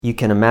you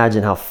can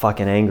imagine how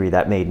fucking angry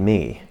that made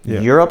me.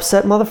 Yeah. You're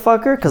upset,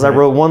 motherfucker? Because I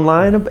wrote one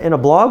line in a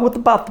blog? What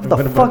about the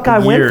fuck I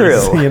went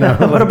through? You know?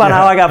 What about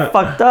how I got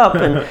fucked up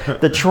and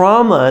the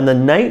trauma and the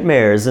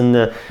nightmares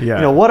and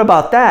what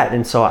about that?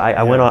 And so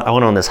I went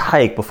on this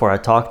hike before I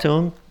talked to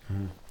him.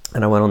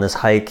 And I went on this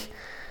hike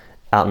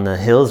out in the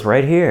hills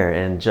right here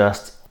and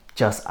just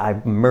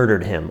I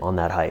murdered him on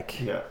that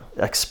hike. Yeah.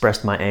 I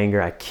expressed my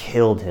anger. I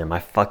killed him. I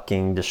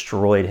fucking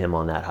destroyed him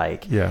on that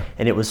hike. Yeah.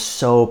 And it was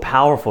so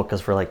powerful because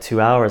for like 2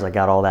 hours I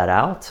got all that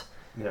out.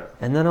 Yeah.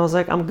 And then I was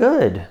like, I'm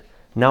good.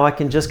 Now I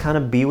can just kind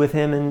of be with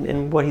him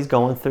in what he's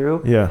going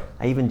through. Yeah.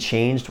 I even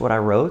changed what I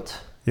wrote.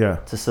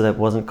 Yeah. So that it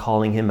wasn't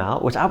calling him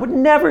out, which I would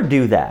never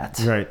do that.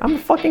 Right. I'm a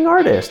fucking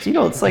artist. You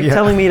know, it's like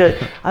telling me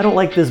I don't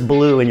like this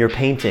blue in your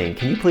painting.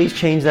 Can you please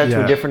change that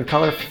to a different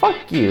color?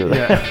 Fuck you.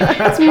 Yeah.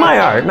 That's my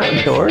art,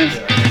 not yours.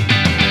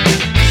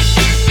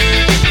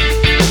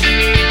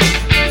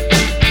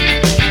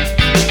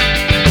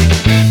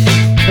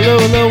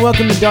 Hello,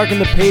 welcome to Darken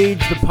the Page,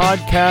 the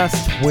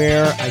podcast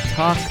where I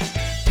talk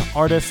to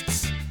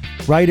artists,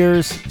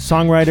 writers,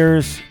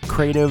 songwriters,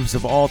 creatives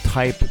of all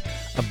type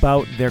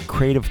about their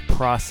creative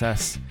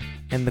process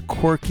and the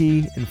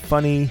quirky and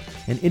funny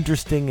and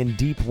interesting and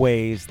deep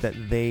ways that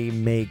they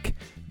make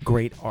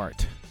great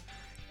art.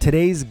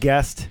 Today's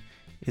guest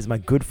is my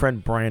good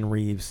friend Bryan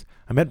Reeves.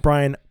 I met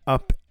Bryan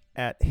up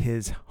at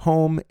his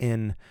home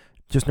in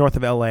just north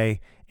of LA,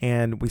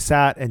 and we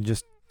sat and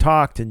just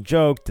talked and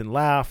joked and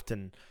laughed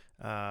and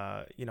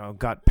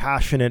got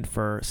passionate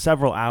for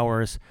several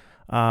hours.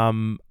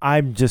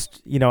 I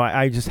just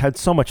had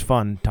so much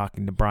fun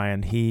talking to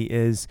Bryan. He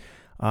is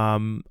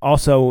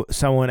also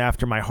someone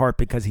after my heart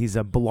because he's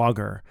a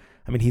blogger.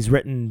 I mean, he's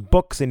written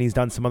books and he's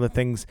done some other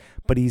things,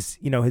 but he's,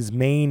 his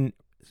main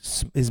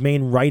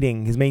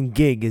writing, his main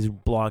gig is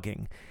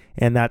blogging.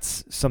 And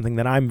that's something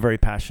that I'm very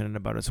passionate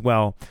about as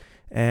well.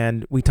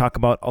 And we talk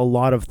about a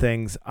lot of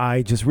things.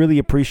 I just really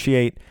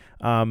appreciate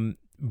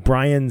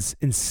Bryan's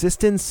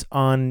insistence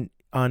on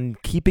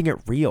keeping it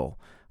real,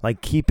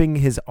 like keeping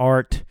his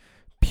art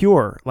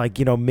pure, like,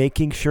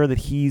 making sure that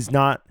he's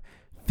not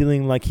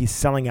feeling like he's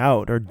selling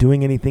out or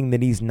doing anything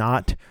that he's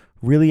not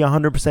really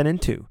 100%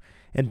 into.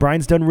 And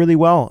Bryan's done really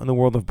well in the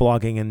world of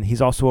blogging, and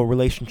he's also a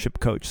relationship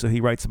coach, so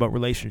he writes about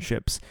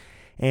relationships.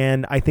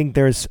 And I think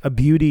there's a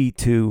beauty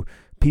to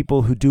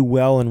people who do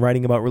well in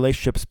writing about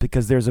relationships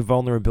because there's a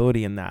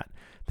vulnerability in that.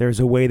 There's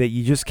a way that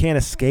you just can't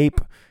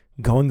escape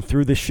going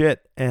through the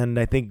shit. And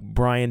I think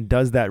Bryan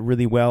does that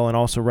really well and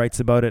also writes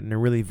about it in a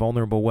really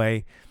vulnerable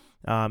way.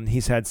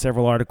 He's had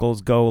several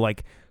articles go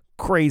like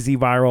crazy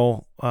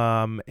viral,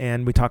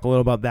 and we talk a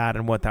little about that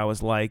and what that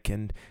was like,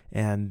 and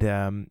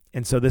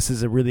so this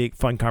is a really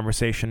fun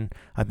conversation.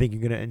 I think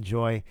you're going to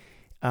enjoy.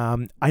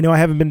 I know I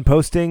haven't been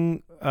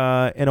posting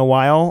in a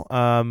while.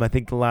 I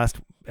think the last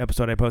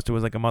episode I posted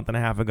was like a month and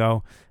a half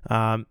ago,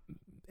 and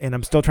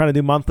I'm still trying to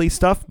do monthly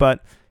stuff.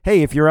 But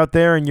hey, if you're out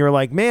there and you're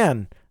like,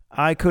 man,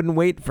 I couldn't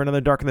wait for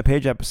another Darken the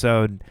Page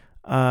episode,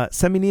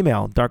 send me an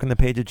email,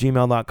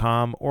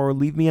 darkenthepage@gmail.com, or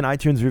leave me an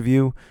iTunes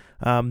review.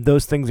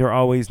 Those things are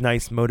always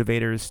nice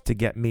motivators to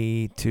get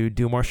me to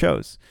do more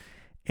shows.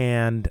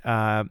 And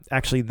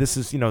actually, this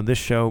is, this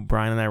show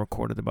Bryan and I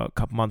recorded about a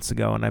couple months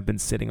ago, and I've been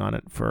sitting on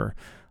it for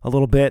a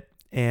little bit.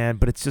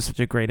 But it's just such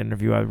a great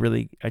interview.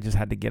 I just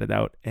had to get it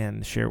out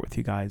and share it with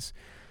you guys.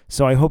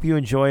 So I hope you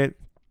enjoy it.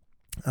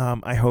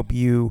 I hope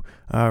you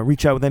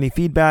reach out with any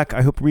feedback.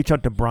 I hope you reach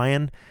out to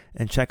Bryan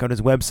and check out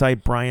his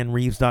website,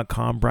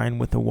 bryanreeves.com, Bryan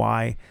with a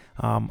Y.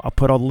 I'll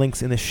put all the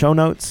links in the show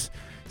notes.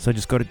 So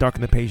just go to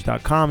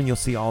darkenthepage.com and you'll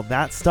see all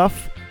that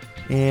stuff.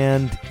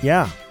 And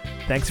yeah,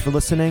 thanks for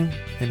listening.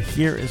 And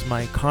here is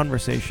my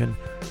conversation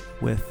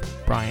with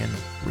Bryan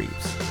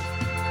Reeves.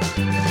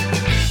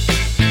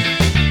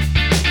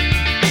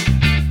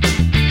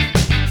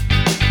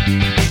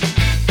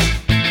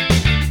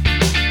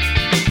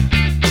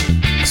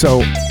 So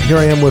here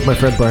I am with my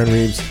friend Bryan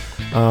Reeves.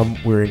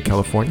 We're in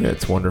California.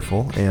 It's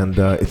wonderful, and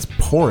it's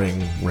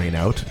pouring rain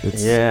out.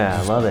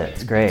 I love it.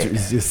 It's great.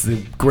 It's just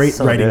the great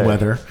so writing good.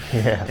 Weather.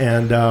 Yeah.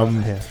 And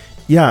I'm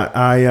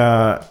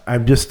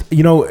just,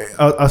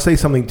 I'll say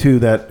something too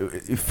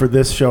that for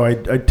this show, I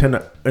tend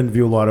to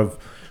interview a lot of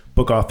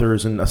book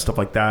authors and stuff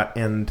like that,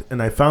 and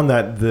I found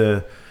that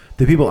the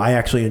people I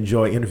actually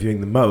enjoy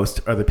interviewing the most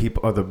are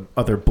the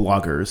other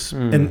bloggers.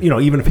 And,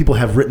 even if people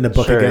have written a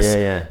book, sure, I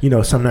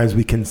guess, sometimes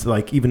we can,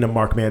 like, even to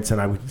Mark Manson,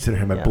 I would consider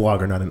him a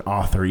blogger, not an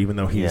author, even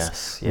though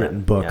he's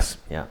written books.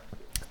 Yeah.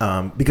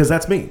 Because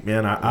that's me,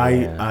 man.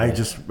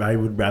 I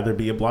would rather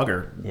be a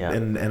blogger,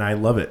 and I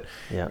love it.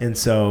 Yeah. And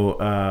so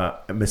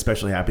I'm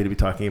especially happy to be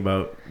talking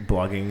about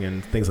blogging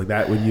and things like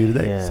that with you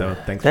today. Yeah. So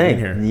thanks for being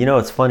here.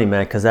 It's funny,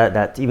 man, because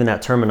that even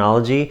that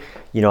terminology,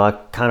 I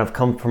kind of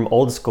come from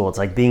old school. It's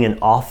like being an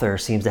author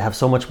seems to have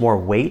so much more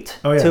weight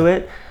to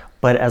it.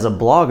 But as a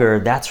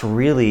blogger, that's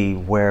really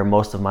where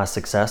most of my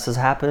success has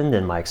happened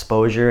and my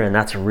exposure. And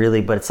that's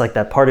really, but it's like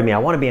that part of me, I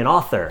want to be an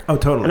author. Oh,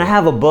 totally. And I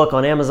have a book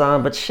on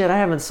Amazon, but shit, I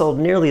haven't sold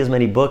nearly as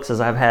many books as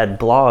I've had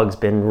blogs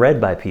been read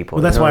by people.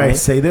 Well, that's why I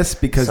say this,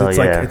 because it's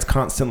like, it's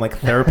constant like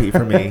therapy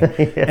for me.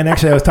 Yeah. And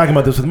actually I was talking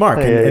about this with Mark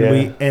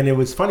and it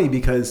was funny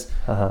because,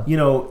 you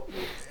know,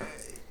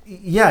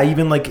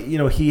 even like, you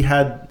know, he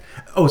had,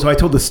 so I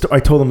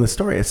told him the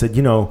story. I said,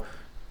 you know,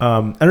 I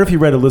don't know if you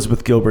read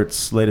Elizabeth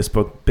Gilbert's latest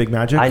book, Big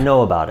Magic. I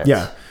know about it.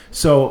 Yeah.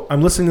 So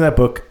I'm listening to that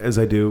book as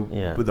I do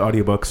with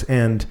audiobooks,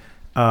 and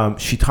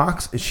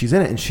she's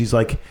in it, and she's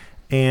like,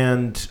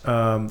 she's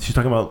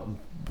talking about,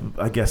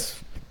 I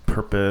guess,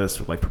 purpose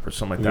or like purpose,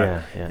 something like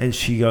that. Yeah. And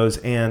she goes,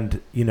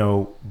 and you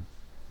know,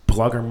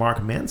 blogger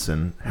Mark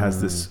Manson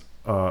has this,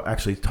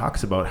 actually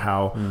talks about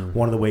how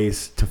one of the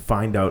ways to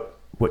find out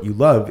what you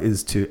love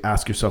is to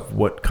ask yourself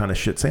what kind of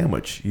shit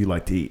sandwich you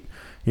like to eat.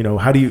 You know,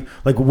 how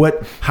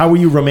are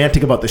you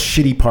romantic about the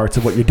shitty parts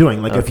of what you're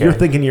doing? Like if you're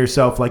thinking to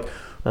yourself like,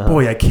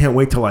 boy, I can't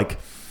wait to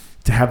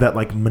have that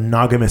like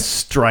monogamous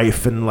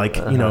strife and like,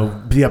 you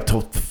know, be up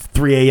till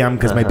 3 a.m.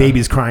 because my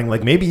baby's crying.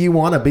 Like maybe you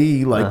want to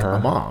be like a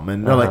mom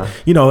and or like,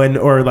 you know, and,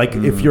 or like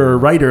if you're a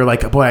writer,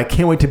 like, boy, I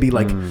can't wait to be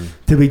like,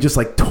 to be just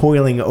like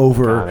toiling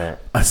over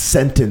a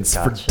sentence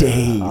for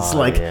days.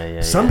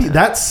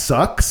 That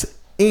sucks.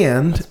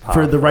 And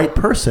for the right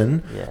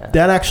person,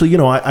 that actually, you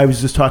know, I was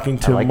just talking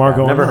to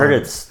Margot. I've never heard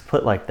it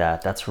put like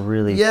that. That's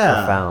really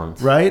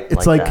profound. Right?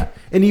 It's like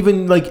and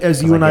even like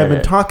as you and I have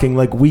been talking,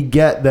 like we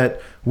get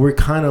that we're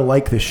kind of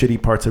like the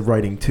shitty parts of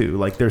writing too.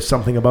 Like there's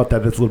something about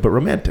that that's a little bit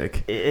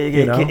romantic.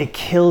 It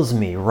kills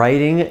me.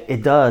 Writing,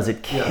 it does.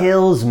 It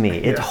kills me.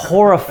 It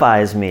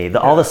horrifies me.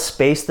 All the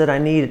space that I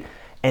need,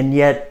 and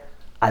yet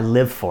I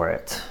live for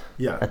it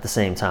at the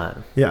same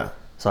time. Yeah.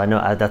 So I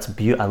know that's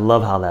beautiful. I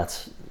love how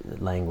that's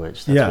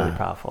language. That's really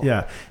powerful.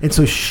 Yeah. And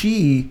so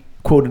she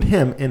quoted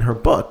him in her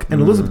book,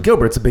 and Elizabeth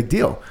Gilbert's a big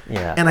deal.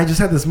 Yeah. And I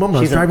just had this moment.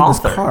 I was driving this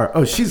car.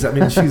 Oh, she's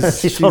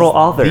she's total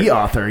author. The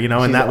author, you know,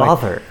 she's and that an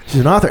author. She's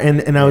an author.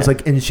 And I was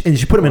like, and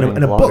she put him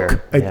in a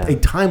book, a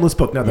timeless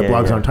book. Now the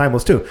blogs aren't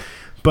timeless too.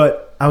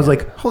 But I was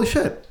like, holy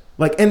shit.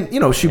 Like, and you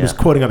know, she was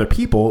quoting other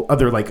people,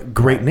 other like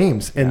great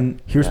names.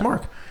 And here's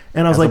Mark.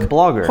 And I was like,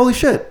 blogger. Holy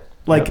shit.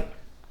 Like,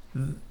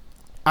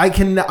 I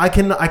can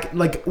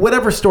like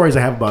whatever stories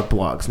I have about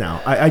blogs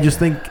now, I just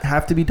think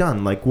have to be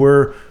done. Like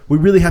we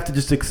really have to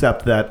just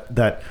accept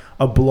that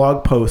a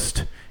blog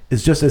post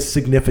is just as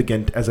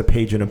significant as a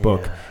page in a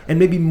book, and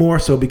maybe more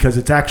so because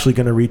it's actually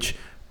going to reach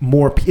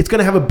more. It's going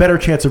to have a better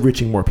chance of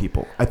reaching more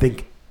people, I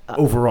think,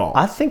 overall.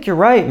 I think you're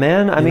right,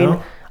 man. I mean,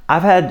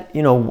 I've had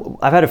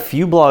a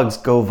few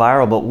blogs go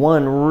viral, but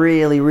one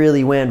really,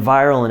 really went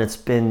viral, and it's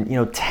been, you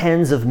know,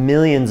 tens of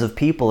millions of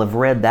people have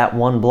read that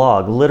one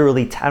blog.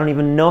 Literally, I don't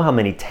even know how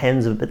many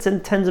it's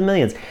in tens of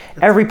millions.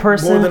 Every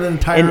person, more than an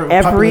entire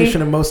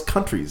population of most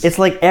countries. It's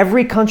like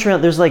every country.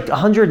 There's like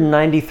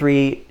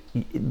 193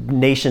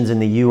 nations in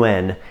the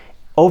UN.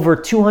 Over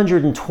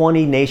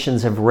 220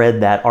 nations have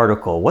read that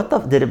article.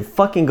 Did it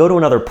fucking go to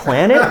another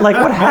planet? Like,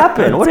 what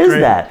happened? What is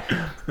that?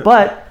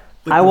 But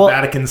like I will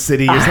Vatican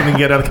City or something.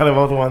 Get out kind of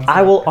all the ones.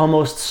 I will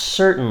almost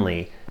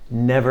certainly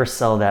never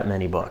sell that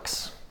many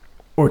books,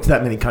 or to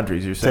that many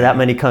countries. You're saying to that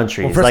many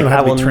countries. Well, first like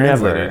I will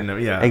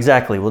never.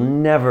 Exactly. Will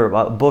never.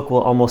 A book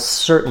will almost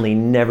certainly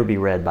never be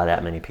read by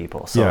that many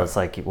people. So it's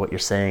like what you're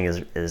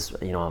saying is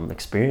you know, I'm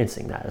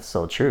experiencing that. It's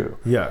so true.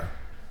 Yeah.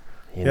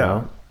 You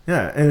know.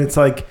 Yeah, and it's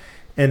like.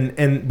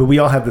 But we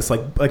all have this, like,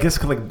 I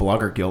guess like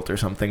blogger guilt or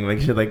something. Like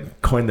you should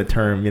like coin the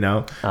term, you know.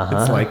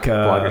 It's like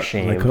blogger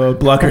shame. Like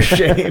blogger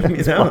shame,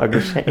 you know.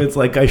 Blogger shame. It's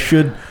like I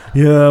should.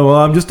 Well,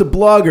 I'm just a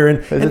blogger,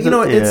 and you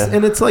know,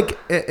 it's like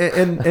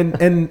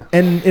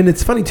and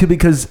it's funny too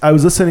because I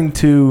was listening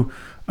to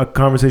a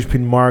conversation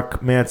between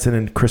Mark Manson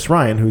and Chris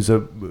Ryan, who's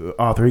a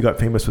author. He got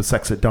famous with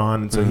Sex at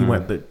Dawn, and so he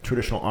went the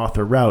traditional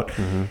author route.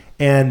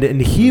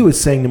 And he was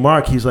saying to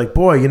Mark, he's like,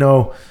 boy, you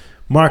know,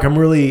 Mark, I'm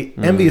really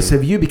envious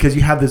of you because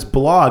you have this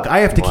blog. I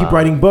have to keep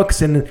writing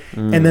books, and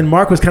then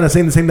Mark was kind of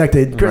saying the same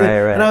thing.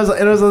 Right. And I was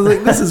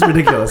like, this is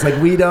ridiculous.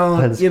 Like we don't,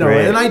 That's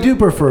great. And I do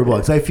prefer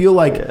blogs. I feel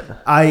like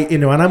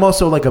and I'm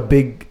also like a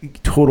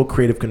big total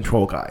creative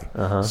control guy.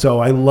 So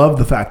I love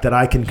the fact that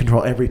I can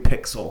control every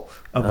pixel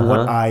of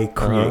what I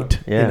create.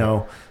 You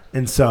know.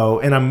 And so,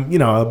 and I'm, you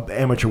know, an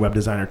amateur web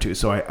designer too.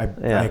 So I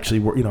actually,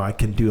 you know, I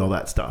can do all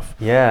that stuff.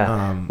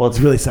 Yeah. Well, it's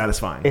really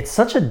satisfying. It's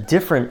such a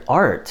different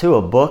art too,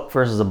 a book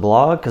versus a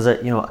blog. Because,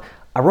 you know,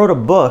 I wrote a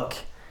book,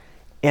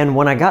 and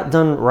when I got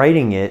done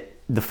writing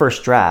it, the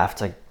first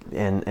draft,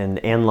 and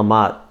Anne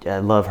Lamott, I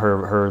love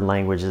her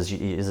language is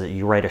that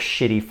you write a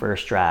shitty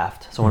first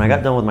draft. So when I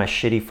got done with my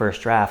shitty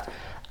first draft,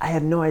 I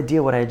had no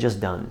idea what I had just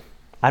done.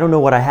 I don't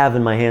know what I have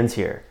in my hands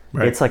here.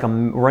 Right. It's like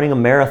running a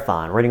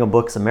marathon. Writing a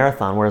book's a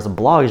marathon, whereas a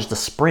blog is just a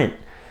sprint.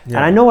 Yeah.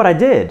 And I know what I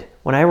did.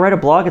 When I write a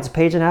blog, it's a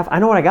page and a half. I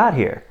know what I got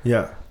here.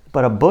 Yeah.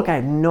 But a book, I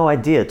had no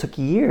idea. It took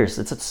years.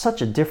 It's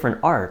such a different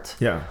art.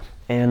 Yeah.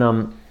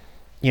 And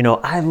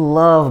I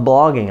love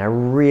blogging. I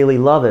really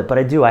love it, but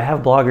I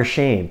have blogger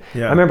shame.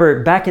 Yeah. I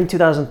remember back in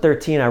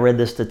 2013, I read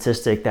this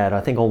statistic that I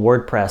think on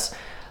WordPress,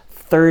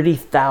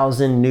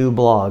 30,000 new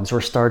blogs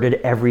were started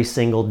every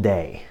single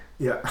day.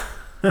 Yeah.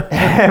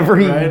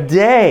 Every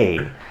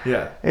day.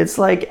 Yeah. It's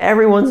like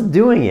everyone's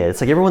doing it.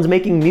 It's like everyone's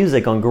making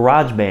music on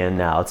GarageBand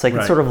now. It's like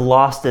It's sort of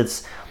lost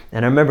its...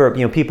 And I remember,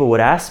 people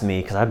would ask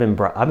me, because I've been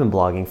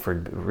blogging for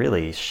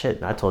really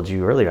I told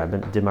you earlier,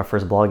 did my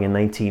first blog in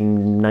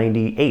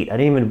 1998. I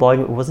didn't even blog.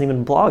 It wasn't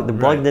even a blog. The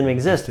blog didn't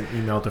exist. Just to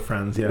email to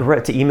friends, yeah.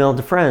 Right, to email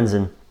to friends.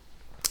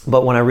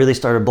 But when I really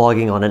started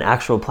blogging on an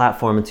actual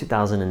platform in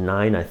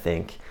 2009, I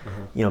think,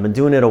 I've been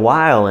doing it a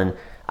while, and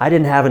I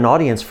didn't have an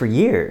audience for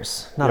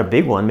years. Not a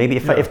big one. Maybe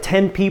if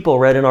 10 people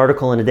read an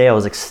article in a day, I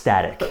was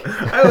ecstatic.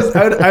 I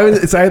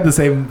had the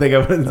same thing. I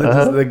was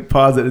just like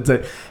pause it. It's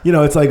like,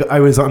 it's like I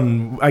was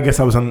on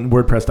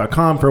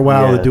WordPress.com for a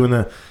while doing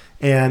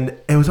and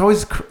it was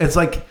always crazy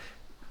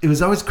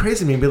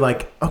to me to be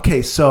like,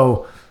 okay,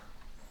 so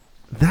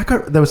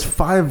that was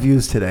 5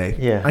 views today.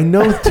 Yeah. I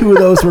know 2 of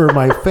those were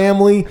my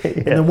family,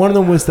 and then one of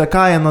them was that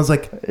guy, and I was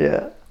like,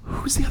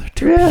 who's the other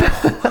 2 people?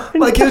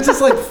 Like, it was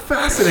just like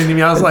fascinating to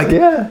me. I was like,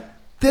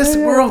 this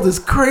world is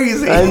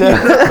crazy. I know.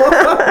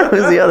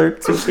 Who's the other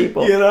 2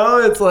 people?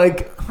 It's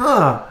like,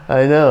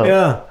 I know.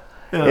 Yeah.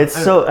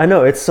 I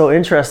know it's so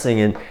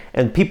interesting,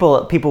 and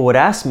people would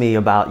ask me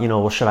about,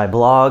 well, should I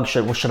blog?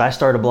 Should I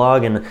start a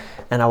blog? And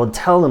I would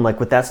tell them,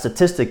 like, with that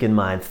statistic in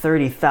mind,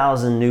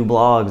 30,000 new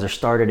blogs are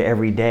started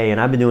every day,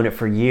 and I've been doing it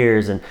for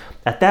years. And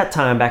at that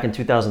time, back in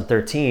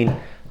 2013,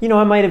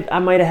 I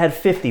might have had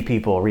 50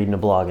 people reading a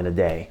blog in a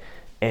day,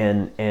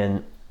 and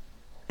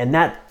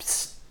that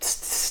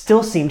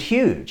still seemed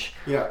huge.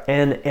 Yeah.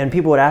 And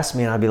people would ask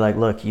me, and I'd be like,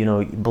 look,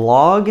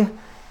 blog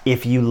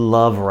if you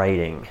love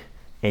writing,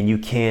 and you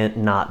can't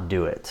not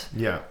do it.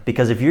 Yeah.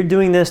 Because if you're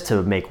doing this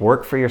to make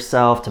work for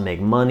yourself, to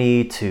make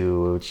money,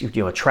 to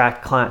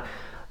attract clients,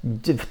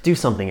 do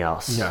something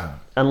else. Yeah.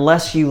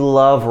 Unless you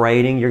love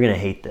writing, you're gonna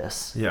hate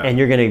this. Yeah. And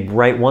you're gonna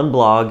write one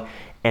blog,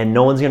 and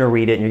no one's gonna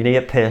read it, and you're gonna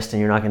get pissed, and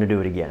you're not gonna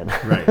do it again.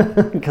 Right.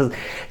 Because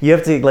you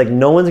have to,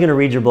 no one's gonna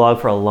read your blog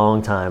for a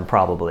long time,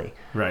 probably.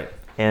 Right.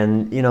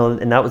 And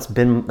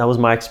that was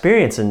my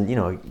experience, and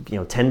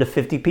 10 to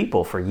 50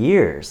 people for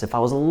years, if I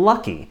was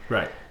lucky.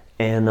 Right.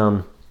 And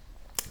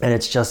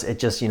it's just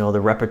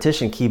the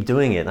repetition, keep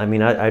doing it. I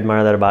mean, I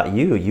admire that about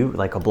you. You,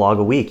 like, a blog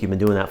a week. You've been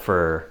doing that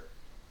for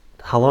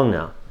how long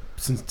now?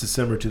 Since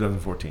December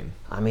 2014.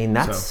 I mean,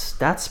 that's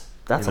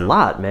a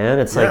lot, man.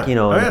 It's like,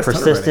 it's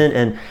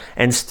persistent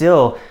and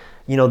still,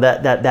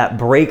 that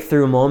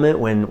breakthrough moment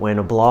when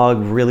a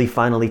blog really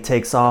finally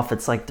takes off.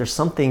 It's like there's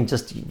something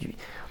just,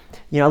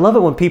 I love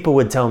it when people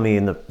would tell me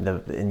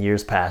in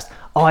years past,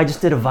 oh, I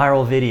just did a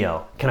viral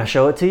video. Can I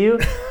show it to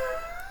you?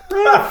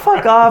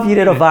 Fuck off, you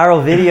did a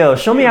viral video.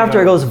 Show me after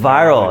it goes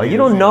viral. You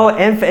don't know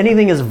if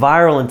anything is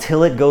viral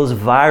until it goes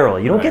viral.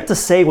 You don't get to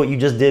say what you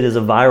just did is a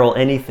viral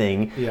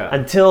anything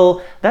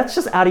until that's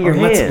just out of your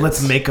hands.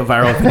 Let's make a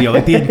viral video.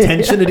 Like, the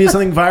intention to do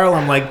something viral,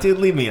 I'm like, dude,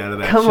 leave me out of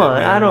that. Come on,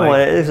 man. I don't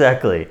want it.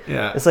 Exactly.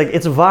 Yeah. It's like,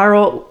 it's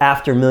viral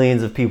after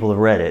millions of people have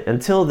read it.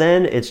 Until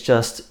then, it's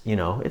just,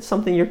 it's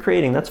something you're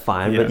creating. That's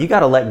fine. But you got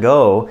to let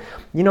go.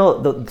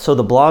 So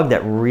the blog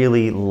that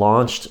really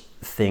launched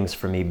things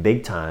for me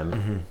big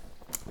time,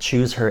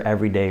 Choose Her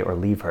Every Day or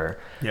Leave Her.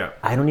 Yeah.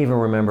 I don't even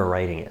remember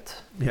writing it.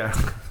 Yeah.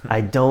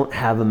 I don't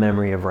have a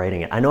memory of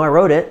writing it. I know I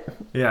wrote it.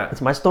 Yeah. It's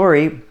my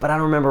story, but I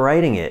don't remember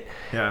writing it.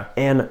 Yeah.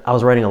 And I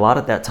was writing a lot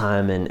at that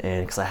time, and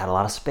because I had a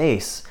lot of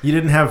space. You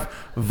didn't have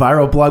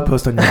viral blog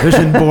post on your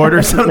vision board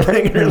or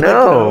something?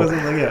 No.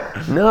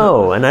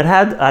 No. And I'd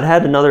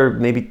had another,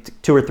 maybe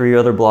 2 or 3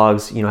 other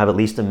blogs, have at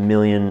least 1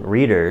 million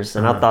readers,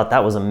 and I thought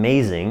that was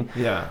amazing.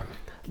 Yeah.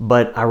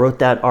 But I wrote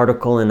that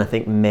article in, I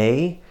think,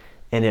 May.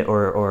 And it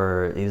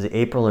was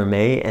April or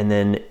May, and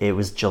then it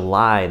was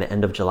July, the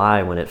end of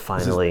July, when it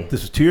finally...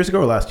 This was 2 years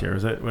ago or last year?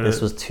 This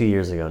was 2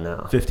 years ago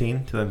now.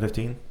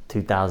 2015?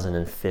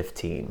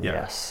 2015, yeah.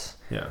 Yes.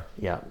 Yeah.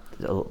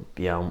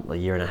 Yeah, a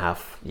year and a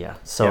half, yeah.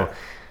 So,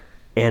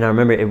 and I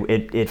remember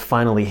it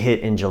finally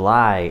hit in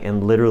July,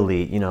 and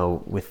literally,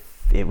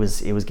 it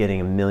was getting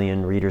 1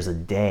 million readers a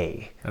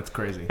day. That's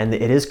crazy. And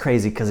it is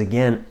crazy because,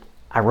 again,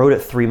 I wrote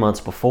it 3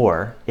 months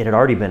before. It had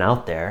already been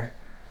out there,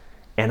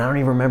 and I don't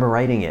even remember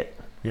writing it.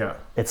 Yeah.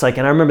 It's like,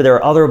 and I remember there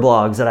are other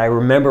blogs that I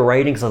remember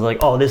writing because I was like,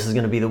 oh, this is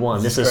going to be the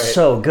one. This is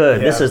so good.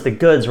 Yeah. This is the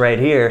goods right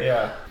here.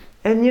 Yeah.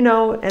 And,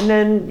 and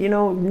then,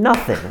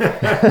 nothing.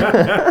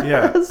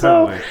 Yeah,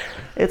 so totally.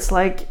 It's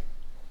like,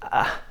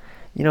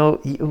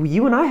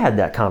 you and I had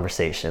that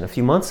conversation a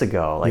few months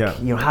ago. Like,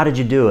 how did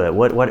you do it?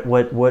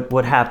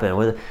 What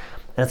happened? And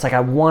it's like, I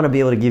want to be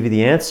able to give you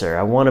the answer.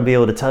 I want to be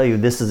able to tell you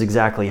this is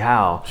exactly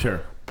how.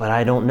 Sure. But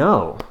I don't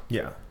know.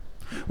 Yeah.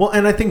 Well,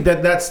 and I think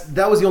that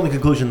was the only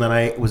conclusion that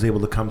I was able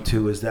to come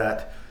to, is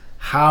that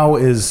how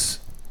is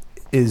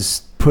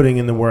putting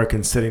in the work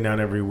and sitting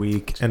down every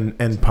week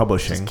and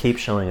publishing. Just keep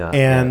showing up.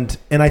 And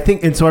I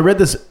think, and so I read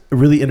this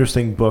really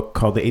interesting book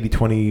called the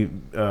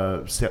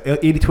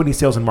 80-20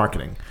 Sales and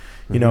Marketing.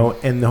 you know,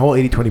 and the whole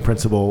 80-20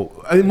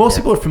 principle. I mean, most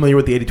people are familiar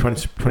with the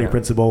 80-20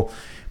 principle,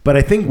 but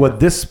I think what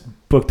this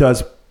book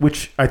does,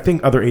 which I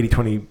think other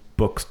 80-20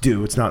 books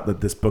do, it's not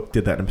that this book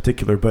did that in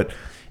particular, but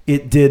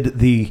it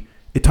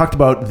talked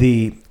about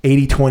the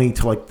 80-20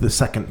 to like the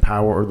second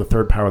power or the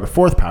third power, the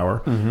fourth power,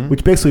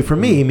 which basically for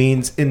me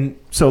means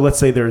so let's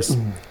say there's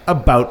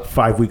about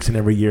 5 weeks in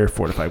every year,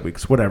 4 to 5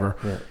 weeks, whatever.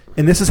 Yeah.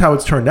 And this is how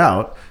it's turned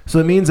out. So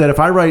it means that if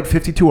I write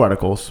 52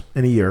 articles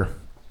in a year,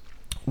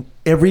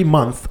 every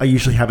month I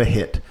usually have a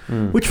hit,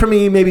 which for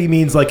me maybe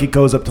means like it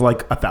goes up to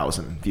like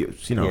 1,000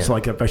 views, you know. So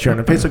like if I share it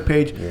on a Facebook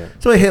page,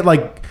 so a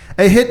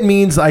hit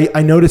means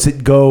I notice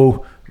it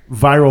go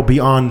viral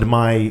beyond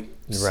my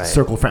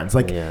circle of friends.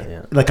 Like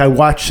like I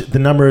watch the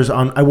numbers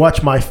I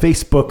watch my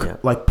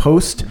Facebook like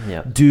post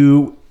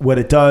do what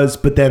it does,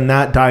 but then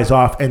that dies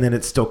off and then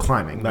it's still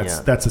climbing.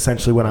 That's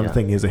essentially what I'm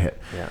thinking is a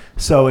hit.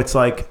 So it's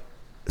like,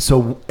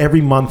 so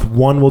every month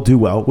one will do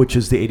well, which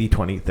is the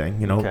 80-20 thing,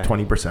 you know,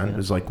 20%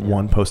 is like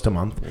one post a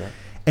month.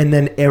 And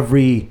then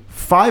every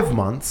 5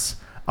 months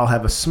I'll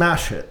have a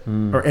smash hit,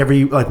 or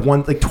every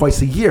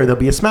twice a year there'll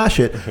be a smash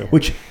hit,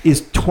 which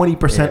is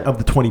 20% of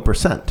the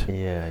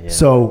 20%.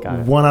 So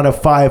 1 out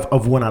of 5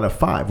 of 1 out of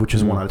 5, which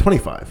is 1 out of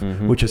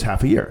 25, which is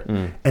half a year.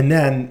 And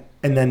then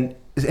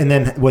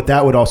what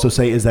that would also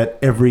say is that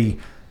every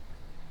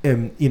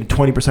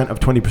 20% of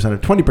 20%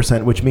 of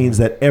 20%, which means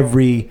that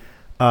every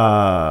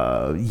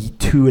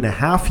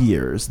 2.5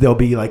 years there'll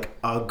be like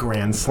a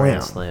grand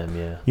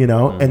slam, you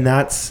know, and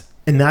that's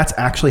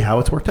actually how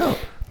it's worked out.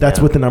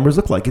 That's what the numbers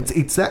look like.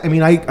 It's I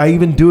mean, I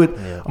even do it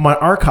on my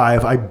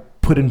archive. I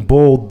put in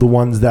bold the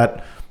ones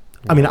that,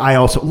 I mean, I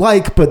also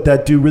like, but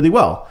that do really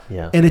well.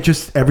 And it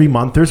just, every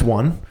month there's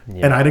one,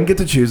 and I didn't get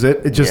to choose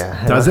it. It just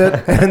does it.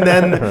 And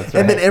then,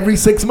 and then every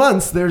 6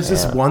 months there's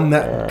just one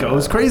that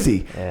goes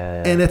crazy.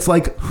 And it's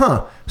like,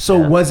 so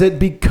was it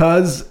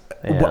because,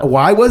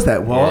 why was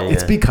that? Well,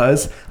 it's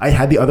because I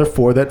had the other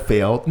 4 that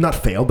not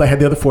failed, but I had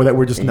the other 4 that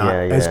were just not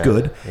as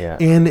good.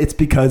 And it's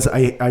because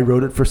I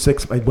wrote it for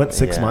I went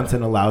 6 months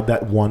and allowed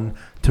that one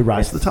to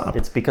rise to the top.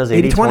 It's because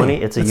 80-20,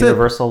 it's a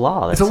universal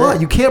law. It's a law.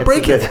 You can't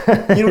break it.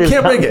 You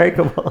can't break it.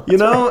 You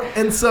know?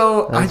 And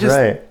so I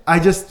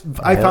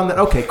found that,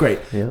 okay, great.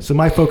 So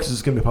my focus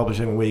is going to be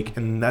publishing a week,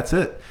 and that's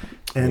it.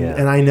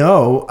 And I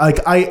know, like,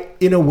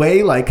 in a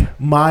way, like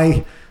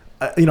my,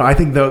 you know, I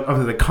think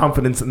the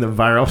confidence in the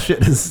viral shit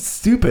is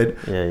stupid,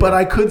 but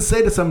I could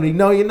say to somebody,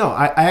 no, you know,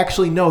 I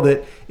actually know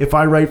that if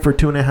I write for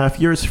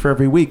 2.5 years for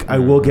every week, I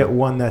will get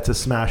one that's a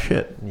smash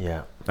hit.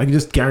 I can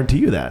just guarantee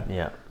you that.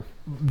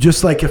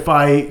 Just like if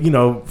I, you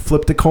know,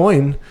 flipped a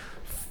coin,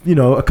 you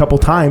know, a couple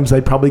times,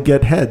 I'd probably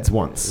get heads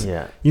once.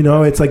 You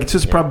know, it's like, it's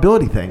just a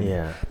probability thing.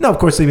 Now, of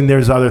course, I mean,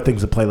 there's other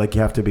things at play, like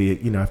you have to be,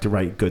 you know, have to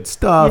write good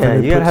stuff.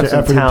 And you gotta have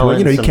some talent,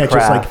 you know, you can't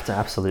craft, just like,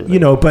 absolutely. You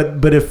know,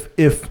 but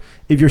if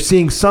you're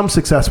seeing some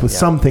success with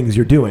some things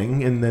you're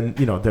doing, and then,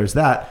 you know, there's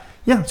that,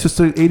 it's just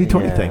an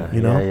 80-20 thing,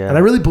 you know? And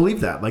I really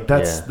believe that. Like,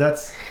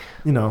 that's,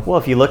 you know. Well,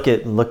 if you look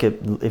at,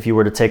 if you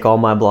were to take all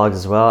my blogs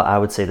as well, I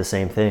would say the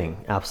same thing.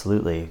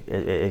 Absolutely.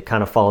 It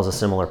kind of follows a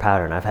similar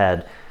pattern. I've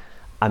had,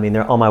 I mean,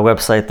 on my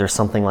website, there's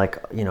something like,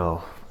 you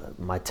know,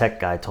 my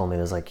tech guy told me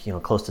there's like, you know,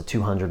 close to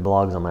 200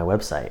 blogs on my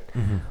website.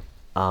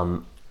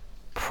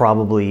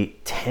 Probably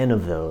 10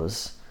 of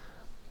those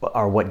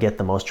are what get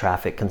the most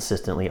traffic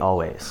consistently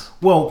always.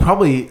 Well,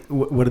 probably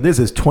what it is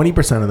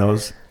 20% of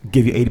those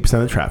give you 80%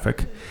 of the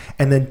traffic,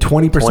 and then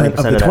 20%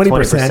 of the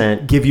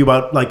 20% give you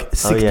about like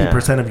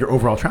 60% of your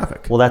overall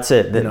traffic. Well, that's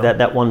it.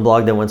 That one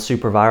blog that went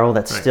super viral,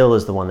 that still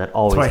is the one that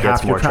always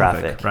gets more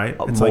traffic. Right?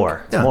 It's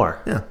more.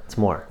 It's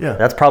more. Yeah.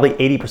 That's probably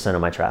 80%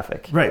 of my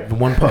traffic. Right. The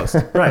one post.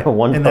 Right.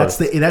 And post.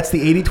 That's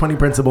the 80-20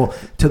 principle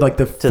to like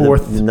the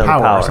fourth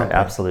power or something.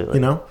 Absolutely.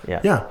 You know?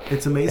 Yeah.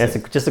 It's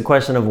amazing. It's just a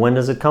question of, when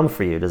does it come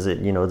for you? Does it,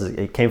 you know,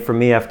 it came for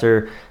me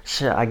after,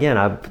 again,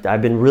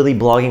 I've been really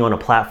blogging on a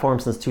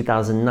platform since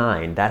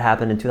 2009. That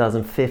happened in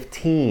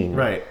 2015.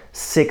 Right.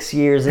 6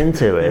 years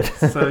into it.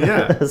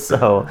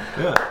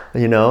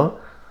 You know?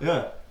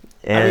 Yeah.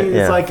 And, I mean,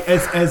 it's like,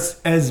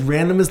 as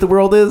random as the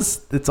world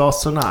is, it's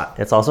also not.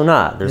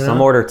 There's some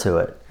order to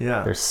it.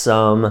 Yeah. There's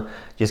some,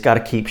 you just got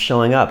to keep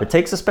showing up. It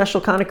takes a special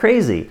kind of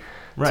crazy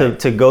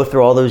to go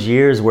through all those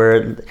years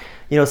where, you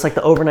know, it's like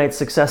the overnight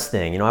success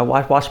thing. You know, I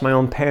watched my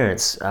own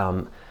parents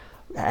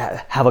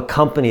have a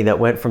company that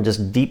went from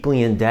just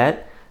deeply in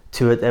debt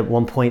to at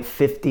one point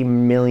 $50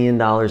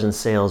 million in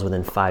sales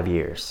within 5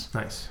 years.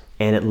 Nice.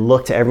 And it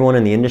looked to everyone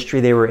in the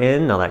industry they were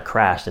in. Now that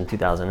crashed in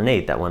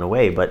 2008, that went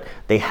away, but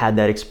they had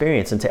that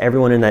experience. And to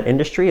everyone in that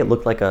industry, it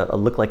looked like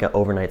an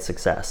overnight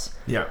success.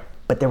 Yeah.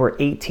 But there were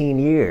 18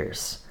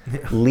 years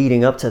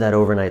leading up to that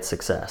overnight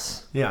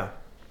success. Yeah.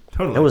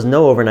 Totally. There was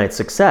no overnight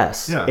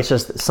success. Yeah. It's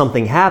just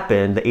something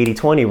happened, the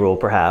 80-20 rule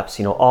perhaps,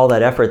 all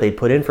that effort they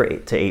put in for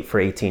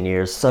 18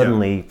 years,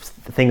 suddenly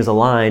things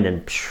aligned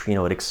and,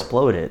 it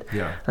exploded.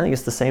 Yeah. I think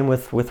it's the same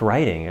with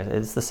writing.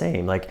 It's the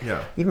same.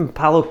 Even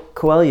Paulo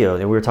Coelho,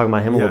 we were talking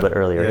about him a little bit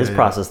earlier, his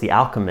process, The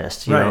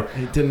Alchemist, right.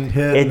 It didn't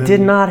hit. It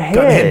did not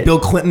hit. Bill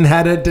Clinton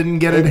had it, didn't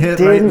get it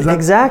hit.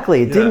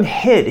 Exactly. It didn't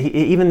hit.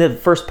 Even the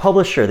first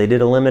publisher, they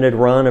did a limited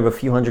run of a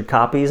few hundred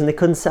copies and they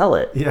couldn't sell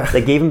it. Yeah.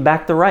 They gave him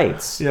back the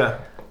rights. Yeah.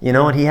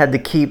 And he had to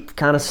keep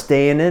kind of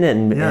staying in it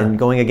and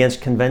going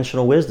against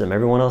conventional wisdom.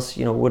 Everyone else,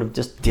 would have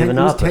just given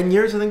up. It was 10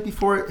 years, I think,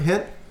 before it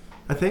hit,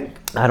 I think.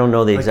 I don't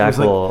know the exact...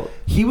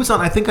 he was on,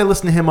 I think I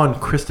listened to him on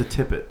Krista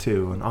Tippett,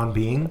 too, and On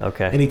Being.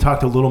 Okay. And he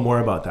talked a little more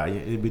about that.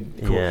 It'd be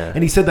cool. Yeah.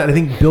 And he said that, I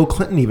think Bill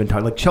Clinton even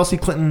talked. Chelsea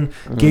Clinton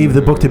gave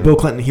the book to Bill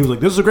Clinton. He was like,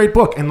 this is a great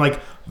book. And,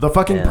 the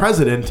fucking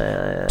president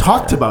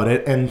talked about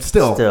it, and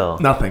still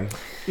nothing,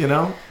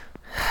 Or,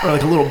 a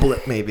little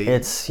blip, maybe.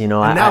 It's, and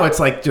now it's,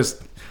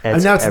 just...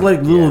 And now it's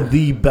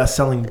the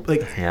best-selling,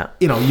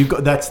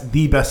 that's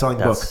the best-selling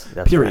book,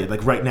 period.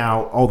 Right. Right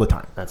now, all the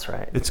time. That's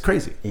right. It's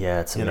crazy. Yeah,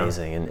 it's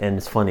amazing. And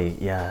it's funny.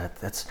 Yeah,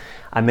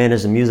 I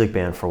managed a music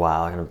band for a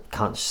while,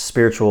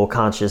 spiritual,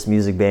 conscious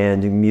music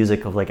band, doing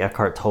music of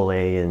Eckhart Tolle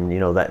and,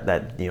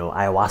 that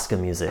ayahuasca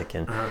music.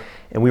 And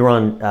we were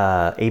on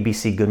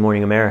ABC Good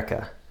Morning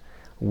America.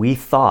 We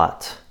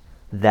thought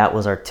that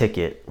was our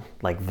ticket.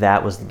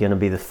 That was going to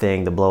be the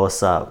thing to blow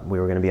us up. We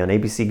were going to be on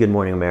ABC Good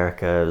Morning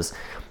America. It was...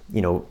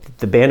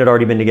 the band had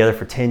already been together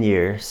for 10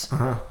 years,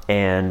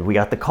 and we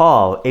got the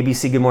call.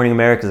 ABC Good Morning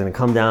America is going to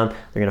come down.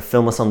 They're going to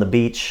film us on the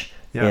beach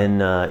in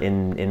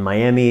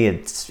Miami.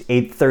 It's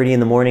 8:30 in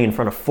the morning in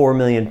front of 4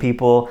 million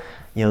people.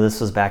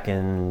 This was back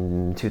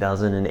in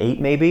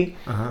 2008 maybe,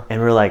 and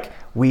we're like,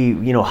 we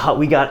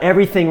got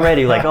everything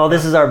ready.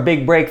 This is our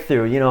big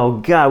breakthrough.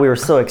 God, we were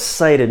so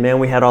excited, man.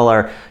 We had all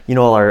our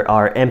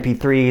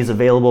MP3s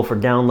available for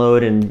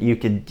download, and you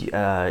could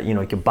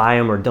you could buy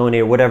them or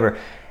donate or whatever.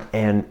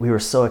 And we were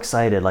so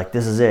excited,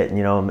 this is it,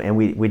 and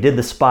we did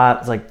the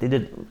spot. It's they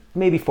did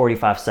maybe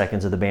 45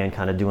 seconds of the band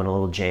kind of doing a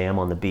little jam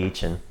on the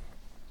beach, and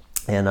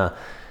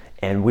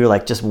we were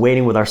just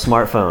waiting with our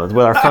smartphones,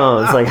 with our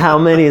phones, how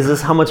many is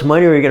this? How much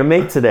money are we going to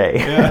make today?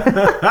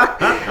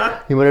 Yeah.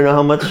 You want to know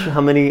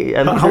how many?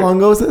 How long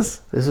ago was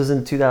this? This was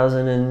in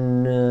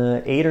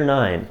 2008 or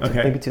 9.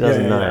 Okay. Maybe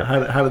 2009.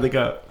 Yeah. How did they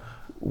go?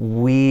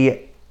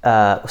 We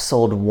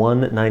sold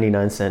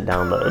 1.99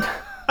 download.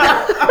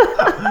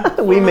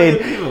 we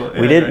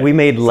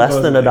made less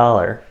than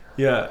 $1.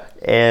 Yeah.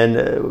 And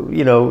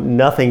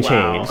nothing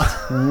changed.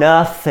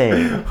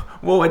 Nothing.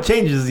 Well, what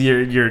changes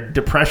your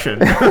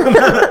depression?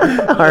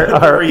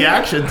 our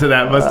reaction to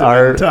that must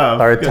have been tough.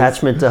 Our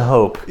attachment to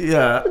hope.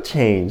 Yeah.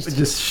 Changed. It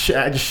just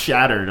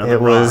shattered on the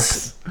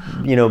rocks.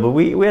 But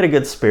we had a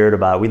good spirit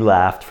about it. We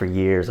laughed for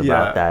years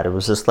about that. It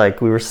was just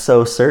we were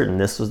so certain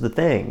this was the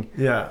thing.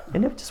 Yeah.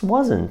 And it just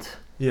wasn't.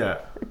 Yeah.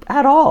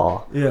 At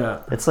all.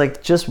 Yeah. It's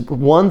just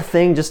one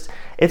thing,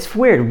 it's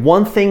weird.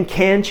 One thing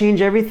can change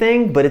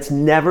everything, but it's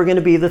never going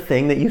to be the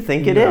thing that you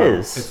think it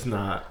is. It's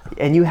not.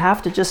 And you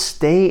have to just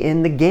stay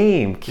in the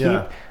game.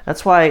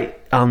 That's why,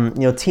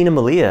 Tina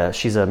Malia,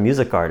 she's a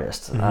music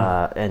artist,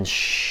 and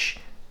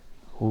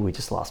we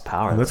just lost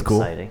power. That's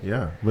cool. Exciting.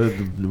 Yeah. We're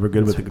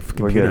good with the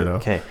computer, though.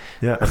 Okay.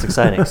 Yeah. That's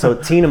exciting.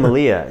 So Tina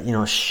Malia,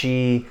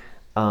 she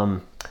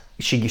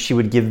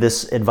would give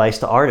this advice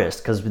to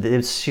artists because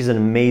she's an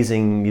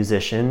amazing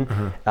musician,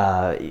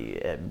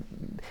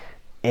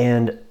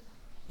 and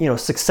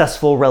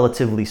successful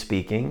relatively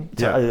speaking.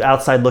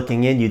 Outside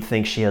looking in, you'd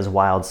think she has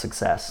wild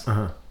success.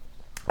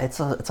 It's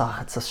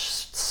a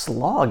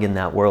slog in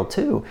that world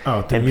too.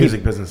 Oh, the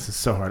music business is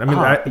so hard. I mean,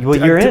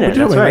 you're in it.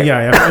 That's right.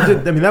 Yeah. I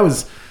did. I mean, that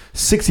was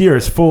 6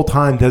 years full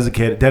time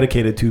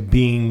dedicated to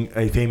being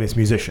a famous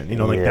musician.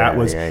 That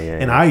was,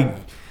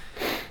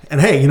 And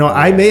hey,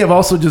 I may have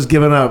also just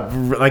given up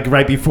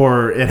right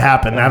before it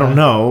happened. I don't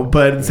know.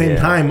 But at the same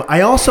time,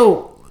 I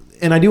also,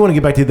 and I do want to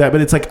get back to that, but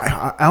it's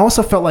I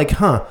also felt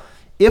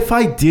if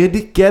I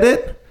did get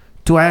it,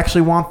 do I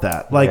actually want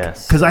that?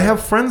 Because I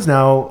have friends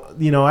now,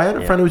 I had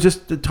a friend who was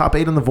just the top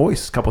 8 on The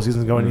Voice a couple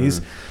seasons ago, and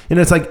he's,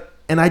 it's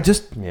and I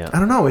just, I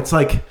don't know. It's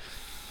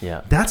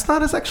that's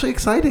not as actually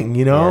exciting,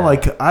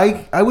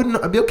 I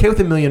wouldn't, I'd be okay with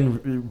 1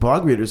 million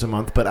blog readers a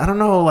month, but I don't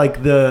know,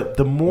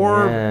 the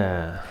more...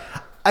 Yeah.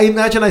 I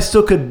imagine I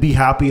still could be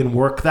happy and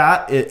work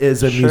that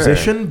as a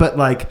musician, but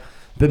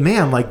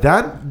man,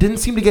 that didn't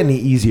seem to get any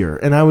easier,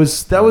 and that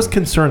was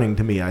concerning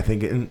to me. I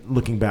think in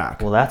looking back.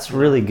 Well, that's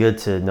really good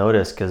to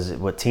notice because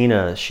what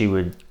Tina,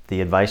 the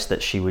advice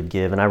that she would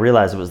give, and I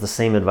realized it was the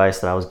same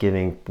advice that I was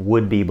giving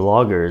would-be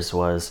bloggers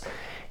was,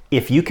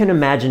 if you can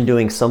imagine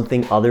doing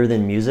something other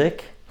than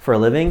music for a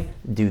living,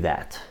 do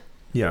that.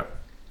 Yeah,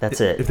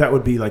 that's it. If that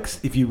would be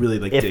if you really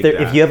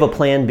if you have a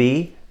plan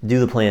B, do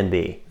the plan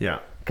B. Yeah.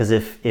 Because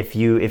if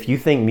you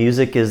think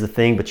music is the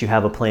thing, but you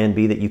have a plan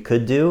B that you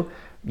could do,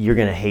 you're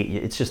going to hate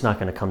it. It's just not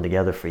going to come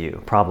together for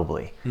you,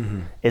 probably.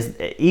 Is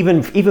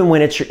even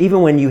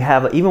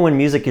when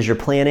music is your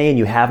plan A and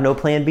you have no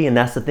plan B, and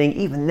that's the thing,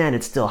 even then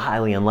it's still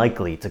highly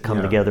unlikely to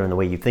come together in the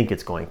way you think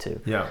it's going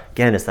to.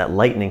 Again, it's that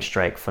lightning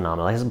strike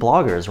phenomenon. Like as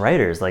bloggers,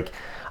 writers, like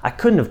I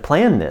couldn't have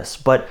planned this,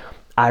 but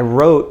I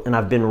wrote and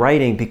I've been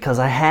writing because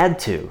I had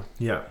to.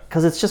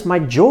 Because it's just my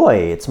joy.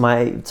 It's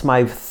my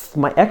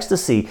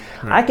ecstasy.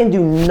 I can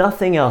do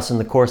nothing else in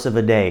the course of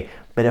a day.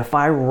 But if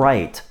I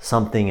write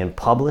something and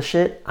publish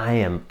it,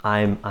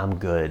 I'm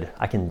good.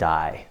 I can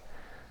die.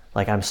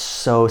 Like I'm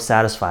so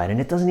satisfied, and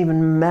it doesn't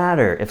even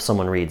matter if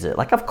someone reads it.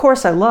 Like of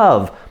course I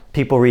love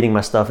people reading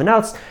my stuff, and now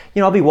it's,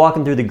 I'll be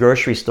walking through the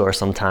grocery store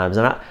sometimes,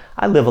 and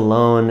I live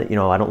alone.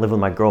 I don't live with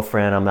my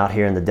girlfriend. I'm out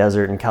here in the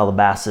desert in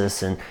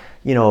Calabasas, and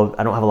I don't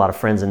have a lot of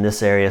friends in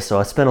this area, so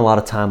I spend a lot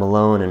of time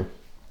alone. And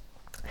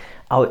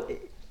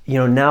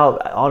now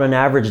on an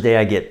average day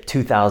I get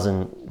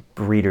 2,000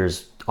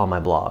 readers on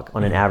my blog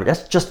on an average.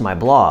 That's just my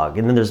blog,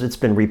 and then it's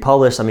been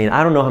republished. I mean,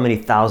 I don't know how many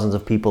thousands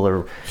of people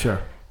are. Sure.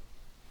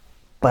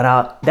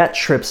 But that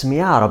trips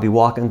me out. I'll be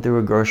walking through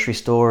a grocery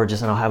store,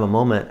 and I'll have a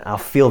moment. I'll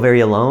feel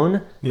very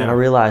alone, and I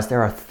realize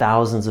there are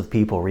thousands of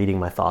people reading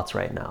my thoughts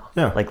right now.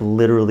 Like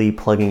literally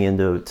plugging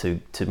into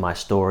my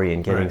story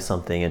and getting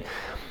something.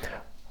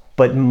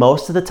 But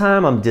most of the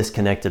time, I'm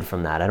disconnected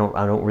from that. I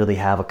don't really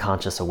have a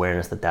conscious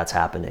awareness that that's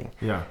happening.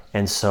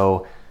 And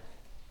so,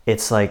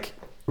 it's like.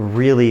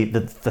 Really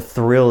the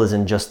thrill is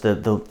in just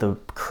the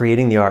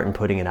creating the art and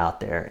putting it out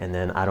there, and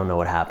then I don't know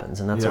what happens,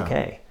 and that's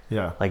okay.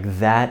 Like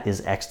that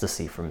is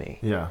ecstasy for me.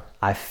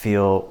 I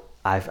feel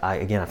I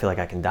feel like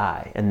I can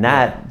die, and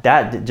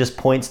that just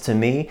points to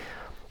me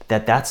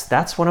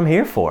that's what I'm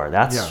here for.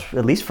 That's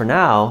at least for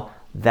now,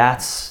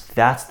 that's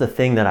the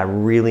thing that I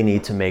really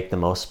need to make the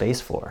most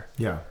space for.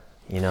 And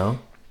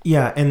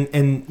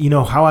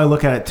how I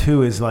look at it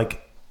too is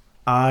like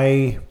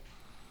I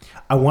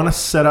want to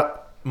set up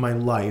my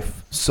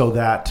life so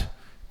that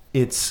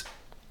it's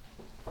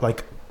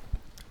like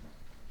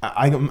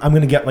I'm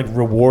going to get like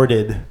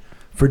rewarded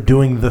for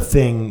doing the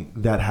thing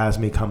that has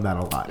me come that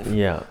alive.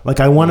 Like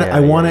I want to,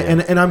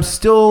 and I'm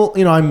still,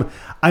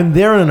 I'm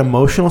there in an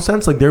emotional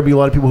sense. Like there'd be a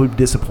lot of people who'd be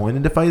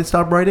disappointed if I had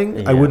stopped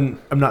writing. I'm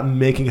not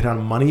making a ton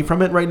of money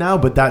from it right now,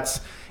 but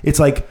it's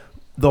like,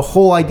 the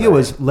whole idea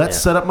was let's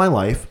set up my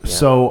life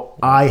so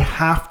I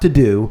have to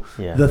do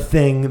the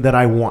thing that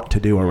I want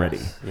to do already.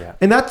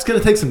 And that's going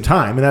to take some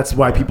time. And that's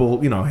why people,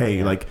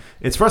 hey, like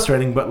it's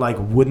frustrating, but like,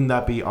 wouldn't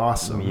that be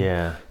awesome?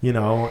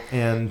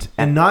 And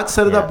not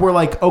set it up where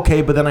like,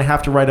 okay, but then I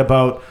have to write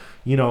about,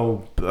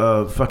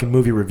 fucking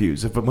movie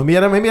reviews. Maybe I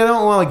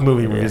don't want like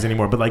movie reviews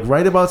anymore, but like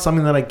write about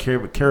something that I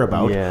care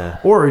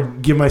about, or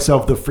give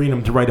myself the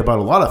freedom to write about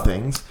a lot of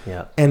things,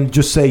 and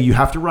just say you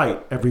have to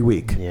write every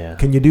week.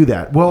 Can you do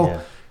that?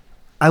 Well,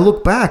 I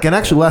look back, and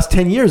actually the last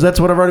 10 years, that's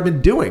what I've already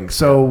been doing.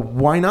 So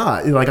why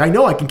not? Like I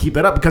know I can keep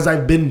that up because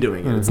I've been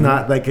doing it. It's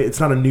not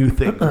a new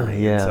thing.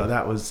 So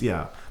that was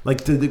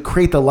like to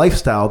create the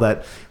lifestyle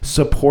that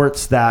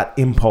supports that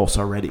impulse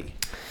already.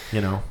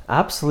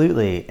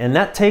 Absolutely. And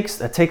it takes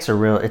a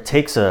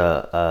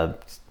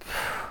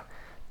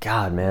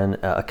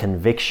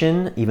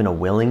conviction, even a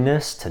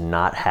willingness to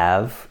not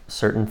have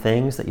certain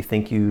things that you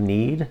think you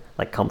need,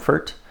 like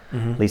comfort.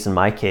 At least in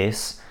my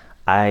case,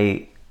 along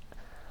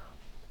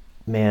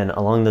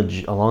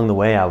the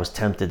way, I was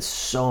tempted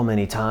so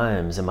many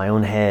times in my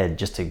own head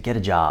just to get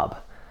a job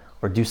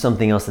or do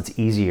something else that's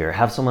easier,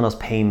 have someone else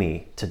pay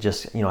me to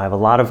just, I have a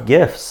lot of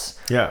gifts.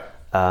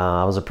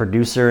 I was a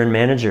producer and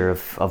manager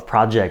of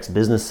projects,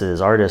 businesses,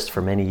 artists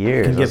for many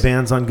years. You can get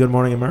bands on Good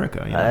Morning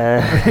America. Make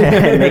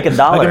 $1.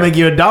 I can make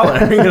you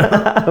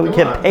 $1. We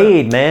get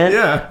paid,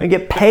 man. We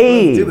get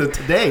paid. Do this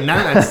today,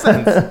 99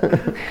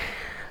 cents.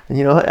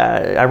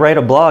 I write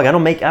a blog. I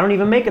don't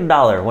even make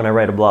 $1 when I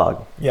write a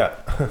blog.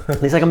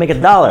 At least I can make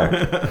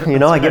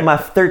 $1. I get my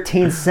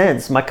 13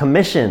 cents, my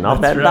commission off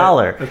that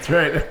 $1. That's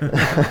right.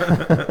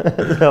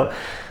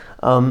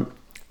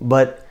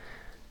 But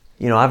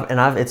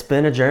it's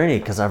been a journey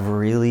because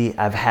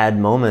I've had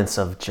moments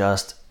of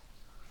just,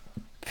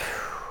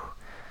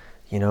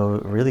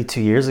 really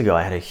 2 years ago,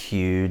 I had a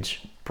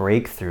huge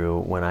breakthrough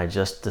when I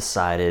just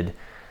decided,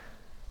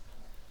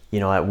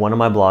 at one of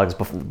my blogs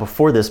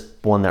before this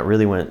one that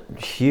really went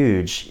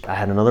huge, I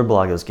had another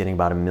blog that was getting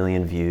about 1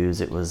 million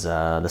views. It was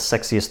the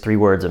sexiest 3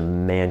 words a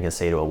man can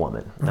say to a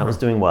woman. And I was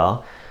doing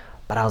well,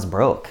 but I was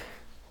broke.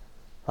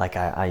 Like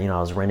I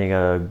was renting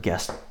a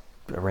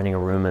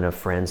room in a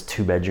friend's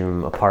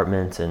 2-bedroom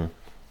apartment, and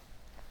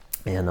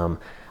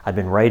I'd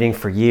been writing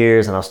for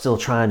years, and I was still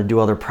trying to do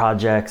other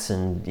projects,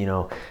 and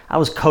I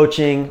was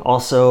coaching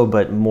also,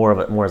 but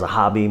more as a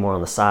hobby, more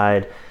on the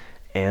side,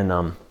 and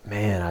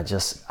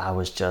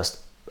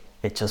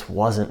it just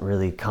wasn't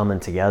really coming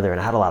together,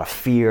 and I had a lot of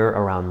fear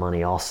around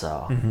money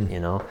also,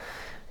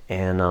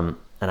 and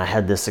I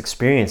had this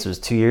experience. It was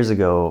 2 years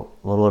ago,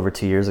 a little over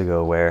 2 years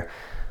ago, where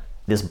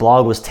this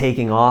blog was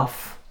taking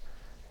off,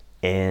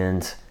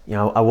 and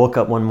I woke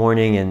up one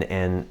morning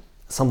and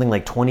something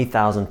like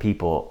 20,000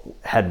 people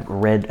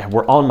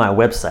were on my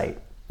website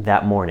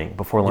that morning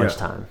before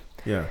lunchtime.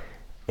 Yeah.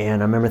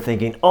 And I remember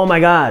thinking, oh my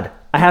God,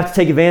 I have to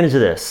take advantage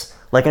of this.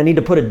 Like I need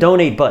to put a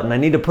donate button. I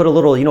need to put a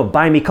little,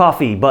 buy me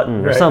coffee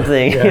button or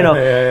something,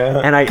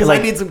 Yeah. And I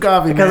need some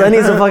coffee. Because I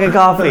need some fucking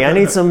coffee. I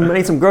need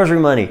some grocery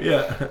money.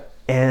 Yeah.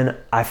 And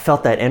I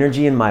felt that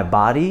energy in my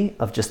body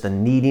of just the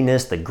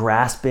neediness, the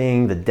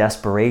grasping, the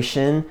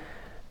desperation.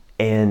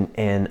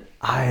 And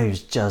I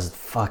was just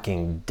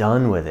fucking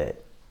done with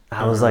it.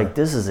 I was like,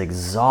 this is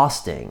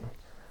exhausting.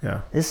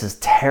 Yeah. This is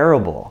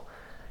terrible.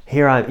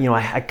 Here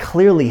I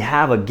clearly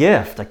have a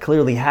gift. I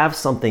clearly have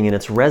something, and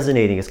it's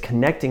resonating. It's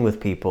connecting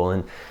with people,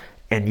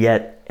 and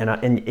yet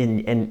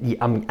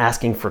I'm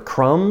asking for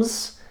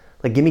crumbs.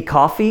 Like, give me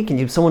coffee.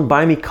 Can someone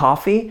buy me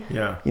coffee?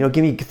 Yeah.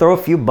 Throw a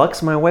few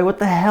bucks my way. What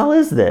the hell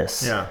is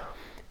this? Yeah.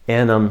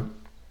 And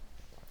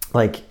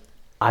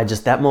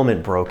that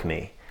moment broke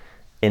me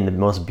in the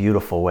most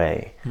beautiful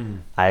way.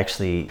 I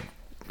actually,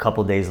 a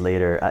couple days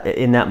later,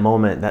 in that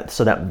moment,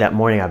 that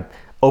morning, I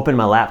opened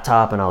my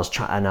laptop and I was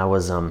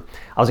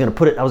gonna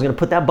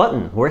put that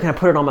button. Where can I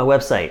put it on my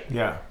website?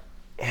 Yeah.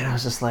 And I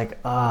was just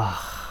like,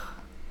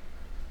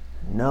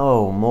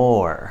 no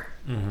more.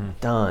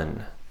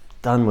 Done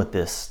with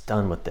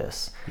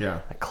this.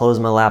 Yeah. I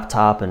closed my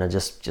laptop and I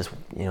just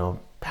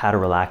had a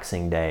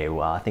relaxing day.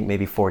 Well, I think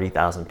maybe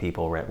 40,000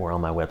 people were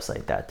on my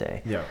website that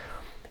day. Yeah.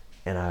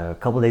 And a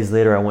couple of days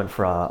later, I went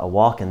for a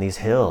walk in these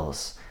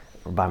hills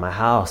by my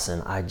house,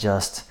 and I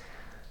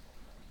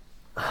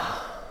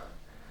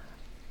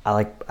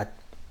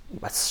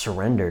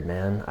surrendered,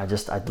 man. I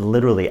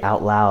literally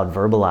out loud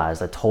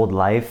verbalized. I told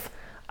life,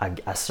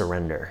 I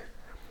surrender.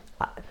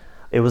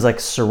 It was like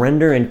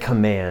surrender and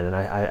command. And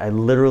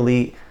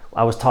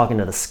I was talking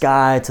to the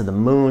sky, to the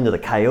moon, to the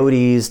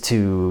coyotes,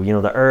 to,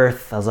 the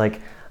earth. I was like,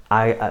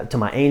 to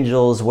my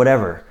angels,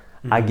 whatever.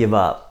 I give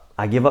up.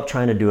 I give up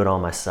trying to do it all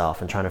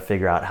myself and trying to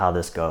figure out how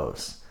this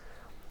goes.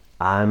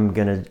 I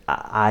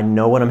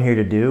know what I'm here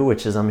to do,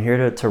 which is I'm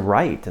here to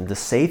write and to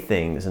say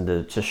things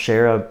and to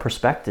share a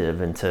perspective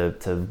and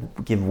to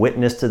give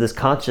witness to this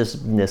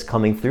consciousness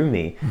coming through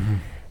me.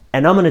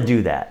 And I'm going to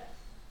do that.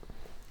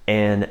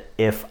 And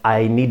if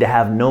I need to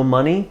have no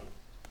money,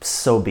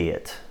 so be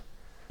it.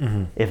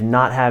 If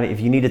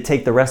you need to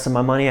take the rest of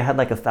my money, I had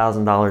like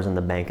 $1,000 in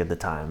the bank at the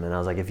time. And I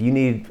was like, if you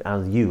need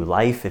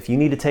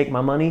to take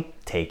my money,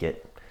 take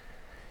it.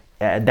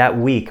 That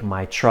week,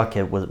 my truck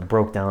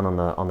broke down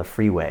on the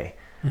freeway.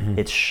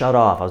 It shut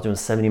off. I was doing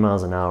 70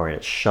 miles an hour and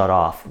it shut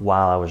off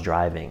while I was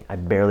driving. I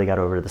barely got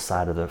over to the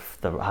side of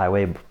the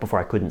highway before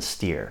I couldn't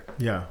steer.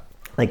 Yeah.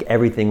 Like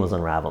everything was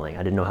unraveling. I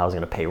didn't know how I was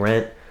going to pay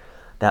rent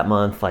that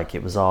month. Like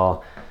it was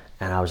all,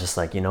 and I was just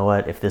like, you know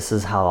what? If this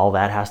is how all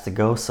that has to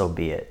go, so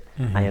be it.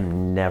 I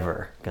am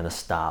never going to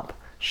stop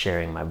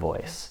sharing my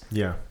voice.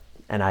 Yeah.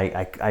 And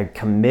I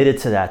committed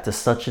to that to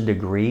such a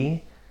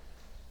degree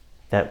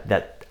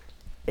that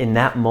in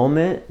that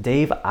moment,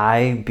 Dave,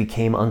 I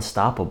became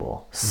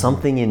unstoppable.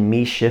 Something in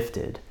me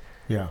shifted.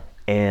 Yeah.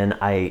 And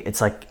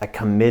it's like I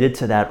committed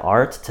to that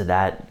art, to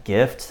that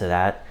gift, to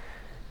that.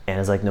 And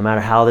it's like, no matter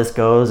how this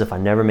goes, if I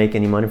never make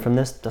any money from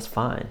this, that's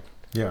fine.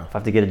 Yeah. If I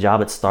have to get a job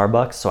at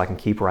Starbucks so I can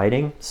keep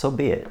writing, so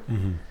be it.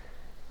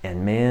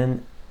 And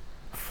man,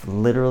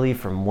 literally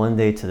from one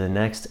day to the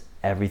next,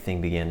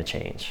 everything began to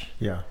change.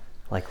 Yeah.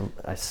 Like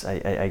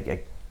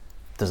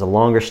there's a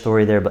longer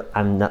story there, but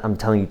I'm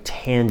telling you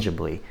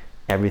tangibly,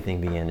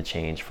 everything began to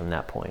change from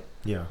that point.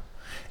 Yeah.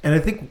 And I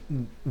think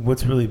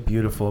what's really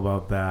beautiful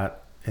about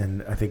that,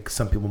 and I think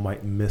some people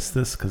might miss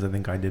this because I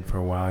think I did for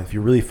a while, if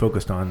you're really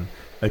focused on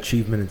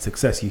achievement and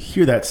success, you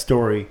hear that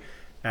story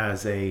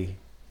as a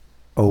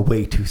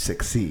way to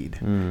succeed.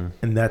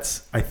 And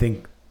I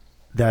think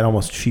that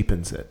almost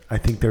cheapens it. I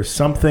think there's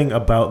something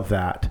about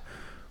that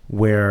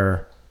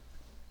where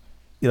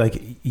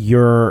like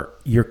you're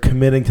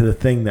committing to the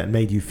thing that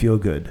made you feel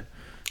good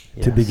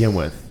to begin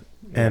with.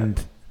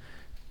 And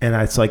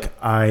it's like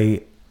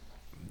I've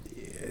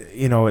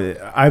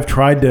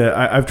tried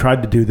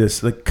to do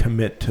this, like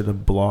commit to the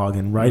blog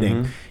and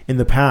writing in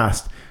the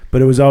past,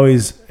 but it was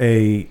always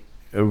a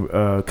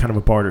kind of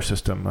a barter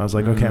system. I was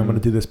like, okay, I'm going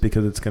to do this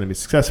because it's going to be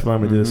successful. I'm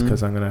going to do this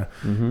because I'm going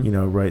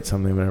to, write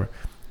something, whatever.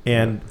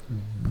 And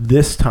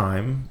this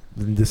time,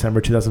 in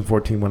December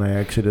 2014, when I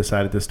actually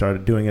decided to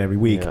start doing it every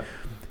week,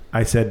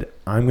 I said,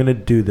 I'm going to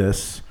do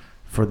this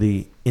for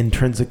the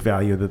intrinsic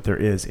value that there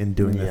is in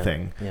doing the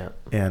thing. Yeah.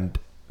 And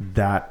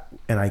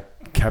I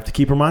have to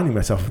keep reminding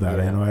myself of that.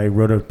 Yeah. I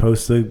wrote a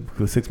post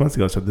 6 months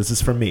ago, so this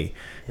is for me.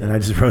 Yeah. And I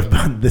just wrote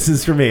about this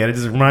is for me. And I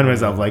just remind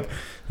myself like,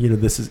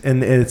 this is,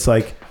 and it's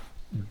like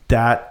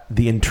that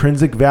the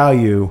intrinsic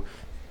value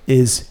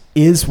is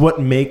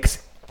what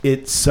makes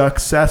it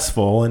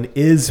successful and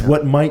is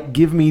what might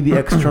give me the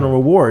external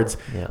rewards,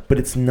 but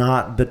it's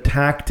not the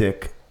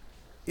tactic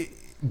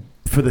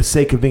for the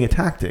sake of being a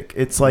tactic.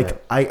 It's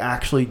like, I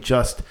actually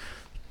just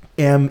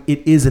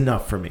it is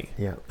enough for me.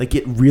 Yeah. Like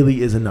it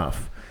really is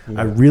enough.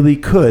 Yeah. I really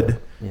could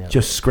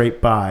just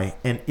scrape by.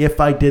 And if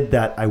I did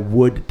that, I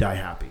would die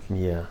happy.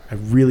 Yeah. I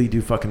really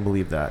do fucking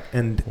believe that.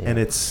 And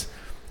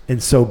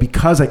so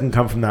because I can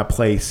come from that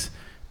place,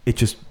 it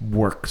just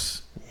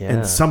works.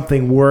 and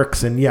something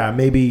works, and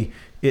maybe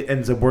it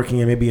ends up working,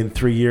 and maybe in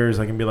 3 years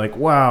I can be like,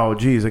 wow,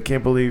 geez, I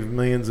can't believe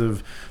millions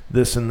of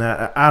this and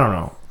that. I don't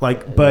know.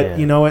 Like, but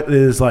you know, it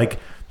is like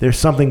there's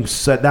something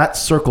set, that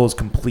circle is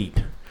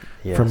complete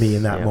for me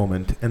in that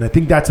moment. And I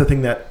think that's the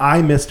thing that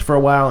I missed for a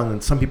while, and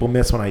then some people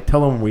miss when I tell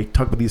them, when we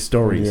talk about these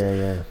stories,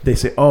 they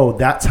say, oh,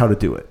 that's how to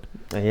do it.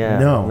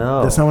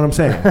 No, that's not what I'm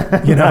saying.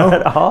 You know, not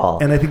at all.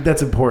 And I think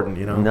that's important,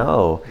 you know.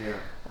 No,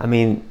 I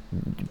mean,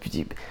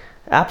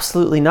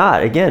 absolutely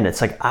not. Again, it's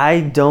like,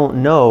 I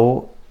don't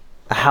know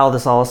how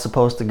this all is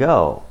supposed to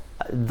go.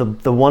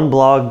 The one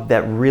blog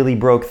that really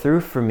broke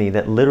through for me,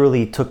 that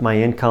literally took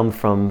my income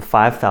from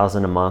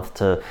 $5,000 a month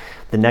to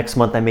the next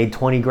month I made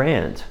 20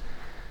 grand.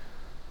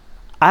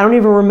 I don't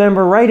even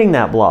remember writing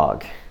that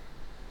blog.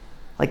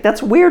 Like,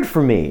 that's weird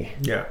for me.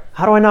 Yeah.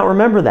 How do I not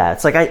remember that?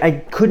 It's like I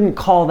couldn't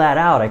call that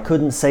out. I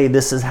couldn't say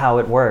this is how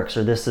it works,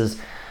 or this is,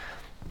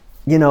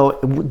 you know,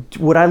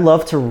 would I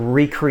love to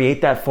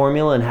recreate that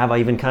formula, and have I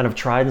even kind of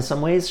tried in some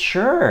ways?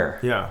 Sure.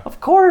 Yeah. Of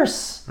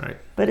course. Right.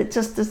 But it's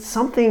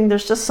something,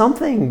 there's just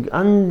something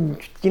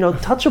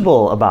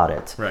touchable about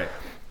it. Right.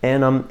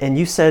 And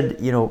you said,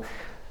 you know,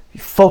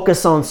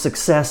 focus on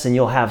success and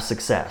you'll have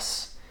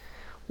success.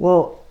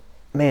 Well,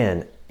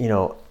 man, you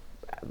know,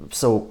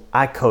 so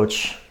I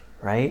coach,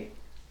 right?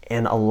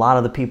 And a lot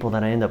of the people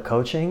that I end up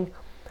coaching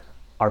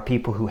are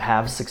people who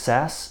have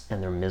success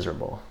and they're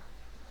miserable.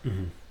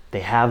 Mm-hmm.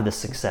 They have the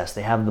success,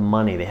 they have the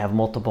money, they have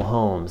multiple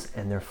homes,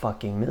 and they're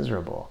fucking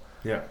miserable.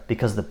 Yeah.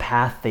 Because the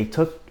path they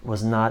took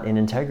was not in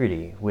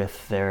integrity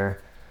with their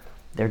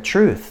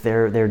truth,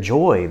 their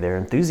joy, their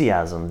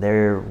enthusiasm,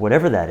 their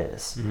whatever that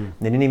is. Mm-hmm.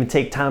 They didn't even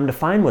take time to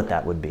find what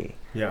that would be.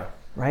 Yeah.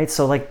 Right?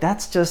 So like,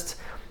 that's just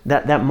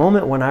that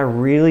moment when I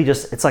really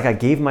just, it's like I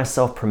gave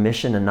myself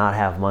permission to not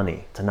have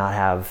money, to not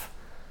have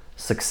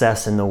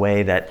success in the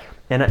way that,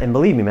 and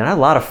believe me, man, I had a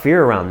lot of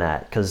fear around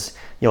that, because,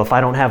 you know, if I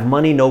don't have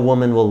money, no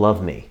woman will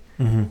love me.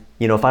 Mm-hmm.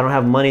 You know, if I don't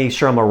have money,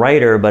 sure, I'm a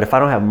writer, but if I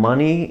don't have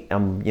money,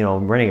 I'm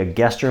renting a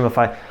guest room.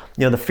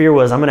 The fear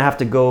was I'm going to have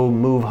to go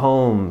move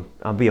home.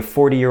 I'll be a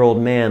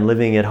 40-year-old man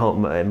living at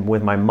home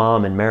with my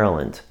mom in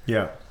Maryland.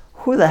 Yeah.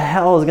 Who the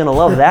hell is going to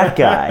love that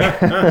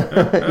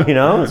guy? You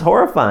know, it's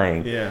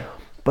horrifying. Yeah.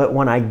 But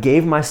when I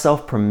gave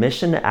myself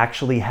permission to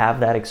actually have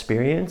that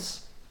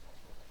experience,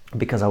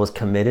 because I was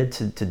committed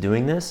to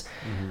doing this,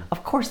 mm-hmm.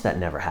 of course that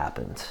never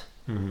happened.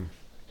 Mm-hmm.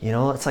 You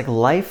know, it's like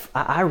life,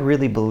 I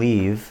really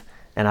believe,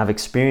 and I've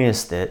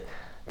experienced it,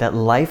 that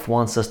life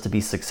wants us to be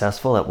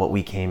successful at what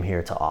we came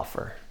here to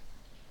offer.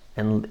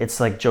 And it's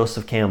like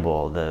Joseph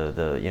Campbell,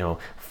 the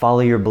follow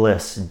your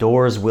bliss.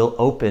 Doors will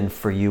open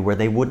for you where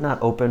they would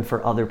not open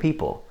for other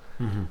people.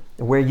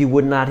 Mm-hmm. Where you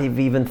would not have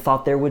even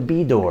thought there would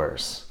be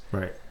doors.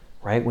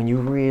 Right? When you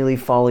really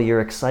follow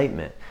your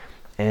excitement.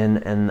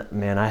 And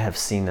man, I have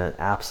seen that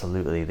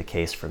absolutely the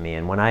case for me.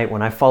 And when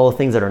I follow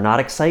things that are not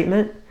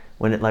excitement,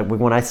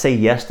 when I say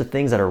yes to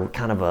things that are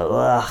kind of a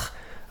ugh,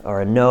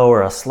 or a no,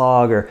 or a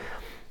slog, or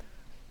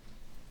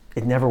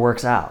it never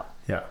works out.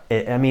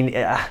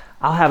 Yeah.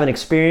 I'll have an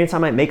experience, I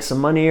might make some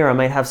money, or I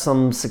might have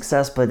some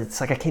success, but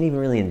it's like I can't even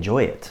really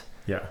enjoy it.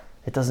 Yeah.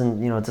 It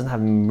doesn't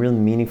have really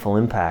meaningful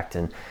impact.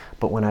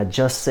 But when I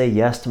just say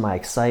yes to my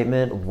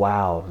excitement,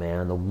 wow,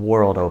 man, the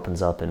world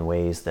opens up in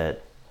ways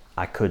that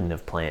I couldn't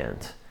have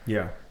planned.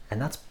 Yeah.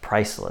 And that's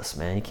priceless,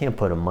 man. You can't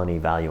put a money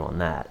value on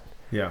that.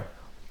 Yeah.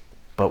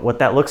 But what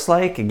that looks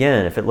like,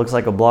 again, if it looks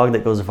like a blog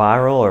that goes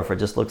viral, or if it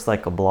just looks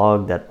like a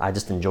blog that I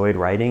just enjoyed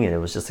writing and it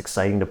was just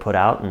exciting to put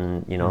out,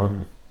 and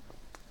mm-hmm.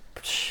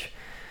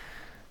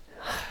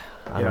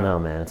 I don't know,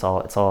 man. It's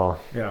all.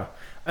 Yeah.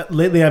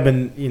 Lately, I've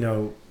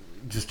been,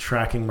 just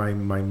tracking my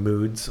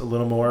moods a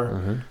little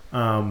more.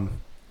 Mm-hmm.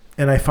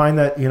 And I find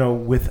that,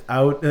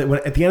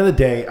 at the end of the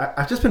day,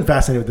 I've just been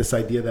fascinated with this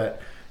idea that,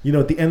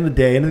 at the end of the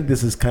day, and I think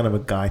this is kind of a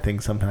guy thing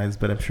sometimes,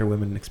 but I'm sure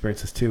women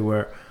experience this too,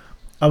 where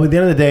I'm at the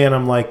end of the day and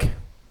I'm like,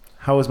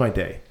 how was my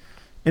day?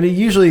 And it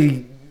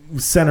usually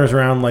centers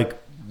around like,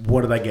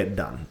 what did I get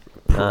done?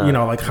 How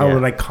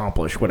did I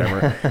accomplish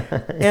whatever?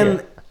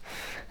 And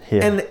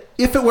and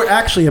if it were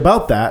actually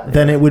about that,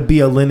 then it would be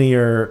a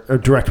linear or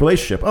direct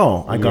relationship.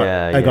 Oh, I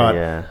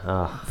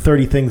got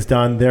 30 things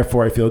done,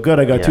 therefore I feel good.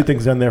 I got 2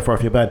 things done, therefore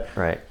I feel bad.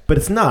 Right. But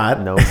it's not.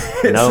 Nope.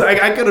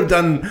 Like I could have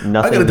done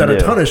a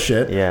ton of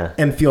shit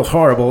and feel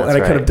horrible. That's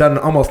and I could have done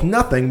almost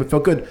nothing but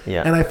feel good.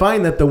 Yeah. And I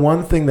find that the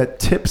one thing that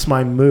tips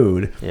my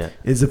mood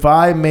is if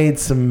I made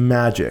some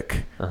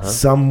magic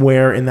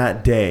somewhere in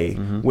that day.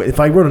 Mm-hmm. If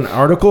I wrote an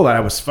article that I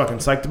was fucking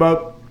psyched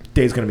about,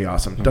 day's going to be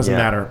awesome. Doesn't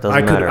matter.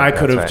 I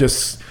could have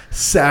just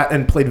sat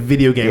and played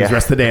video games the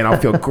rest of the day and I'll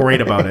feel great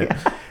about it.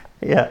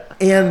 Yeah.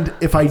 And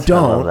if I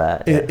don't,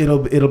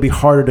 it'll be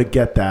harder to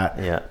get that.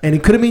 Yeah. And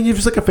it could have been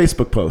just like a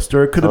Facebook post,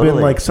 or it could have been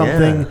like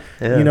something,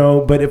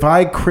 but if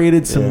I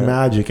created some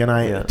magic and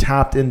I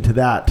tapped into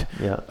that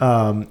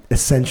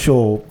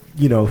essential,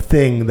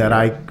 thing that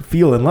I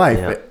feel in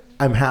life,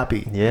 I'm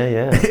happy. Yeah,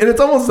 yeah. And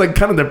it's almost like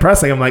kind of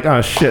depressing. I'm like,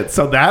 oh shit.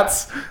 So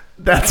that's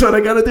what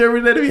I got to do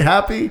every day to be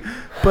happy.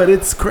 But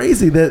it's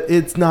crazy that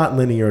it's not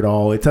linear at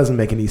all. It doesn't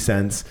make any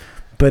sense.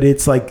 but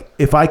it's like,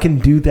 if I can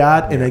do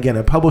that and again,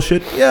 I publish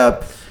it.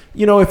 Yeah.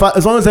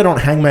 As long as I don't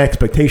hang my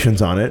expectations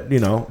on it,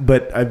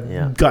 but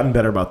I've gotten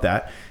better about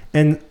that.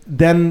 And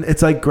then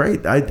it's like,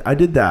 great, I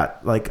did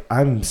that. Like,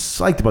 I'm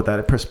psyched about that.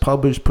 I press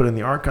publish, put it in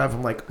the archive.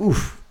 I'm like,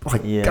 oof,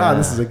 God,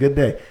 this is a good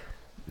day.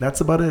 That's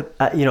about it.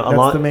 That's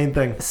the main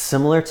thing.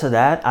 Similar to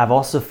that, I've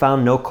also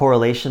found no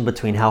correlation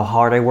between how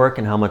hard I work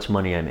and how much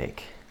money I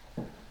make.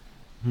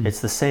 It's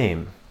the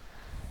same.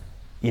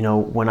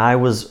 When I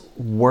was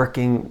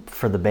working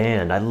for the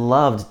band, I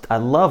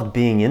loved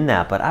being in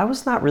that, but I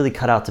was not really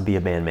cut out to be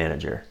a band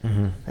manager.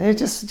 It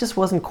just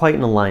wasn't quite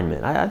in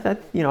alignment.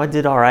 I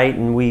did all right,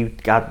 and we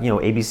got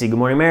ABC Good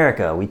Morning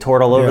America. We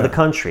toured all over the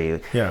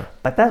country. Yeah.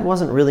 But that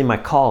wasn't really my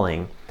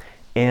calling,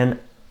 and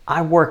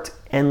I worked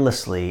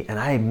endlessly, and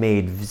I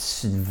made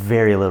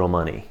very little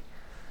money.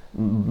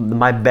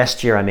 My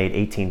best year, I made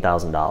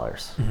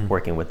 $18,000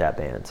 working with that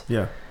band.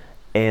 Yeah.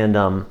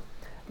 And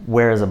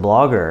whereas a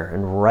blogger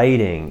and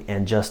writing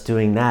and just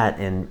doing that,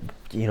 and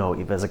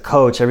as a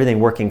coach, everything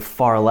working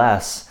far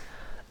less,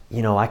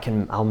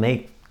 I'll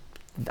make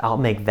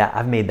that.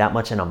 I've made that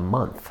much in a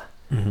month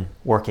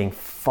working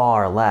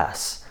far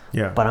less.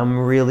 Yeah. But I'm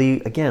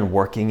really, again,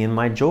 working in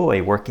my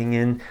joy,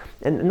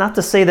 and not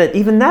to say that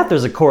even that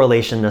there's a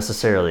correlation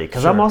necessarily,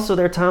 because I'm also,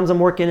 there are times I'm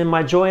working in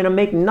my joy and I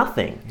make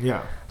nothing.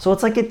 Yeah. So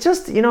it's like,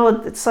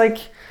 it's like,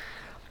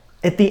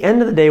 at the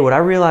end of the day, what I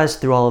realized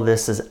through all of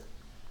this is,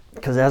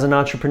 because as an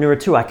entrepreneur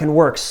too, I can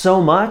work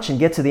so much and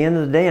get to the end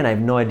of the day and I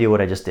have no idea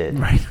what I just did.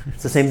 Right.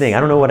 It's the same thing.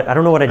 I don't know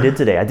what I did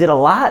today. I did a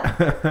lot,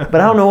 but I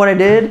don't know what I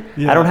did.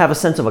 Yeah. I don't have a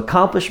sense of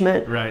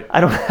accomplishment. Right.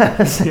 I don't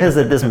have a sense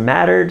that this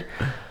mattered,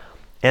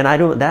 and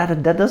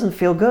that doesn't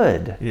feel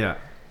good. Yeah.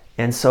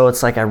 And so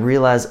it's like, I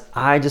realize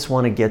I just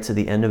want to get to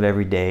the end of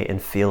every day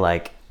and feel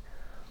like,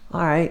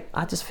 all right,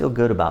 I just feel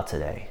good about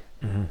today.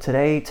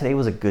 Today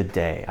was a good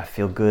day. I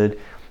feel good.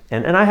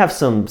 And I have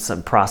some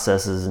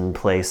processes in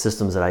place,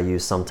 systems that I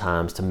use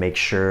sometimes to make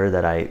sure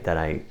that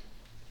I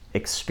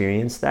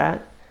experience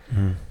that.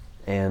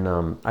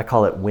 And I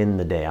call it win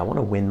the day. I want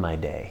to win my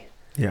day.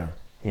 Yeah.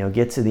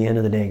 Get to the end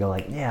of the day and go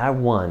like, yeah, I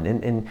won.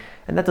 And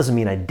that doesn't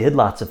mean I did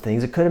lots of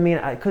things. It could mean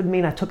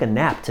I took a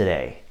nap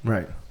today.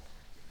 Right.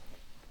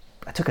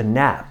 I took a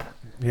nap.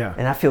 Yeah.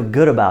 And I feel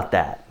good about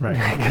that.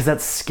 Right. Because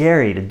that's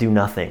scary to do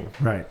nothing.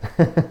 Right.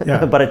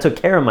 Yeah. But I took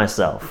care of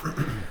myself.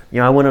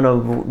 I went on a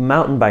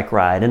mountain bike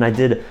ride and I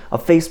did a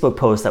Facebook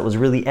post that was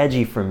really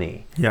edgy for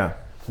me. Yeah.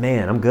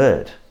 Man, I'm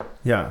good.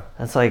 Yeah.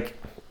 That's like.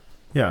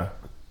 Yeah.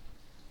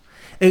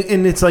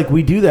 And it's like,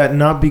 we do that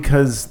not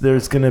because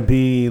there's going to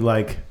be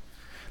like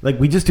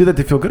we just do that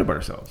to feel good about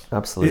ourselves.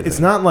 Absolutely. It's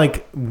not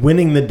like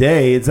winning the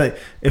day. It's like,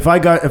 if I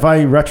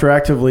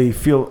retroactively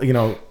feel,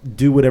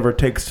 do whatever it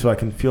takes so I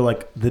can feel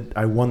like that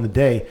I won the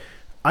day,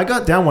 I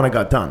got down when I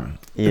got done.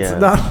 Yeah. It's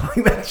not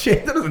like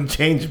that doesn't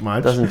change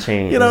much. It doesn't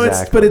change.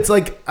 Exactly. But it's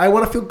like, I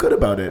want to feel good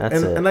about it.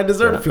 And I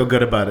deserve to feel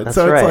good about it. That's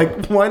so right.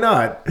 It's like, why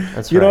not?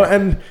 That's right.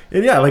 And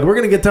yeah, like, we're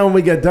going to get done when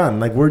we get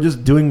done. Like, we're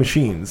just doing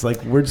machines.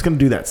 Like, we're just going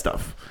to do that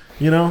stuff,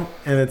 and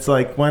it's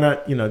like, why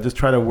not, just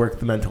try to work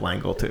the mental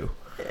angle too.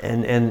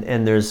 And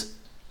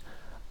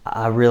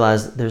I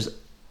realize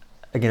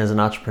again, as an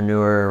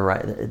entrepreneur,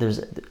 right,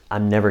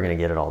 I'm never going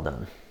to get it all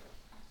done.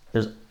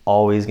 There's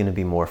always going to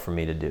be more for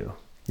me to do.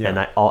 Yeah. And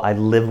I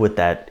live with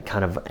that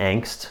kind of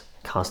angst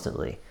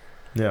constantly.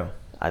 Yeah.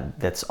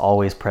 That's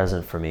always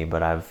present for me,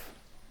 but I've,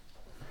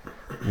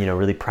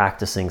 really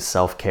practicing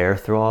self-care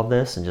through all of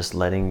this, and just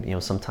letting,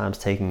 sometimes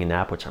taking a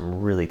nap, which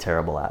I'm really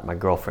terrible at. My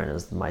girlfriend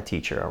is my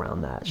teacher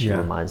around that. She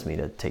reminds me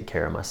to take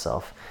care of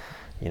myself,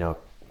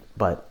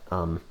 but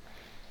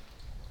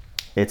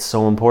it's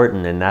so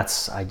important, and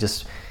I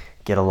just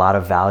get a lot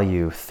of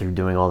value through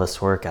doing all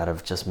this work out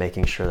of just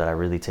making sure that I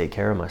really take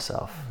care of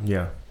myself.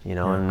 Yeah.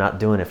 I'm not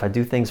doing it. If I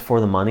do things for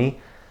the money,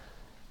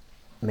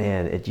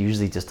 man, it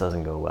usually just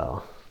doesn't go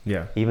well.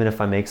 Yeah. Even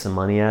if I make some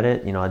money at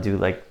it, I do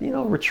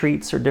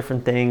retreats or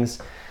different things.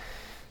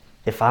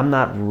 If I'm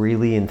not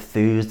really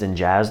enthused and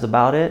jazzed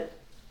about it,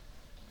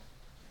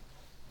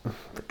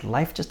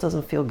 life just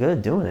doesn't feel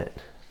good doing it.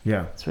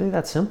 Yeah. It's really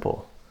that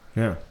simple.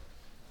 Yeah.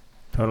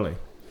 Totally.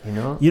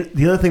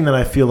 The other thing that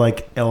I feel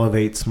like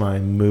elevates my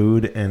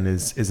mood and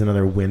is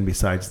another win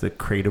besides the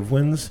creative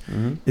wins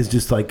is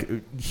just like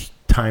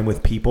time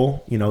with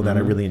people, that I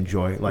really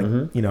enjoy. Like,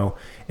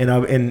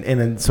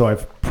 and so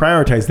I've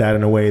prioritized that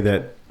in a way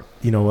that,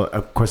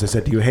 of course I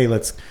said to you, hey,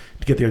 let's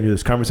get there and do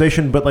this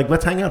conversation, but like,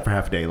 let's hang out for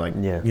half a day. Like,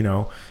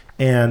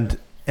 and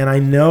I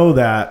know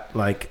that,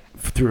 like,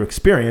 through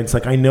experience,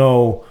 like, I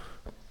know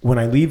when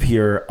I leave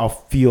here, I'll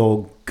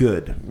feel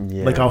good.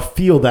 Yeah. Like, I'll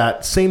feel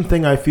that same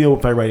thing I feel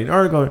if I write an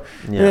article.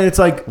 Yeah. And it's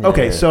like,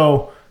 okay,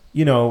 so,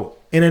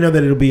 and I know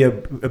that it'll be a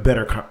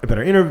better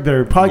interview,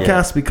 better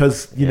podcast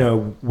because,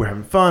 we're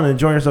having fun and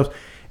enjoying ourselves.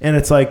 And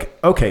it's like,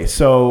 okay,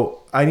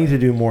 so I need to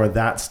do more of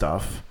that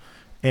stuff.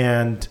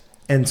 And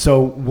so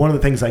one of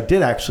the things I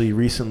did actually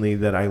recently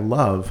that I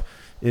love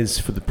is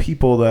for the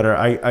people that are,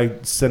 I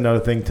send out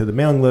a thing to the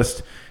mailing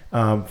list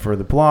for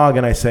the blog,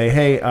 and I say,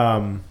 hey,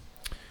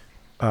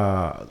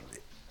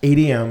 8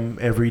 a.m.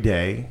 every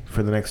day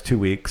for the next 2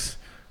 weeks.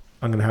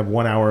 I'm going to have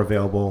 1 hour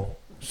available.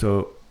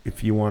 So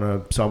if you want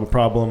to solve a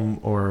problem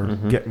or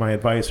get my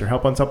advice or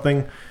help on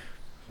something,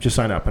 just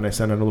sign up. And I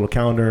send out a little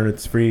calendar, and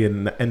it's free.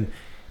 And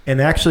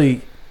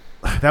actually,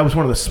 that was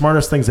one of the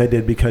smartest things I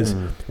did, because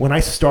when I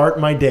start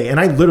my day, and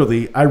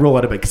I roll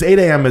out of bed, because 8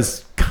 a.m.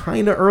 is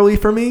kind of early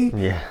for me,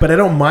 but I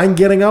don't mind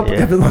getting up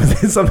as long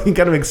as it's something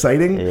kind of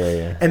exciting.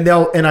 And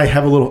I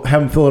have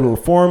them fill out a little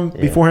form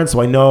beforehand,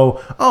 so I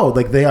know,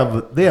 they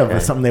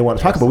have something they want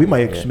to talk about. We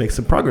might actually make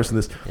some progress in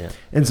this.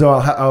 And so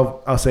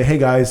I'll say, hey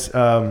guys,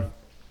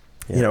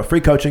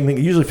 free coaching thing.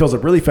 It usually fills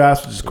up really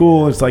fast, which is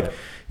cool. It's like,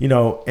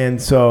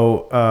 and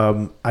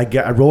so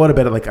I roll out of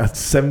bed at like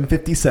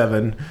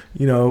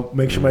 7:57,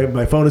 make sure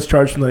my phone is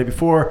charged from the night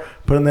before,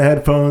 put in the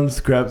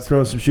headphones, throw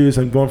on some shoes,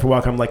 I'm going for a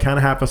walk. I'm like kind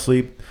of half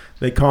asleep.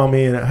 They call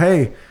me and,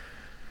 hey,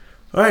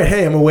 all right,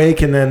 hey, I'm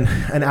awake. And then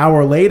an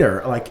hour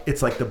later, like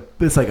it's like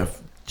a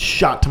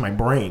shot to my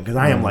brain, because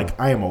I am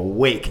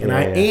awake, and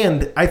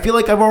I feel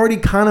like I've already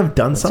kind of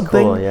done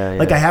something. Cool.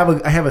 Like I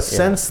have a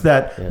sense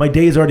that my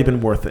day has already been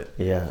worth it.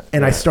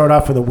 And I start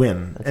off with a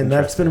win, and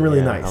that's been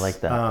really nice. I like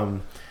that.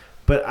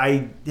 But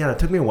it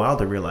took me a while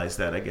to realize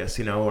that, I guess,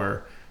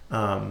 or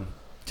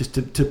just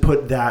to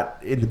put that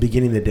in the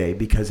beginning of the day,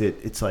 because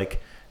it's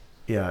like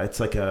you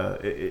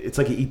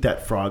eat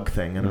that frog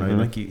thing. I don't know,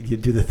 like you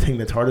do the thing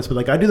that's hardest, but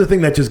like I do the thing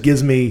that just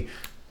gives me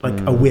like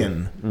a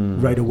win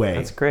right away.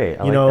 That's great.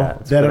 I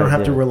like that I don't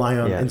have to rely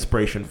on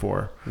inspiration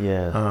for.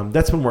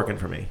 That's been working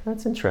for me.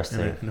 That's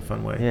interesting. In a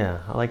fun way. Yeah,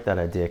 I like that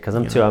idea, because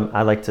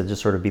I like to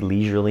just sort of be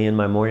leisurely in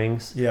my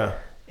mornings.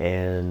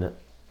 And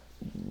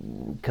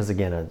because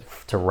again,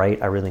 to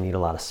write, I really need a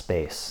lot of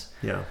space.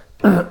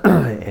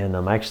 And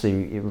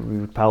actually,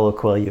 Paulo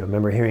Coelho, I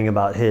remember hearing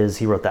about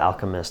he wrote The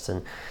Alchemist,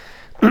 and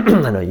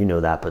I know you know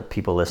that, but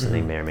people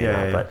listening may or may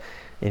not.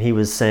 And he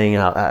was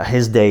saying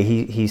his day,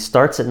 he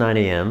starts at 9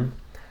 a.m.,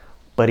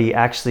 but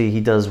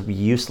he does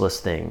useless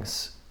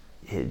things.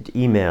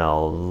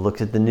 Email,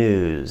 looks at the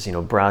news, he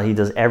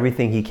does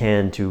everything he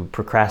can to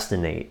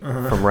procrastinate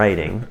from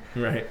writing.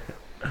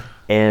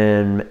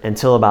 And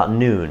until about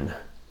noon,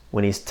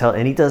 when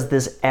and he does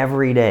this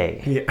every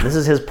day. This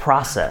is his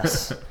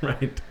process.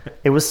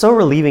 It was so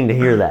relieving to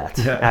hear that,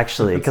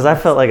 actually, because I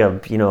felt like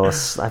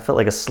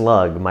a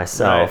slug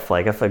myself.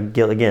 Like I felt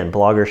guilt again,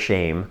 blogger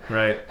shame.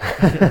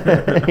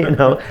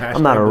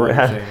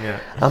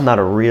 I'm not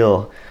a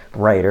real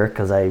writer,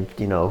 because and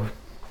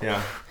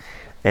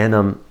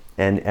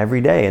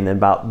every day, and then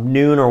about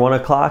noon or 1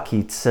 o'clock,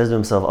 he says to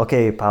himself,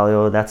 "Okay,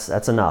 Paulo, that's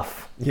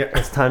enough.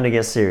 It's time to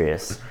get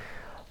serious."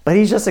 But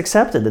he's just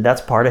accepted that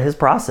that's part of his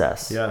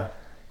process.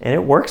 And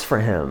it works for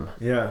him.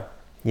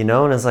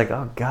 And it's like,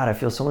 oh God, I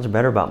feel so much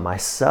better about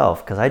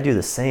myself, because I do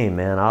the same,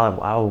 man.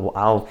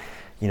 I'll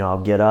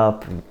get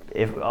up.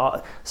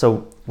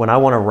 So when I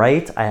want to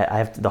write, I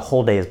have the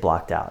whole day is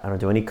blocked out. I don't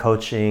do any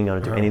coaching. I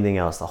don't do anything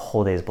else. The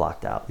whole day is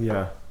blocked out.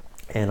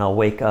 And I'll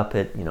wake up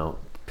at,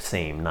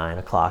 same 9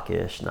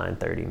 o'clock-ish,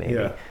 9:30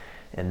 maybe.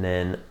 And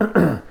then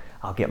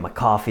I'll get my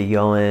coffee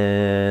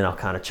going. I'll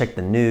kind of check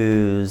the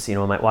news. I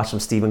might watch some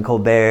Stephen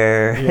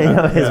Colbert,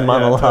 his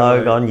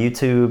monologue on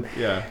YouTube.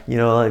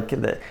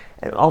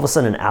 And all of a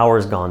sudden, an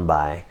hour's gone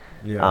by.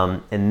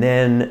 And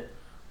then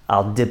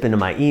I'll dip into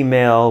my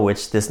email,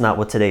 which this is not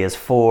what today is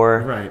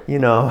for.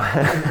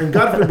 And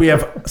God forbid we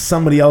have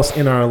somebody else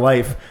in our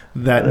life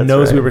that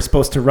knows we were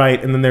supposed to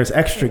write, and then there's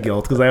extra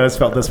guilt, because I always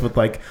felt this with,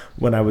 like,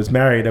 when I was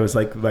married. I was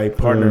like, my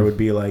partner would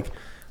be like,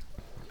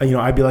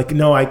 I'd be like,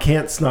 no, I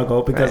can't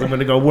snuggle because I'm going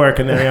to go work,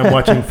 and there I am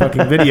watching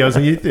fucking videos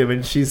on YouTube,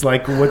 and she's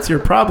like, what's your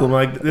problem?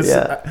 Like this,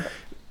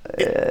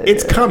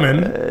 it's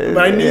coming, but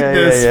I need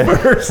this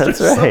first or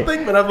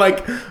something. But I'm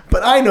like,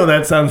 but I know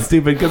that sounds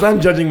stupid, because I'm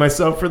judging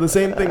myself for the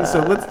same thing. So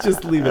let's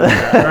just leave it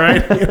at that, all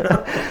right?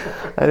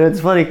 And it's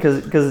funny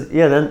because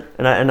then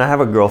I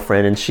have a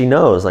girlfriend, and she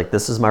knows, like,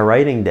 this is my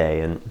writing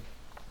day, and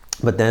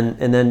then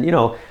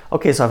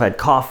okay, so I've had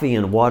coffee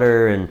and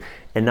water, and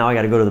now I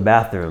got to go to the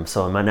bathroom.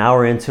 So I'm an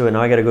hour into it.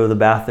 Now I got to go to the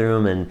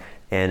bathroom, and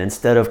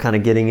instead of kind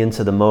of getting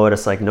into the mode,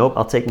 it's like, nope,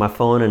 I'll take my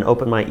phone and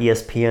open my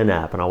ESPN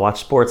app, and I'll watch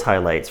sports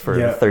highlights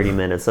for 30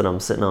 minutes, and I'm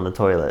sitting on the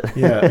toilet.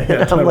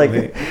 I'm totally.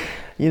 like,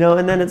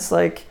 and then it's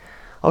like,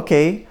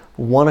 okay,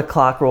 1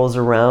 o'clock rolls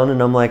around,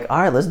 and I'm like,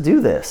 all right, let's do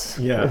this.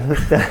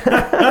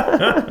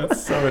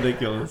 That's so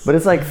ridiculous. But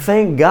it's like,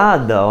 thank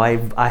God, though,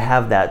 I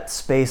have that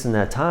space and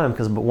that time,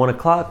 because 1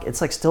 o'clock,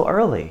 it's like still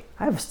early.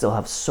 I still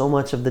have so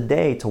much of the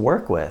day to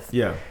work with.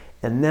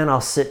 And then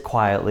I'll sit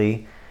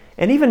quietly.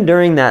 And even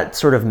during that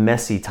sort of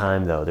messy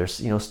time, though,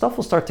 there's, stuff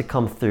will start to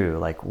come through,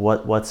 like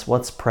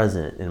what's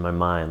present in my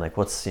mind, like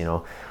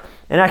and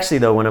actually,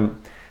 though,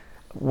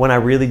 when I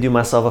really do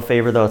myself a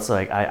favor, though, it's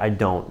like I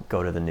don't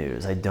go to the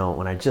news.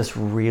 When I just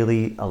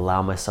really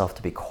allow myself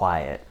to be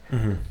quiet,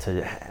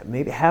 to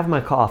maybe have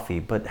my coffee,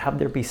 but have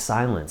there be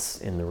silence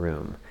in the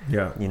room.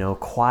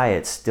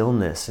 Quiet,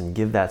 stillness, and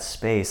give that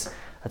space.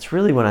 That's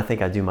really when I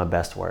think I do my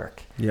best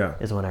work.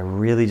 Is when I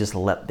really just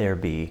let there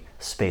be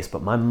space.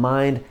 But my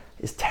mind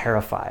is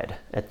terrified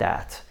at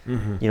that.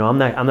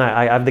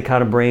 I have the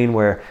kind of brain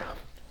where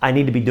I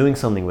need to be doing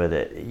something with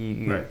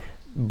it.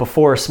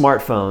 Before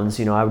smartphones,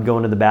 I would go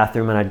into the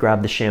bathroom and I'd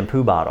grab the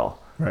shampoo bottle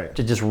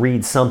to just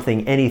read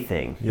something,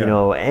 anything,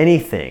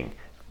 anything.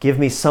 Give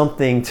me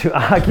something to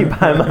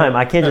occupy my mind.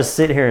 I can't just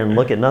sit here and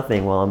look at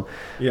nothing while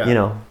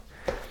I'm,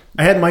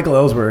 I had Michael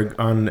Ellsberg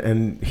on,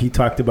 and he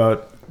talked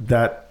about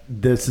that.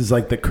 This is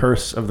like the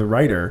curse of the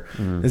writer,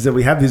 is that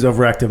we have these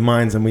overactive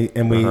minds, and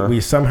we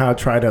somehow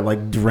try to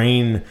like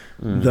drain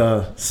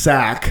the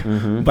sack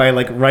by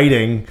like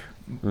writing,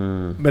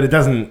 but it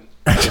doesn't.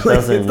 Actually,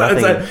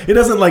 it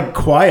doesn't like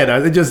quiet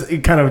us.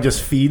 It kind of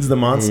just feeds the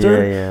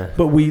monster.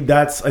 But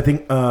I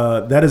think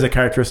that is a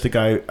characteristic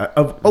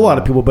of a lot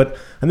of people, but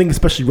I think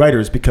especially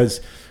writers,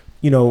 because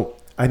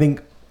I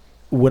think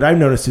what I've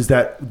noticed is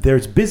that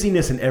there's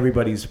busyness in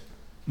everybody's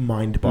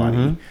mind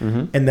body,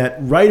 and that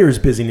writer's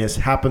busyness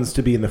happens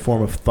to be in the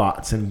form of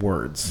thoughts and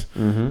words,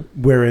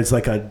 whereas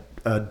like a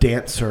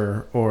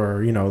dancer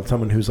or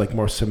someone who's like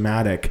more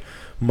somatic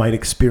might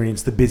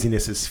experience the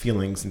busyness as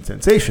feelings and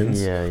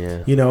sensations.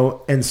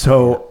 And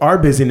so our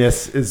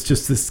busyness is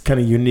just this kind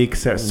of unique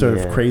sort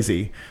of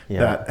crazy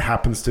that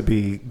happens to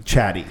be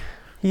chatty.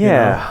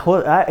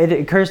 Well, it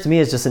occurs to me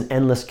as just an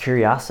endless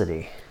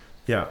curiosity.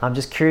 I'm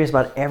just curious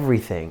about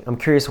everything. I'm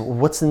curious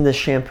what's in this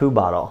shampoo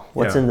bottle.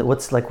 What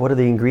are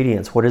the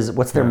ingredients?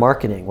 What's their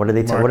marketing? What are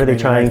they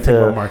trying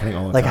to marketing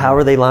all the like time. How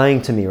are they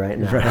lying to me right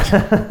now?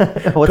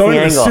 What's Going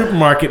the angle? to the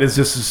supermarket is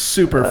just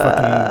super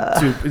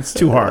fucking it's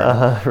too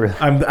hard. Really?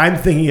 I'm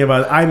thinking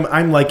about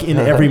I'm like in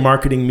every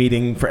marketing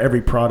meeting for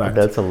every product.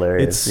 That's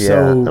hilarious. It's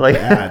so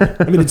bad.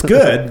 I mean, it's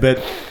good,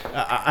 but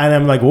and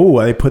I'm like,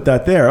 oh, they put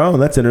that there. Oh,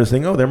 that's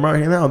interesting. Oh, they're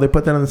marketing that. Oh, they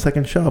put that on the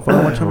second shelf. Oh,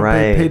 how much have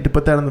I paid to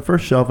put that on the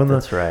first shelf? And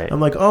that's right.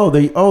 I'm like,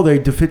 they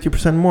do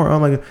 50% more. Oh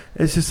my God.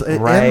 It's just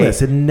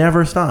endless. It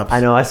never stops. I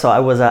know. I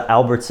was at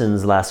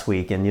Albertsons last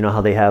week, and you know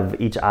how they have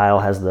each aisle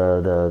has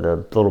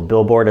the little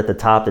billboard at the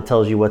top that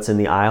tells you what's in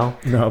the aisle?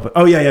 No, but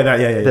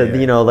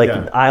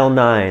aisle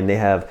 9 they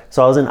have.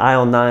 So I was in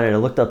aisle 9 and I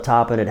looked up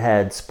top and it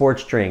had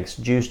sports drinks,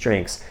 juice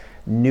drinks,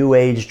 new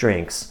age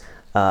drinks.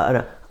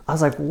 And I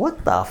was like,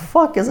 what the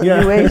fuck is a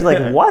new age?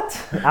 Like, what?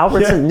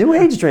 Albertsons new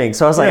age drink.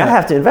 So I was like, I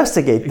have to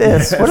investigate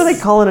this. What are they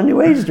calling a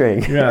new age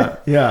drink?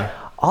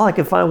 All I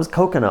could find was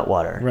coconut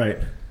water. Right.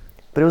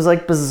 But it was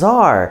like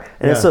bizarre.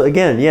 And so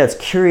again, it's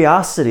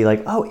curiosity.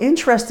 Like, oh,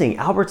 interesting.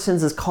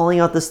 Albertsons is calling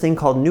out this thing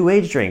called new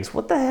age drinks.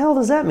 What the hell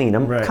does that mean?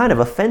 I'm kind of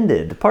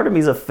offended. Part of me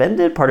is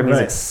offended. Part of me is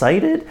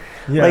excited.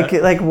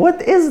 Like,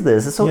 what is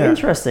this? It's so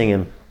interesting.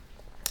 And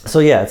so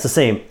it's the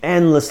same.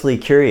 Endlessly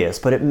curious,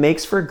 but it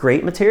makes for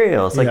great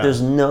materials. Like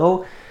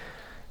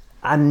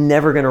I'm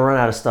never going to run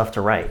out of stuff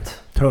to write.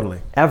 Totally.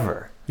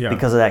 Ever.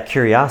 Because of that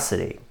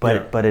curiosity.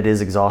 But it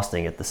is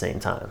exhausting at the same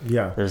time.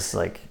 There's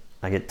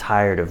I get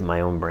tired of my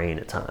own brain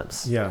at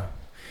times.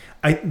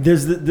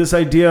 There's this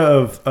idea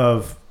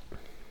of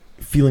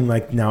feeling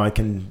like now I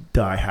can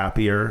die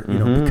happier,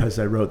 because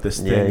I wrote this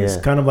thing. It's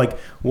kind of like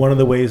one of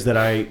the ways that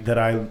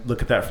I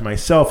look at that for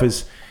myself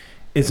is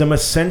I'm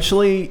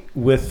essentially,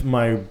 with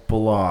my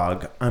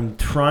blog, I'm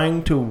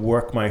trying to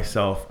work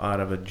myself out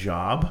of a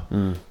job,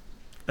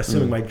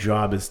 assuming my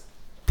job is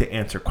to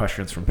answer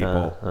questions from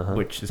people,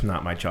 which is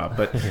not my job.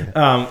 But,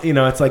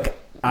 it's like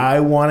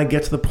I want to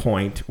get to the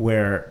point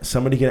where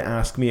somebody can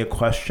ask me a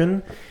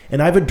question,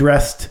 and I've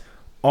addressed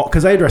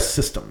because I address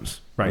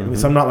systems, right?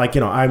 So I'm not like,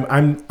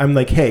 I'm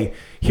like, hey,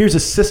 here's a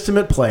system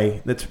at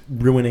play that's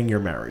ruining your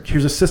marriage.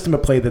 Here's a system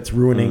at play that's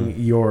ruining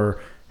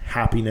your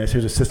happiness.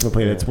 Here's a system at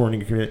play that's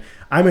ruining your community.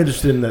 I'm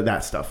interested in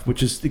that stuff,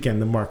 which is, again,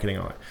 the marketing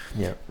on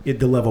it.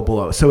 The level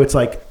below. So it's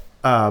like,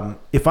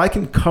 if I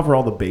can cover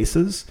all the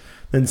bases,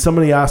 then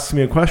somebody asks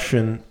me a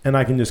question and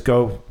I can just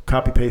go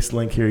copy paste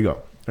link. Here you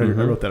go. I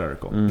wrote that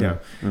article.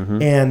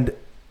 And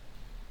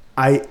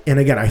I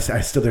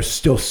still, there's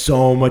still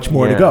so much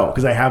more to go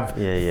because I have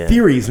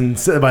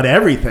theories about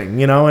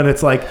everything, and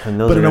it's like,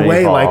 but in a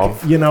way,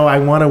 evolve. Like, I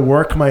want to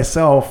work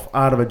myself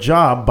out of a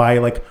job by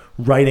like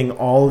writing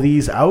all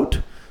these out.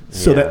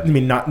 So that,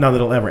 not that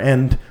it'll ever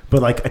end,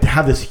 but like to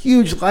have this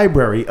huge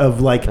library of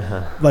like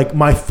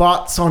my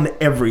thoughts on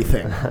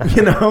everything, and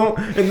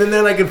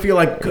then I can feel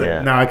like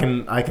good. Now I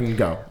can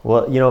go.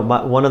 Well,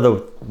 one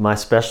of my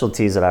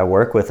specialties that I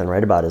work with and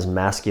write about is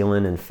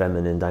masculine and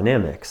feminine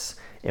dynamics,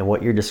 and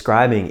what you're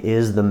describing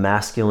is the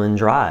masculine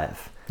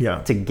drive.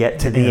 To get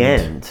to the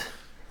end.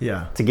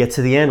 To get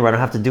to the end where I don't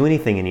have to do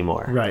anything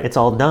anymore. Right. It's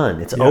all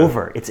done. It's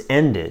over. It's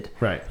ended.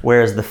 Right.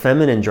 Whereas the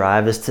feminine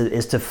drive is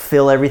to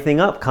fill everything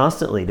up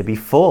constantly, to be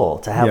full,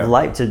 to have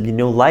life, to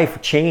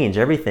life change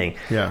everything.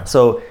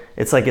 So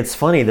it's like, it's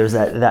funny. There's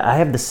that I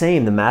have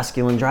the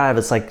masculine drive.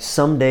 It's like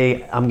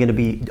someday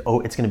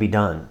it's gonna be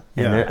done,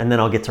 and then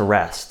I'll get to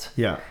rest.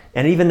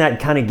 And even that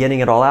kind of getting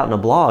it all out in a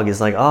blog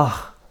is like,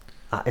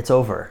 it's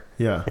over.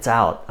 It's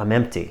out. I'm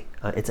empty.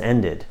 It's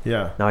ended.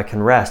 Now I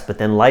can rest. But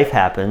then life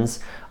happens.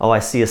 Oh, I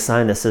see a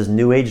sign that says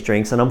new age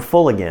drinks and I'm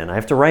full again. I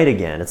have to write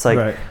again. It's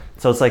like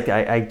So it's like,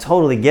 I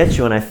totally get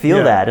you and I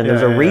feel that. And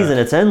there's a reason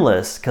it's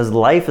endless, because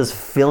life is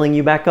filling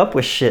you back up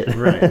with shit,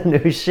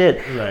 new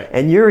shit. Right.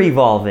 And you're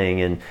evolving.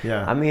 And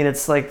I mean,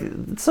 it's like,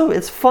 so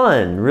it's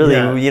fun,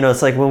 really. You know,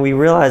 it's like when we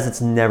realize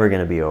it's never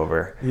going to be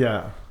over.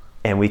 Yeah.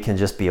 And we can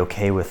just be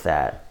okay with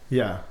that.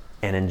 Yeah.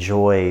 And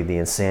enjoy the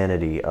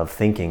insanity of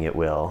thinking it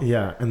will.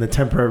 Yeah, and the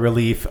temporary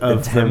relief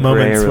of the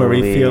moments where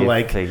we feel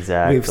like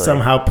we've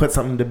somehow put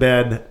something to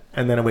bed,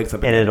 and then it wakes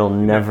up again. And it'll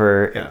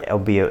never,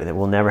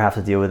 we'll never have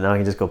to deal with it. Now I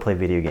can just go play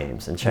video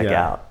games and check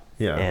out.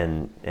 Yeah.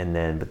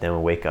 But then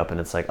we'll wake up and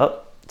it's like,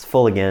 oh, it's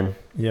full again.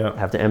 Yeah. I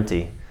have to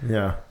empty.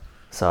 Yeah.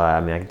 So,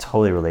 I mean, I can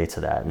totally relate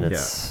to that. And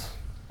it's,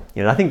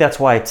 you know, I think that's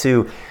why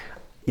too,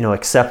 you know,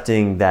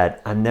 accepting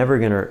that I'm never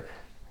going to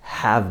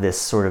have this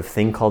sort of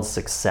thing called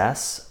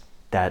success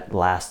that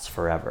lasts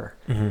forever.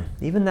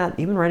 Even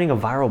writing a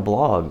viral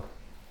blog,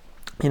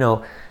 you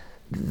know,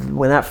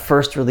 when that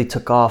first really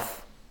took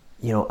off,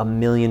 you know, 1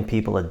 million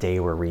people a day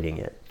were reading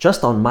it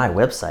just on my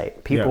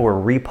website. People were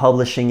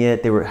republishing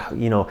it. They were,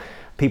 you know,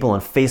 people on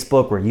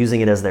Facebook were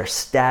using it as their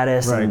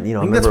status. Right. And, you know,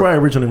 I think that's where I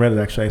originally read it.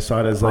 Actually, I saw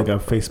it as like a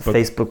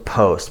Facebook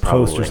post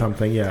or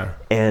something. Yeah.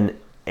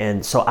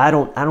 And so I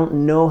don't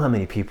know how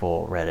many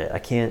people read it.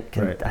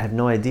 I have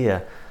no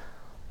idea.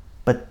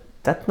 But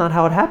that's not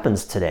how it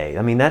happens today.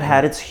 I mean, that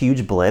had its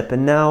huge blip,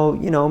 and now,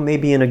 you know,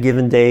 maybe in a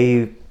given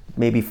day,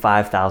 maybe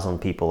 5,000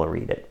 people will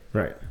read it.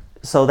 Right.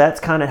 So that's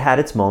kind of had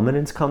its moment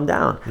and it's come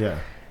down. Yeah.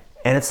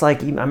 And it's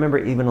like, I remember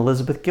even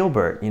Elizabeth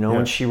Gilbert, you know,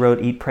 when she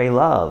wrote Eat, Pray,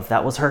 Love,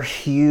 that was her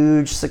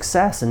huge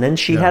success. And then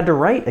she had to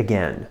write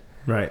again.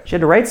 Right. She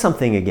had to write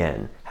something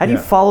again. How do you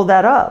follow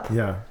that up?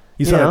 Yeah.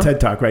 You saw the TED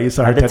Talk, right? You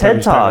saw her the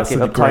TED Talk.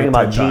 Talking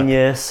about TED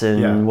genius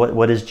and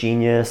what is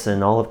genius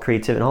and all of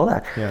creativity and all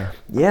that. Yeah.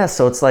 Yeah.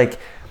 So it's like,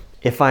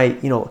 if I,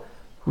 you know,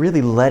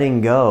 really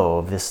letting go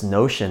of this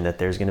notion that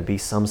there's going to be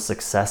some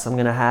success I'm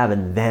going to have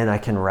and then I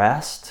can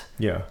rest.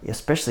 Yeah.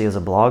 Especially as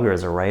a blogger,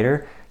 as a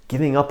writer,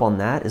 giving up on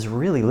that is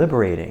really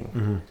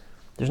liberating.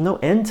 There's no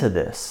end to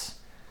this.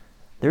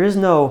 There is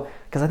no,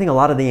 because I think a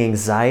lot of the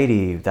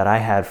anxiety that I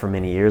had for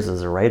many years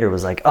as a writer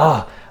was like,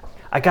 oh,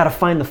 I got to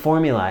find the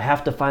formula. I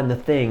have to find the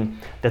thing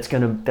that's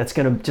going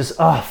to just,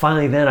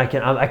 finally then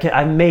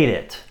I made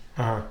it.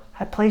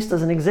 That place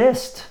doesn't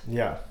exist.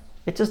 Yeah.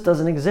 It just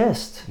doesn't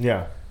exist.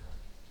 Yeah.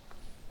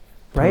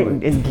 Right?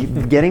 Totally.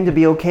 And getting to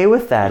be okay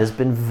with that has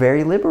been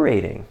very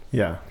liberating.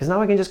 Yeah. Because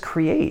now I can just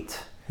create.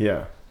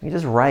 Yeah. I can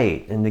just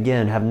write. And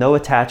again, have no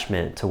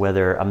attachment to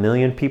whether 1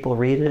 million people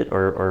read it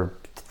or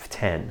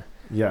 10.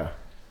 Yeah.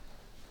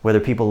 Whether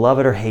people love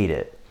it or hate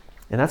it.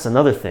 And that's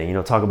another thing, you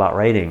know, talk about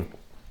writing.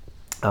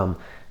 You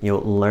know,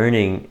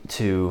 learning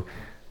to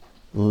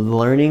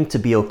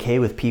be okay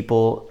with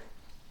people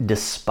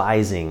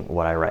despising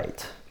what I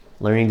write.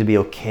 Learning to be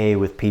okay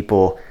with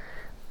people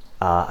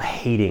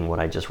hating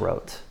what I just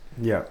wrote.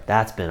 Yeah.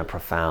 That's been a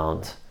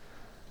profound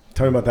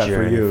Tell me about that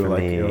for you. For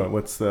like, me. You know,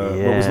 what was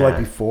it like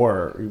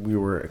before we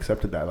were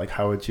accepted that? Like,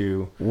 how would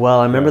you? Well,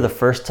 I remember the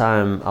first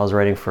time I was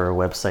writing for a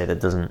website that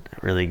doesn't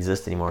really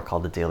exist anymore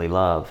called The Daily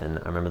Love. And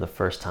I remember the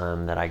first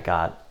time that I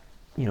got,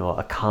 you know,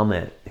 a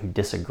comment who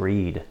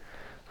disagreed,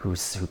 who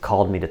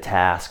called me to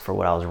task for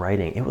what I was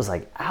writing. It was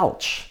like,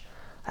 ouch,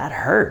 that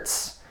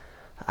hurts.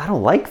 I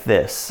don't like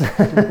this.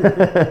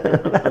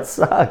 That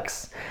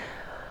sucks.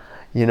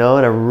 You know,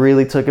 and I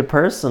really took it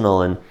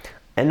personal.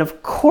 And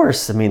of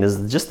course, I mean,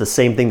 it's just the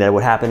same thing that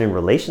would happen in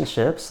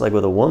relationships, like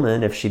with a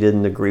woman, if she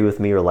didn't agree with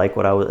me or like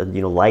what I would,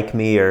 you know, like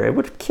me, or it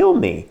would kill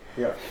me.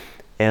 Yeah.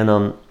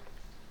 And,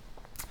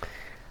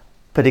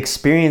 but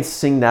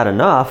experiencing that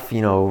enough,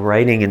 you know,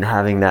 writing and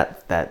having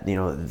that, you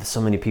know,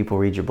 so many people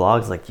read your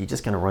blogs, like you're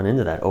just going to run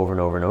into that over and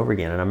over and over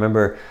again. And I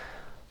remember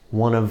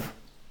one of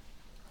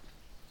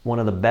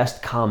the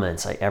best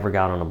comments I ever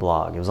got on a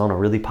blog. It was on a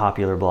really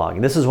popular blog.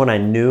 And this is when I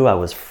knew I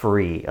was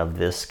free of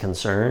this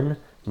concern,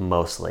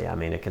 mostly. I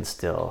mean, it can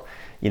still,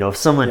 you know, if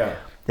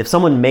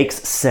someone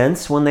makes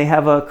sense when they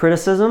have a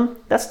criticism,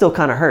 that still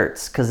kind of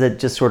hurts, because it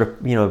just sort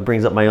of, you know,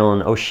 brings up my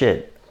own, oh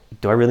shit,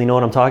 do I really know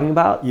what I'm talking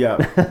about? Yeah.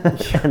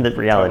 And the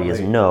reality is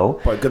no.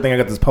 But good thing I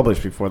got this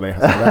published before they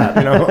said that,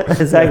 you know?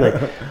 Exactly.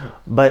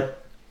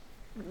 But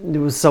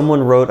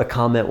someone wrote a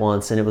comment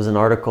once, and it was an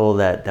article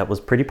that was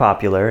pretty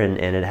popular, and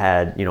it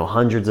had, you know,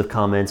 hundreds of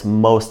comments,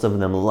 most of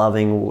them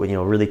loving, you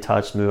know, really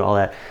touched me, all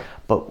that.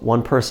 But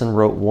one person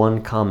wrote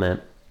one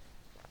comment,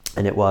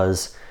 and it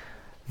was,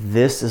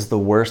 "This is the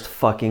worst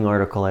fucking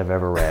article I've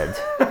ever read."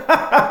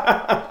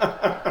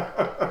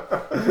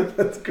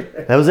 That's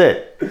great. That was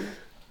it.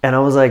 And I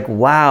was like,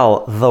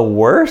 wow, the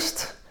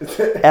worst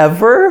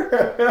ever?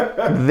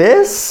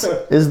 This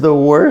is the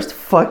worst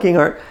fucking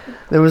art.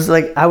 There was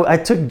like,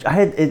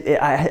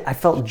 I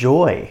felt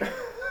joy.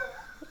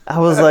 I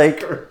was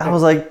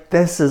like,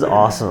 this is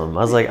awesome.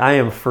 I was like, I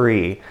am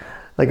free.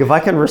 Like, if I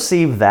can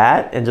receive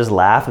that and just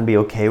laugh and be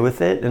okay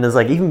with it, and it's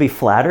like even be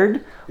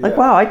flattered, like,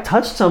 wow, I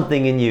touched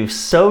something in you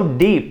so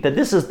deep that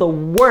this is the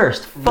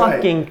worst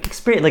fucking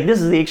experience. Like,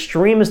 this is the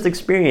extremist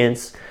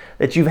experience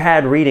that you've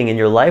had reading in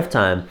your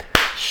lifetime.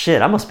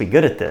 Shit, I must be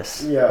good at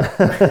this. Yeah,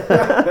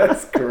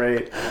 that's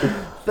great.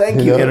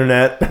 Thank you,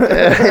 internet.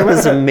 It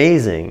was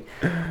amazing.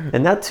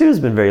 And that too has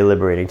been very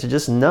liberating to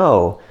just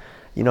know,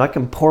 I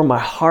can pour my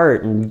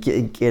heart and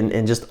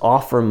just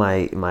offer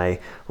my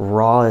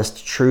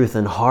rawest truth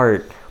and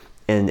heart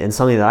and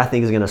something that I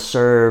think is going to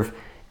serve.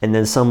 And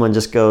then someone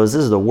just goes,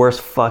 this is the worst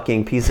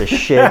fucking piece of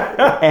shit.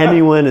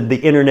 Anyone at the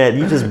internet,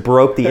 you just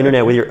broke the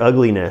internet with your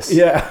ugliness.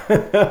 Yeah.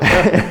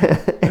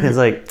 And it's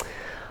like,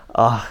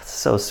 oh, it's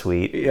so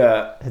sweet.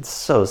 Yeah. It's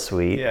so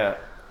sweet. Yeah.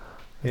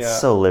 It's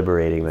so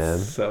liberating, man.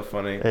 It's so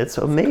funny. It's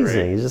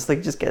amazing. It's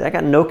just I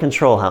got no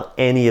control how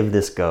any of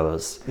this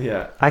goes.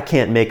 Yeah. I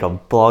can't make a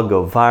blog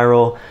go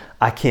viral.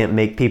 I can't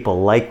make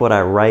people like what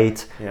I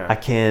write. Yeah. I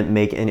can't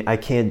make any,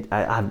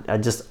 I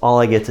just, all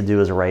I get to do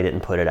is write it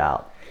and put it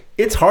out.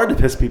 It's hard to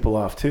piss people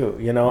off too.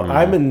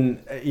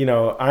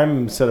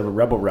 I'm sort of a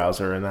rebel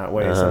rouser in that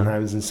way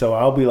sometimes. And so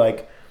I'll be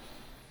like,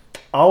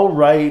 I'll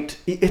write.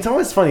 It's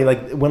always funny.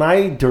 Like when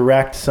I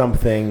direct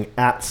something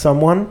at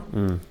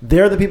someone,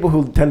 they're the people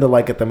who tend to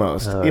like it the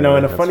most. In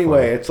a funny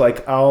way. It's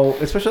like I'll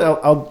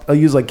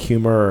use like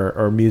humor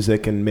or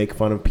music and make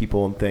fun of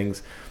people and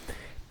things.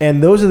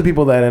 And those are the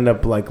people that end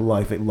up like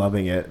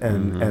loving it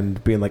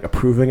and being like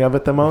approving of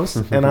it the most.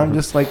 And I'm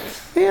just like,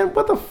 man,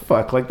 what the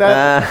fuck? Like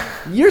that,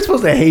 you're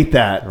supposed to hate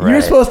that. Right.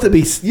 You're supposed to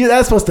be.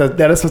 That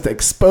is supposed to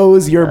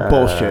expose your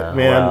bullshit, man.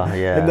 Well,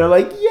 yeah. And they're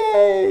like,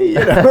 yay,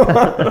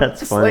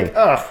 That's funny. Like,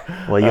 ugh.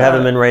 Well, you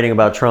haven't been writing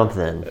about Trump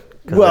then.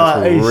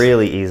 Well, it's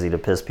really easy to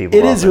piss people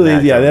off. It is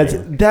really,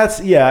 That's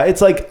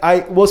It's like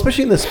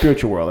especially in the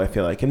spiritual world, I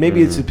feel like, and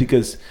maybe it's just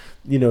because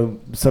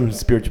some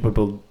spiritual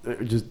people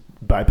just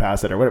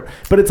bypass it or whatever.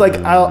 But it's like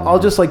I'll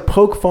just like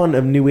poke fun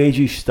of new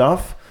agey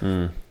stuff,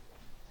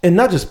 and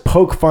not just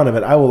poke fun of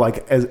it. I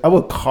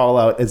will call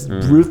out as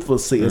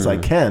ruthlessly as I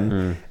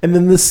can, and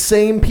then the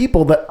same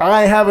people that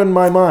I have in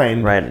my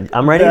mind. Right,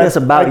 I'm writing this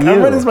about you. I'm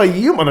writing this about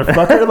you,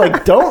 motherfucker.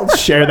 Like, don't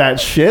share that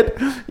shit.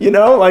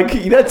 Like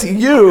that's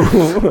you.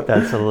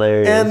 That's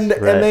hilarious. And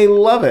they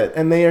love it,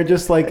 and they are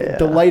just like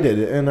delighted,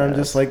 and I'm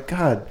just like,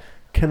 God,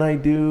 can I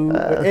do?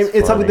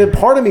 It's something that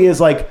part of me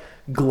is like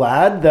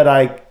glad that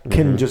I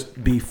can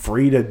just be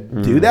free to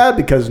do that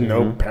because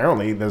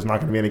apparently there's not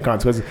going to be any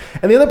consequences.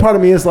 And the other part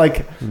of me is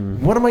like,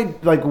 what am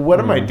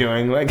I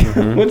doing? Like,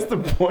 what's the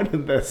point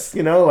of this?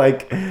 And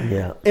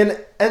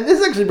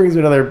this actually brings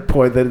me to another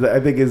point that I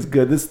think is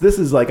good. This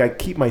is like, I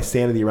keep my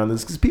sanity around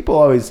this because people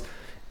always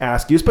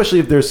ask you, especially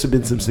if there's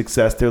been some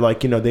success, they're like,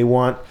 they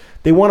want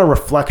a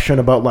reflection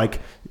about like,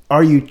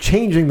 are you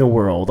changing the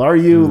world? Are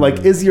you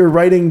like, is your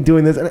writing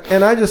doing this?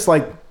 And I just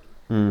like,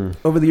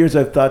 over the years,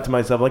 I've thought to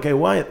myself, like, hey,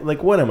 why?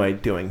 Like, what am I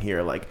doing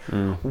here? Like,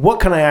 what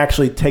can I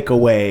actually take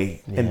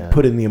away and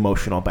put in the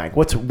emotional bank?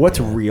 What's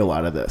real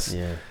out of this?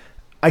 Yeah.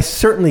 I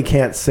certainly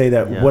can't say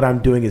that what I'm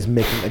doing is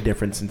making a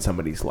difference in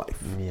somebody's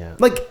life. Yeah.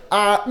 Like,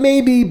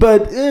 maybe,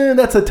 but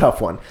that's a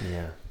tough one.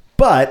 Yeah.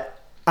 But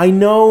I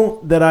know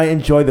that I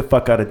enjoy the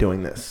fuck out of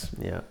doing this.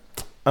 Yeah.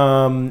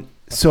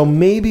 So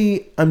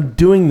maybe I'm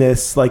doing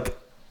this like.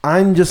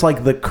 I'm just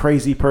like the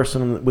crazy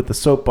person with the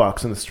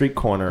soapbox in the street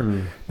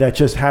corner that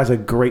just has a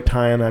great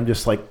time. I'm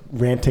just like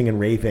ranting and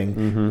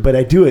raving, but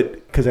I do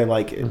it because I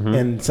like it,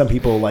 and some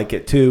people like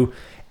it too.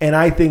 And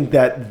I think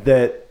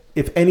that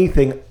if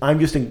anything, I'm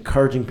just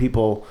encouraging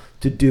people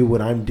to do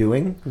what I'm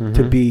doing,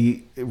 to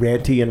be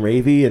ranty and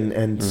ravey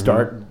and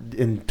start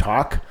and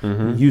talk,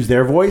 use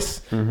their voice.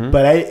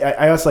 But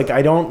I was like,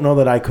 I don't know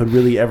that I could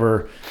really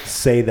ever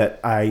say that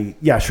I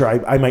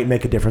might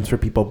make a difference for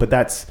people, but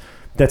that's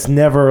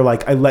never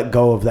like I let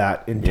go of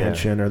that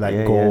intention or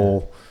that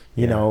goal,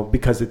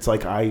 because it's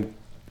like I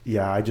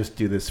just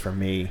do this for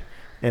me,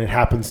 and it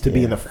happens to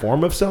be in the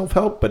form of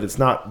self-help, but it's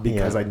not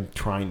because I'm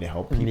trying to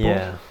help people.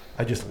 Yeah.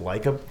 I just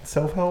like a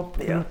self-help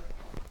in a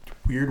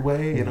weird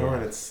way, and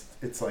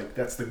it's like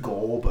that's the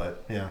goal,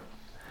 but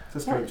it's a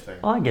strange thing.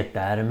 Well, I get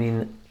that. I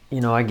mean,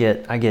 I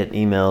get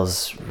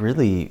emails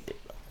really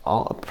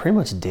pretty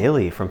much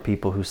daily from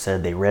people who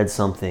said they read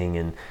something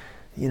and.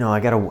 I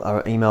got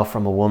an email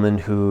from a woman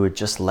who had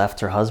just left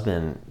her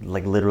husband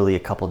like literally a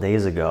couple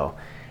days ago,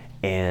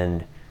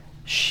 and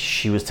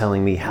she was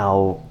telling me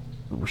how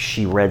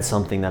she read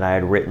something that I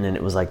had written, and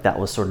it was like that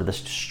was sort of the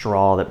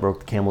straw that broke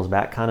the camel's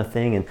back kind of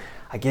thing. And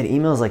I get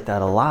emails like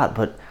that a lot,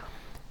 but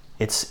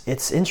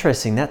it's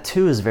interesting. That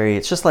too is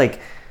it's just like,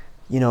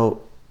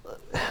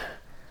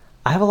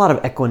 I have a lot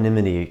of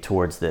equanimity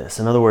towards this.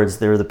 In other words,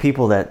 there are the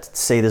people that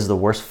say this is the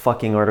worst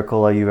fucking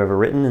article you've ever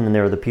written, and then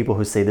there are the people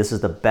who say this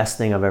is the best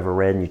thing I've ever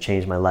read and you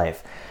changed my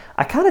life.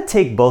 I kind of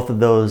take both of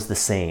those the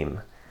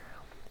same,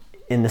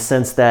 in the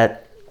sense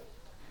that,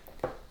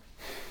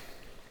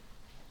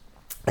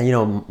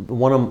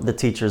 one of the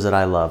teachers that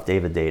I love,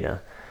 David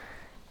Data,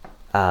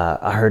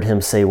 I heard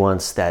him say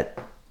once that,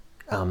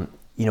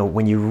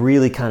 when you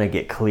really kind of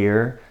get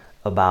clear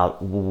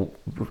about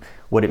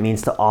what it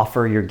means to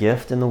offer your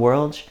gift in the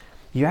world,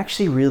 you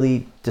actually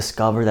really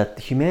discover that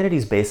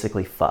humanity's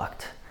basically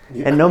fucked.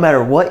 Yeah. And no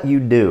matter what you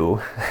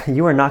do,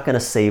 you are not going to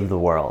save the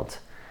world.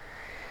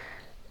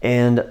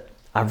 And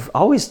I've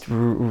always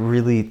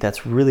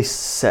that's really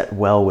set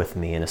well with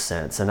me in a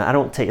sense. And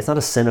it's not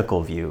a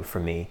cynical view for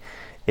me.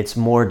 it's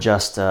more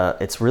just,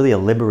 it's really a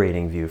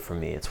liberating view for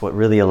me. It's what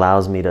really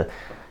allows me to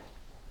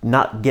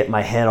not get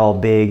my head all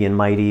big and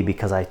mighty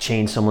because I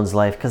changed someone's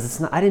life,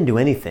 because I didn't do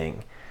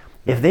anything.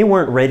 If they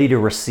weren't ready to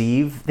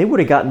receive, they would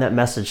have gotten that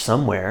message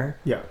somewhere.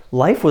 Yeah.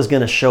 Life was going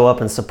to show up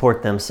and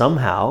support them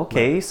somehow.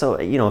 Okay. Right. So,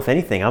 if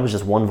anything, I was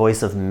just one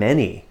voice of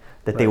many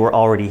that they were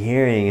already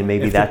hearing. And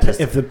maybe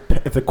if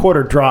the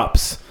quarter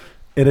drops,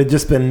 it had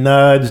just been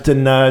nudged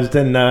and nudged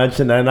and nudged.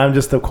 And I'm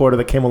just the quarter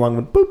that came along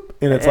and boop.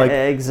 And it's like.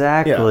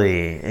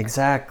 Exactly.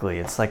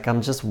 It's like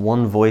I'm just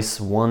one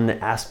voice, one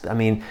aspect. I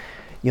mean,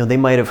 they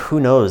might have, who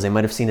knows, they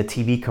might have seen a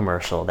TV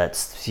commercial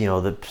that's,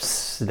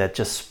 that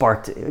just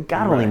sparked,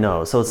 God only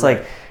knows. So it's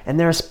like, and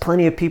there's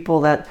plenty of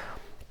people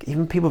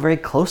even people very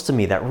close to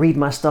me that read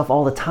my stuff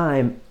all the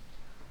time,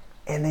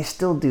 and they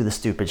still do the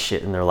stupid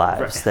shit in their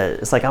lives. That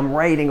it's like, I'm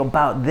writing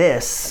about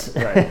this,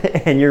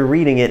 and you're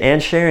reading it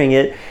and sharing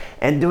it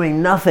and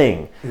doing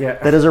nothing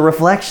that is a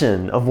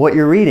reflection of what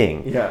you're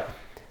reading. Yeah.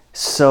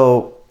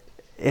 So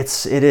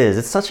it's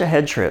such a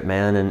head trip,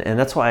 man. And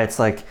that's why it's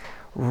like,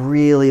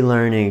 really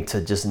learning to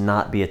just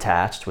not be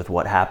attached with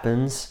what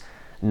happens,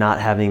 not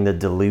having the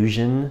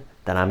delusion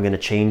that I'm going to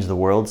change the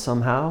world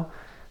somehow.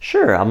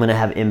 Sure, I'm going to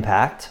have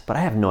impact, but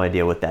I have no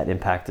idea what that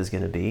impact is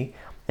going to be.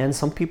 And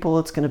some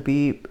people they're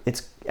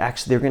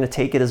going to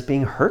take it as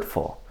being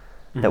hurtful,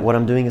 that what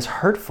I'm doing is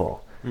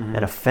hurtful and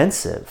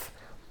offensive,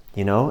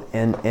 and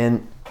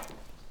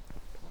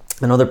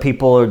other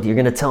people you're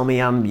going to tell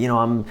me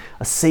I'm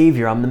a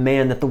savior, I'm the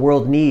man that the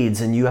world needs,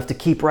 and you have to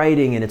keep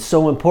writing, and it's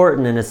so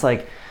important. And it's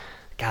like,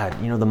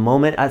 God, the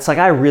moment, it's like,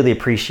 I really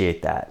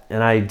appreciate that.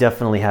 And I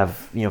definitely have,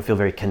 feel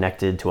very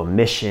connected to a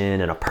mission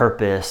and a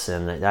purpose.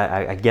 And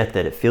I get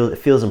that it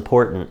feels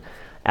important.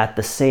 At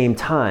the same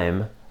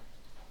time,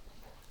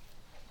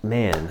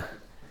 man,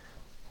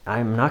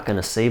 I'm not going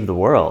to save the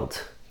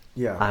world.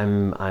 Yeah.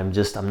 I'm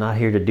not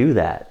here to do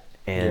that.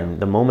 And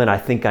the moment I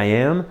think I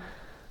am,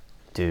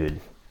 dude,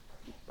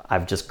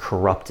 I've just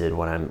corrupted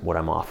what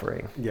I'm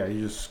offering. Yeah,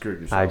 you just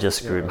screwed yourself. I just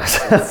screwed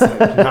myself. It's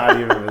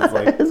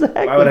like,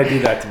 exactly. Why would I do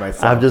that to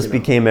myself? I've just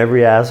became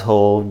every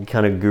asshole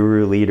kind of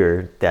guru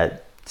leader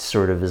that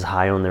sort of is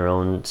high on their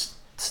own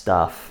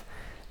stuff,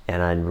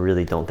 and I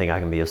really don't think I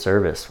can be of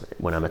service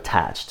when I'm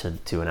attached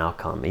to an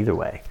outcome either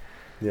way.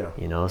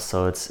 Yeah.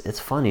 So it's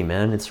funny,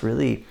 man. It's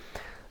really,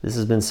 this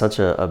has been such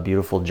a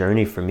beautiful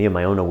journey for me, of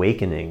my own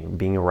awakening,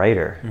 being a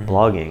writer,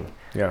 blogging.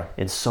 Yeah.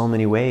 In so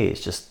many ways,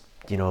 just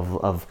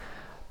of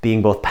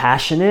being both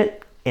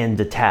passionate and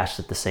detached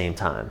at the same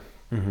time.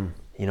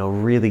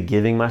 Really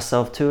giving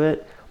myself to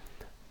it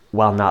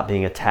while not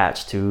being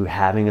attached to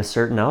having a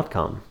certain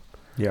outcome.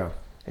 Yeah.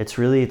 It's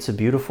a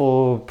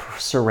beautiful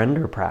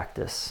surrender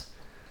practice.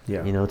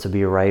 Yeah. To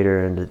be a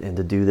writer and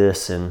to do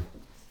this. And,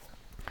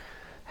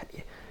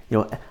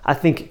 I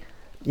think,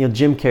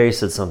 Jim Carrey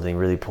said something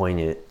really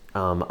poignant.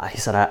 He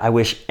said, I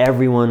wish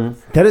everyone...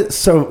 That is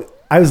so...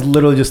 I was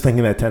literally just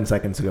thinking that 10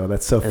 seconds ago.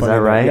 That's so funny. Is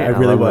that right? Yeah, I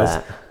really was.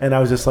 That. And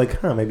I was just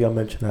like, maybe I'll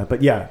mention that.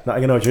 But yeah,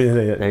 I know what you're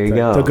saying. There you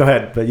go. So go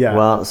ahead. But yeah.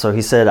 Well, so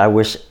he said, I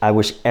wish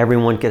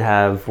everyone could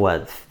have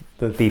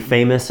be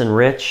famous and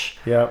rich,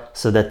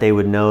 so that they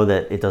would know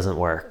that it doesn't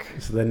work.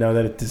 So they know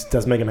that it just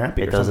doesn't make them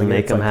happy. It doesn't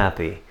make them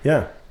happy.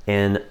 Yeah.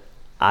 And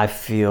I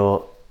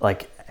feel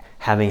like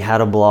having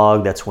had a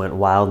blog that's went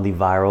wildly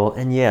viral,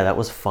 and that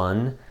was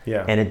fun.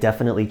 Yeah. And it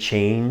definitely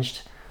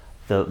changed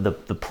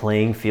the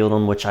playing field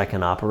on which I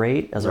can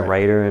operate as a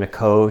writer and a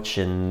coach,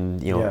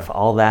 and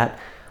all that,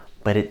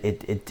 but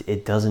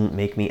it doesn't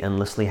make me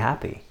endlessly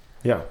happy.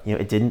 Yeah.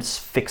 It didn't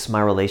fix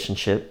my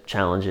relationship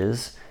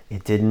challenges.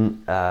 It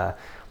didn't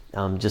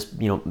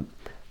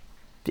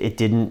it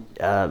didn't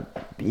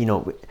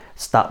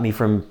stop me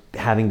from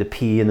having to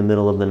pee in the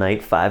middle of the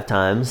night 5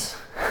 times.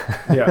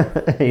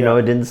 It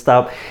didn't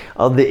stop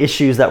all the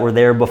issues that were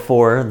there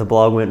before the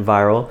blog went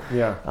viral.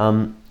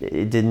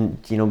 It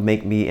didn't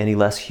make me any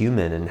less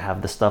human and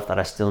have the stuff that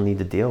I still need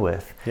to deal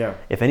with.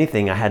 If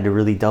anything, I had to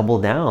really double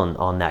down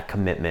on that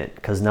commitment,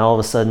 because now all of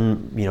a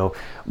sudden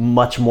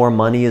much more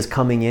money is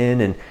coming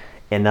in,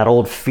 and that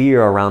old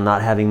fear around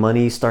not having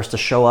money starts to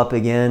show up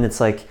again. It's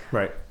like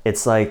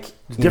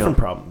different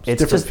problems.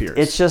 It's different fears.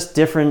 It's just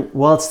different.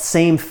 Well, it's the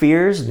same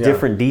fears,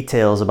 different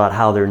details about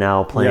how they're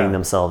now playing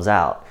themselves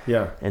out.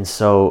 And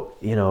so,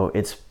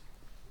 it's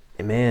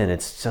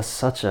just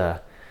such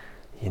a,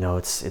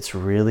 it's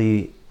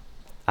really,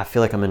 I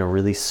feel like I'm in a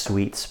really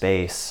sweet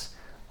space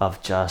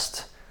of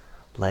just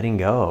letting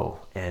go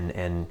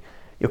and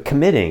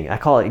committing. I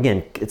call it,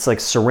 again, it's like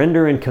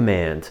surrender and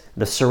command.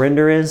 The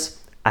surrender is,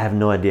 I have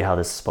no idea how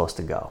this is supposed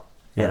to go.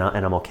 And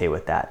I'm okay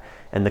with that.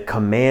 And the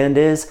command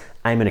is,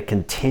 I'm going to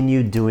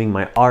continue doing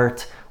my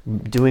art,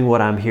 doing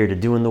what I'm here to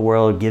do in the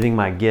world, giving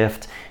my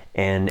gift,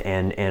 and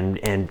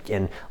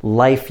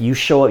life. You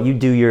show up, you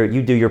do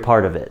your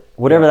part of it,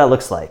 whatever that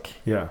looks like.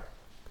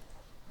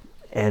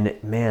 And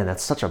man,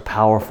 that's such a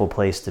powerful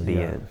place to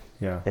be in.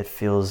 It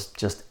feels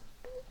just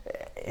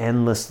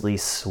endlessly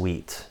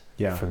sweet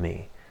for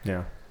me.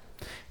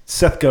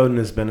 Seth Godin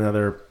has been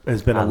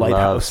a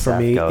lighthouse for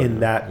me in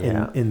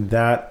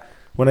that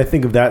when I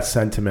think of that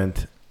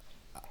sentiment.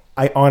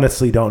 I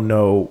honestly don't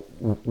know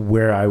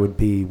where I would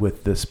be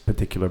with this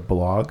particular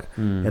blog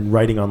and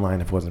writing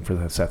online if it wasn't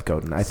for Seth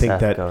Godin. I think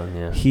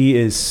that he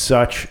is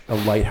such a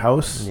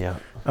lighthouse. Yeah.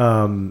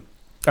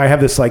 I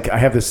have this.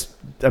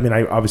 I mean,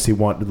 I obviously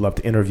would love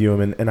to interview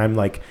him, and I'm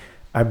like,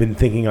 I've been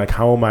thinking like,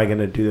 how am I going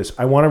to do this?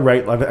 I want to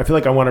write. I feel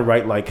like I want to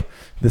write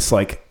this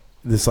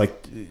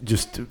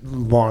just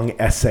long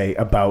essay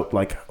about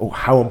like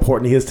how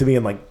important he is to me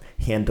and like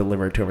hand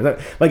deliver it to him.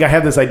 Like I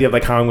have this idea of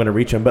like how I'm going to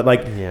reach him, but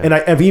like, and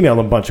I've emailed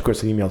him a bunch. Of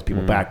course, he emails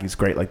people back. He's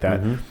great like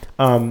that.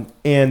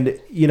 And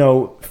you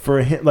know,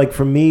 for him, like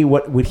for me,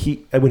 when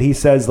he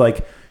says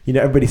like, you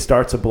know, everybody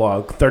starts a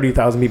blog.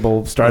 30,000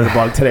 people started a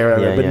blog today, or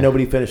whatever, but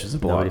nobody finishes a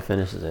blog. Nobody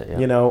finishes it. Yeah.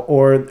 You know,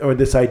 or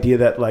this idea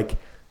that like,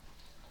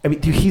 I mean,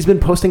 dude, he's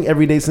been posting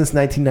every day since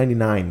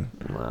 1999.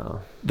 Wow.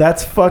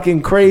 That's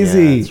fucking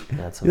crazy.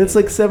 Yeah, that's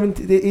like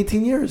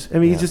 18 years. I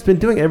mean, he's just been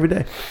doing it every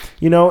day,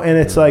 you know, and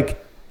it's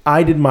like,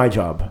 I did my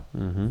job.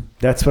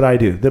 That's what I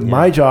do.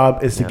 My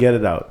job is to get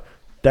it out.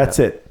 That's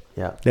it.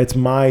 Yeah. That's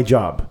my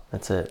job.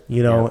 That's it.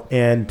 You know,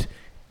 and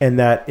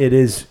that it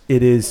is,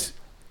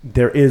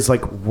 there is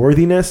like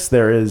worthiness.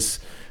 There is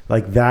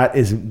like,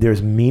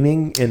 there's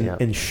meaning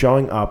in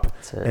showing up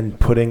and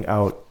putting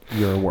out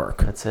your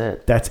work. That's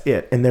it. That's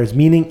it. And there's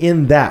meaning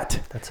in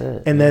that. That's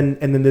it. And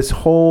then this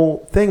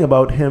whole thing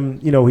about him,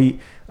 you know, he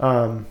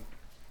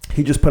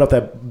just put out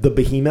the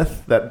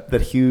Behemoth,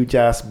 that huge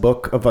ass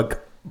book of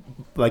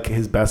like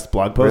his best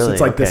blog posts. Really?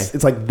 It's like this.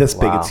 It's like this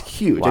big. It's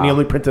huge, and he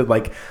only printed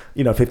like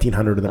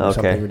 1,500 of them or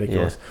something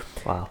ridiculous.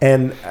 Yeah. Wow.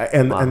 And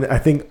I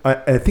think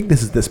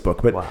this is this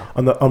book, but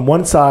on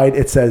one side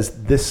it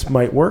says this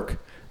might work.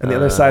 And the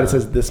other side, it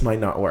says, this might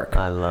not work.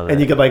 I love it. And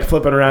you could like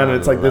flip it around and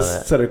it's like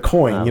this sort of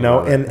coin, you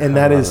know, and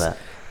that is,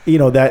 you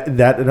know, that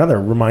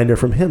another reminder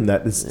from him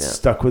that is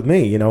stuck with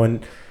me, you know,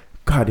 and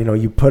God, you know,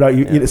 you put out,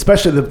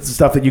 especially the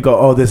stuff that you go,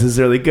 oh, this is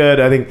really good.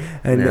 I think,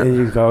 and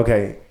you go,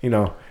 okay, you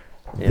know,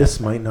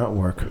 this might not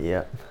work.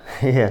 Yeah.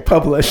 Yeah.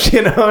 Publish,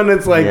 you know, and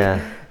it's like,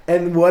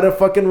 and what a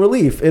fucking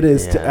relief it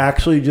is to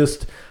actually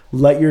just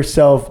let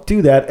yourself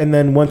do that. And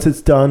then once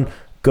it's done,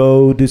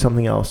 go do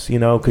something else, you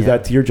know, because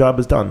that's your job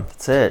is done.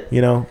 That's it.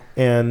 You know,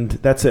 and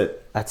that's it.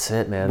 That's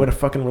it, man. What a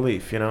fucking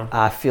relief, you know.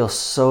 I feel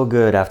so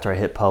good after I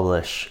hit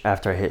publish,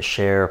 after I hit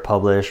share, or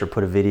publish, or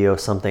put a video,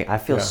 something. I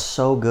feel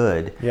so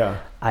good. Yeah.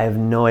 I have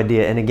no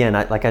idea. And again,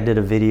 I did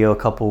a video a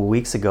couple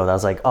weeks ago that I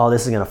was like, oh,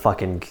 this is going to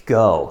fucking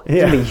go.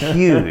 It's going to be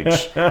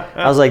huge.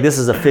 I was like, this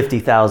is a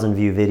 50,000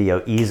 view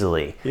video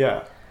easily.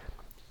 Yeah.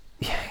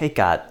 It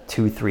got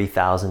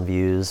 2,000-3,000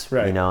 views,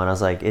 you know, and I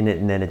was like, and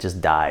then it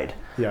just died.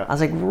 Yeah. I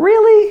was like,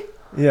 really?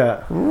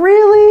 Yeah.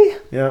 Really?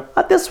 Yeah.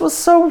 This was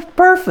so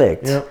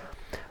perfect. Yeah.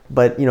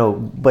 But, you know,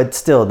 but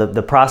still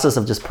the process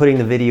of just putting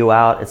the video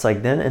out, it's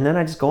like then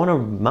I just go on a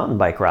mountain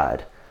bike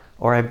ride,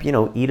 or I, you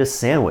know, eat a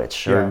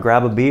sandwich or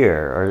grab a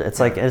beer, or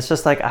it's like, it's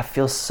just like, I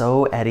feel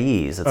so at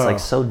ease. It's like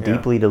so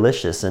deeply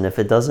delicious. And if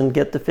it doesn't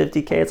get to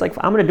 50K, it's like,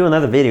 I'm going to do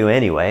another video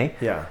anyway.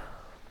 Yeah.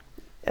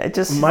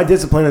 My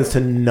discipline is to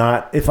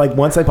not, if like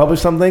once I publish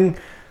something,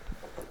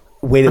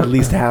 wait at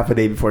least half a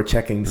day before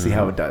checking to see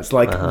how it does.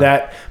 Like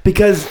that,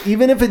 because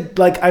even if it,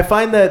 like, I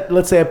find that,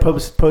 let's say I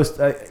post,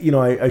 you know,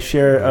 I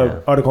share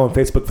an article on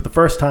Facebook for the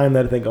first time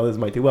that I think, oh, this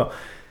might do well.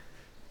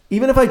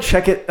 Even if I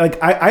check it,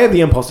 like I have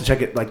the impulse to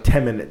check it like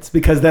 10 minutes,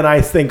 because then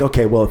I think,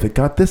 okay, well, if it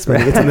got this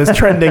many, it's in this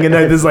trending, and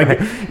then there's like,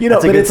 you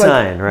know, that's a good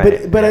sign,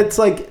 right? But it's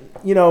like,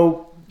 you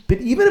know, but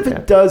even if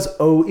it does,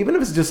 even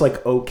if it's just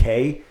like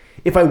okay,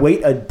 if I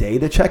wait a day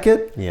to check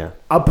it,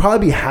 I'll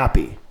probably be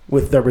happy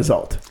with the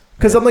result.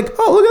 Because I'm like,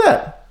 oh, look at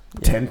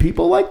that. 10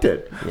 people liked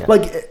it. Yeah.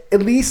 Like,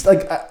 at least,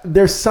 like,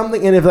 there's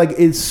something in it, like,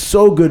 it's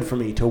so good for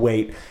me to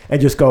wait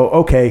and just go,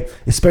 okay,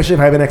 especially if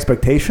I have an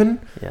expectation.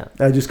 Yeah.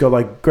 I just go,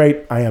 like,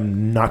 great, I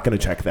am not going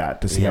to check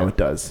that to see how it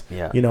does.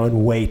 Yeah. You know,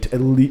 and wait.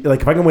 At least,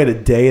 like, if I can wait a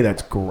day,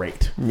 that's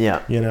great.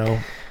 Yeah. You know?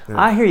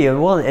 I hear you.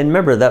 Well, and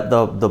remember that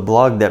the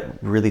blog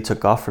that really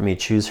took off for me,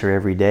 Choose Her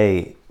Every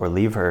Day or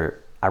Leave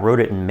Her, I wrote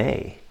it in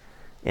May,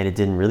 and it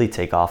didn't really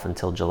take off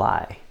until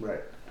July. Right.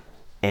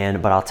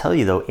 But I'll tell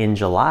you though, in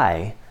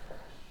July,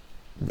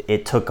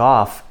 it took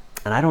off,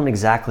 and I don't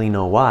exactly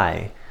know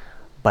why,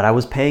 but I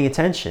was paying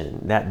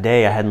attention. That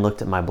day, I hadn't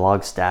looked at my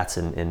blog stats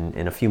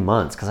in a few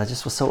months because I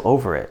just was so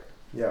over it.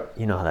 Yeah.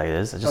 You know how that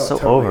is. I was just so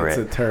totally. over it.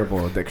 It's a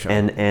terrible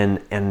addiction.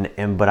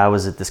 But I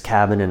was at this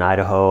cabin in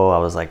Idaho. I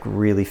was like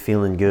really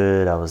feeling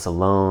good. I was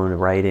alone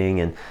writing,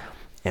 and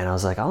I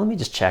was like, oh, let me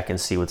just check and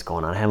see what's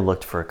going on. I haven't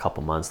looked for a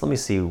couple months. Let me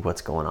see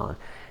what's going on.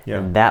 Yeah.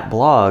 And that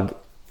blog,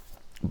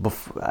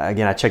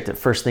 again, I checked it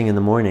first thing in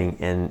the morning,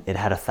 and it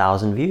had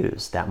 1,000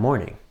 views that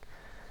morning.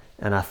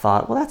 And I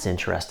thought, well, that's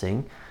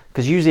interesting,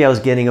 because usually I was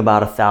getting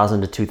about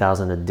 1,000 to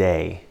 2,000 a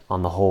day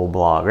on the whole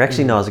blog. Or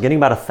actually, no, I was getting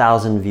about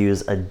 1,000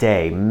 views a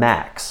day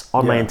max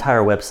on my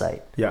entire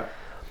website. Yeah.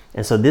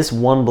 And so this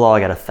one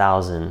blog at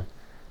 1,000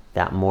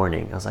 that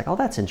morning, I was like, oh,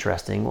 that's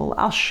interesting. Well,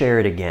 I'll share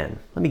it again.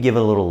 Let me give it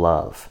a little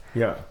love.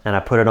 Yeah. And I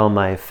put it on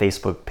my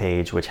Facebook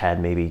page, which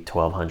had maybe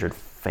 1,200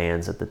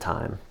 fans at the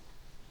time.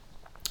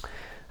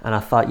 And I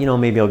thought, you know,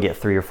 maybe I'll get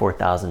 3,000 or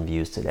 4,000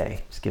 views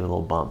today. Just give it a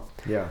little bump.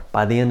 Yeah.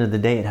 By the end of the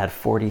day, it had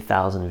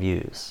 40,000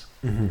 views.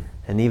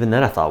 And even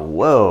then I thought,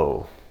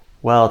 whoa,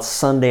 well, it's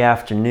Sunday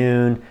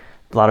afternoon.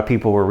 A lot of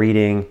people were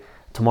reading.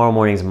 Tomorrow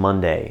morning's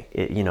Monday.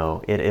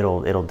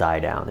 It'll die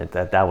down.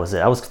 That was it.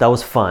 That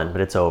was fun,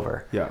 but it's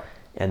over. Yeah.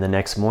 And the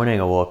next morning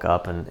I woke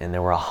up and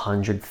there were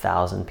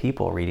 100,000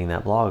 people reading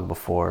that blog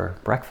before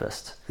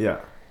breakfast. Yeah.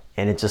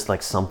 And it just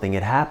like something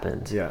had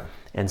happened. Yeah.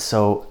 And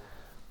so,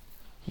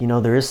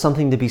 there is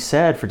something to be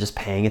said for just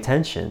paying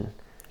attention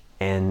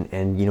and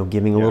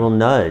giving a little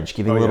nudge,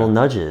 little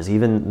nudges.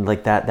 Even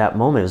like that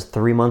moment, it was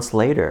 3 months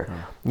later.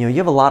 You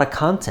have a lot of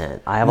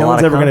content. I have a lot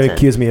of content. No one's ever going to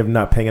accuse me of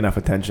not paying enough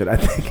attention, I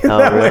think.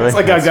 Oh, really? It's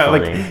like That's I got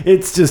funny. like,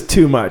 it's just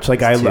too much.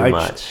 Like it's too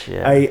much.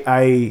 Yeah.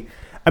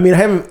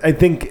 I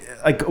think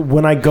like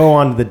when I go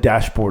on the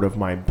dashboard of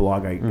my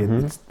blog,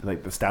 it's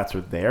like the stats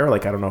are there.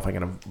 Like, I don't know if I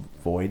can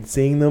avoid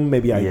seeing them.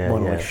 Maybe I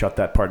want to like shut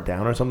that part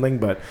down or something,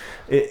 but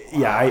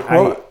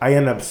I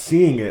end up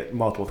seeing it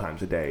multiple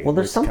times a day. Well,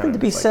 there's something to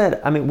be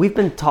said. I mean, we've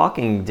been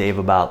talking, Dave,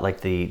 about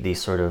like the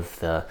sort of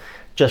the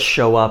just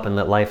show up and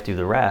let life do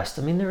the rest.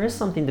 I mean, there is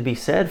something to be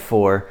said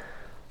for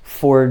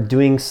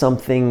doing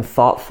something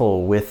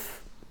thoughtful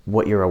with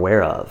what you're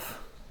aware of.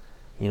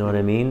 You know what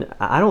I mean?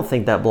 I don't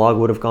think that blog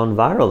would have gone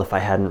viral if I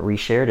hadn't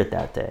reshared it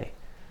that day.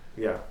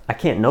 Yeah. I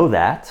can't know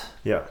that.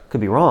 Yeah.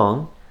 Could be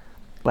wrong,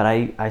 but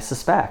I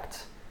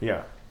suspect.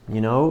 Yeah.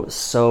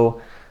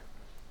 So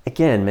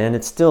again, man,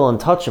 it's still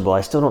untouchable.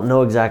 I still don't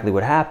know exactly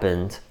what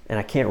happened, and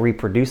I can't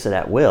reproduce it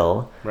at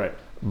will. Right.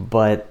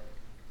 But,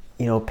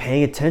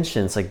 paying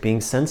attention, it's like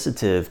being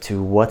sensitive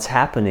to what's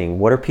happening.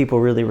 What are people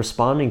really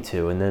responding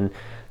to? And then,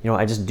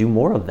 I just do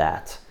more of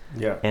that.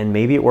 Yeah. And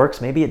maybe it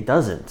works, maybe it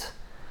doesn't.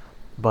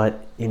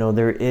 But,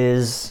 there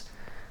is,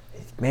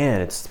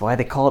 man, it's why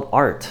they call it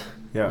art.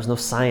 Yeah. There's no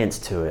science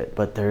to it,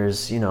 but there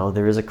is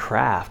a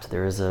craft,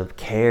 there is a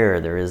care,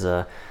 there is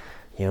a,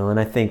 and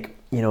I think,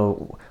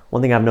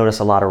 one thing I've noticed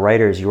a lot of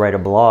writers, you write a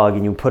blog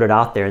and you put it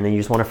out there and then you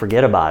just want to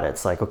forget about it.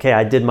 It's like, okay,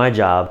 I did my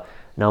job,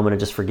 now I'm going to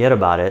just forget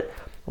about it.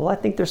 Well, I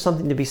think there's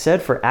something to be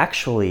said for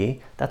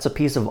actually, that's a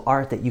piece of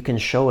art that you can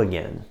show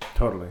again.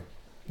 Totally.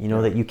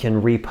 That you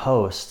can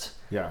repost.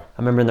 Yeah. I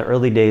remember in the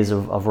early days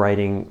of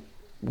writing,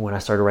 when I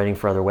started writing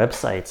for other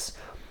websites,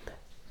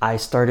 I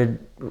started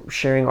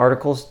sharing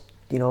articles,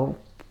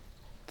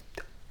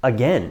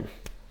 again,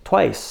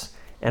 twice.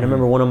 And I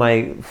remember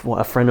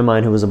a friend of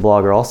mine who was a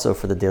blogger also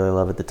for the Daily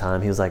Love at the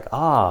time, he was like,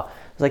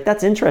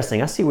 that's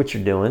interesting. I see what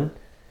you're doing.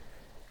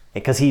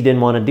 Because he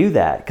didn't want to do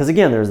that. Because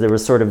again, there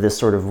was sort of this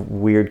sort of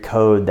weird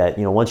code that,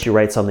 once you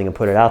write something and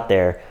put it out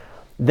there,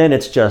 then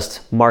it's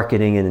just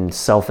marketing and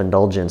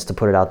self-indulgence to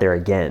put it out there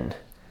again.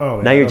 Oh,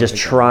 yeah, now you're just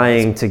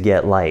trying to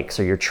get likes,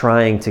 or you're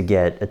trying to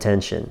get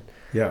attention.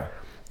 Yeah.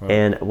 Oh.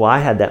 And I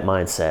had that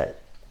mindset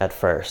at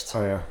first.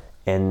 Oh, yeah.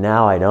 And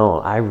now I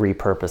don't. I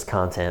repurpose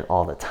content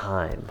all the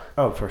time.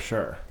 Oh, for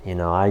sure.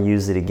 I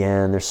use it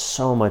again. There's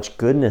so much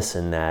goodness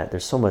in that.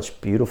 There's so much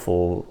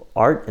beautiful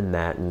art in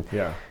that.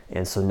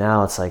 And so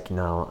now it's like,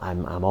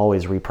 I'm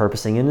always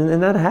repurposing,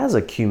 and that has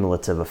a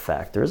cumulative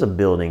effect. There's a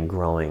building,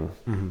 growing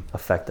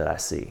effect that I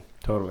see.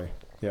 Totally.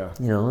 Yeah.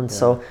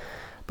 So,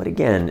 but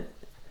again,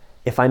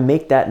 if I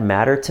make that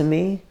matter to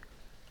me,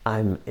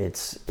 I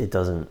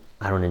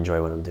don't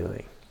enjoy what I'm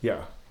doing.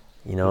 Yeah.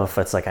 If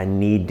it's like I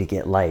need to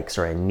get likes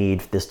or I need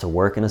this to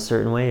work in a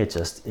certain way,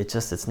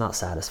 it's not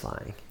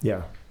satisfying.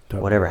 Yeah.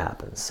 Totally. Whatever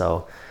happens.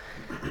 So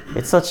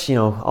it's such,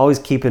 always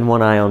keeping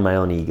one eye on my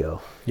own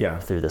ego. Yeah.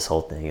 Through this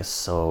whole thing is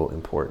so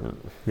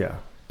important. Yeah.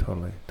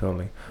 Totally.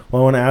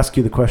 Well, I want to ask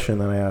you the question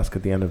that I ask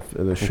at the end of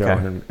the show.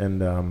 Okay.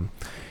 And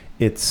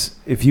it's,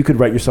 if you could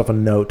write yourself a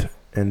note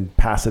and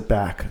pass it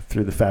back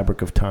through the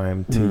fabric of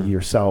time to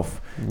yourself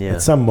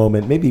at some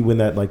moment, maybe when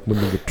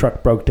the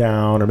truck broke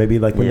down, or maybe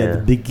like when the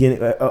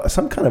beginning,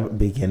 some kind of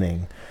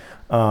beginning,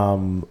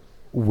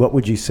 what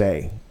would you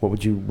say? What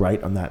would you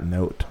write on that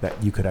note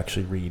that you could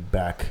actually read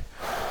back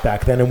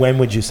then? And when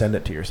would you send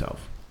it to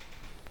yourself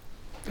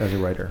as a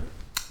writer?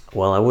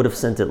 Well, I would have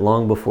sent it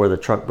long before the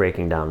truck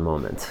breaking down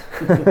moment,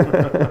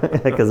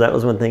 because that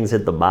was when things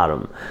hit the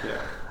bottom.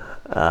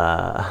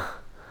 Yeah.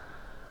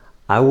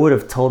 I would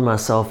have told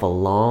myself a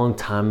long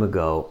time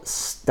ago,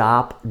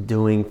 stop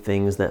doing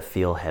things that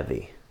feel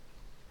heavy.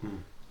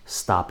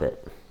 Stop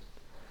it.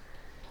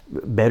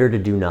 Better to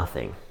do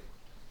nothing.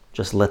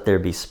 Just let there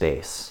be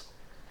space.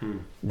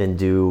 Than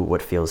do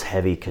what feels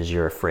heavy because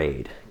you're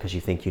afraid, because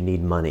you think you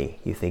need money.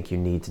 You think you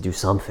need to do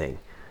something.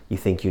 You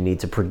think you need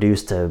to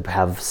produce to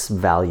have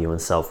value and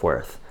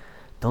self-worth.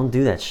 Don't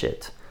do that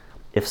shit.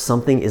 If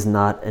something is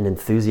not an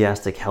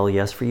enthusiastic hell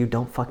yes for you,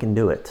 don't fucking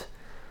do it.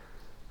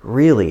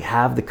 Really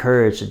have the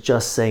courage to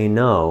just say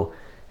no,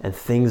 and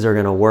things are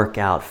going to work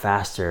out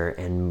faster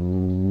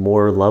and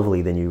more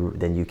lovely than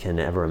you can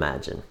ever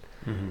imagine.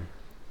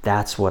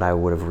 That's what I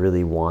would have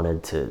really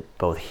wanted to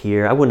both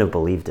hear. I wouldn't have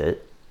believed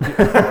it.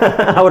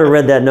 I would have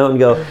read that note and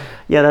go,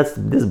 yeah, this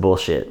is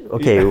bullshit.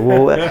 Okay,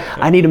 well,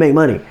 I need to make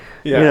money.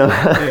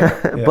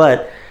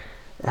 But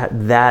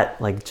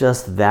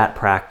that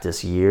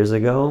practice years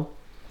ago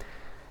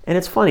And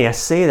it's funny, I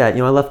say that,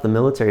 I left the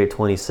military at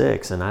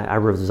 26, and I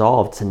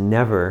resolved to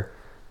never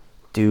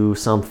do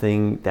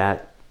something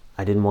that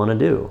I didn't want to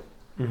do.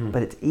 Mm-hmm.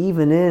 But it's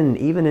even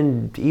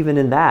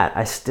in that,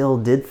 I still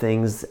did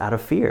things out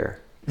of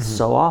fear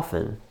so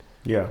often.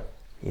 Yeah.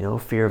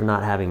 Fear of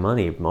not having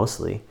money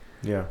mostly.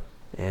 Yeah.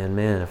 And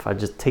man, if I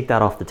just take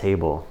that off the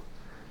table,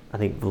 I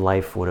think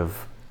life would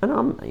have. And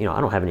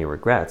I don't have any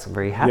regrets. I'm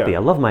very happy. Yeah.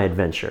 I love my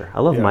adventure. I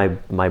love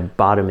my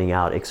bottoming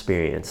out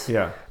experience.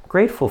 Yeah.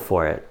 Grateful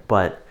for it,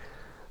 but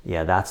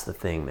yeah, that's the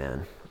thing,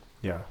 man.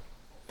 Yeah.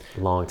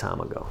 A long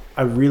time ago.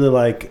 I really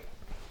like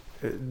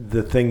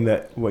the thing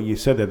what you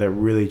said there that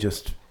really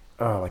just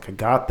I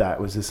got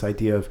that was this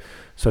idea of,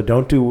 so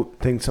don't do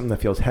something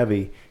that feels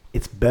heavy.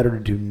 It's better to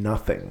do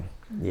nothing.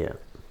 Yeah.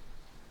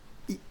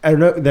 I don't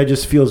know. That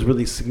just feels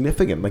really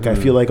significant. I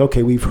feel like,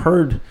 okay, we've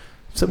heard,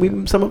 some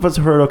of us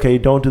have heard, okay,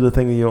 don't do the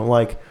thing that you don't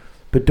like,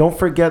 but don't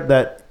forget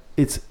that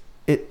it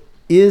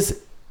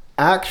is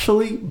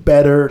actually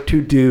better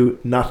to do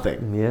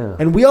nothing. Yeah.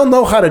 And we all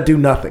know how to do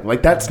nothing.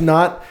 It's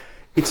not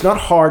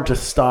hard to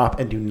stop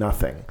and do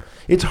nothing.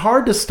 It's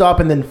hard to stop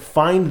and then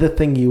find the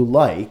thing you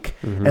like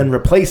and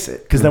replace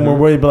it. Because then we're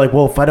worried about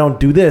well, if I don't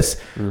do this,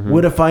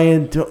 what if I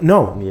don't?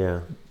 No. Yeah.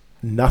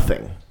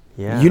 Nothing.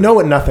 Yeah. You know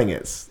what nothing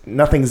is.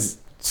 Nothing's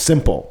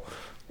simple.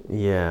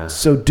 Yeah.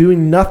 So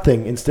doing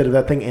nothing instead of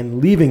that thing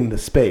and leaving the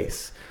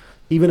space,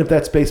 even if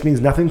that space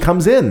means nothing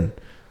comes in,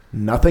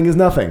 nothing is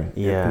nothing.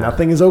 Yeah.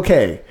 Nothing is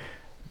okay.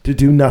 To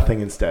do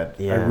nothing instead.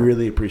 Yeah. I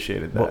really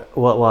appreciated that.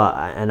 Well,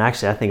 and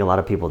actually, I think a lot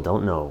of people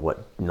don't know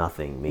what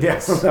nothing means.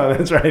 Yes, no,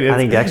 that's right. I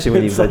think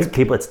actually,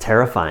 when it's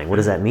terrifying. What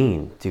does that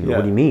mean? What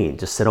do you mean?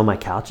 Just sit on my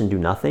couch and do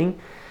nothing?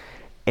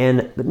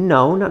 But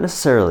no, not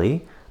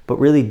necessarily. But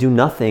really, do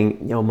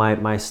nothing. My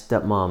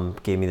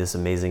stepmom gave me this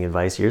amazing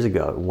advice years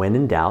ago. When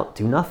in doubt,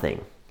 do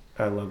nothing.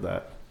 I love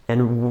that.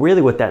 And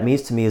really, what that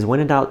means to me is, when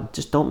in doubt,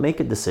 just don't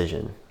make a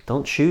decision.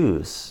 Don't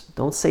choose.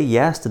 Don't say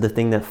yes to the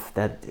thing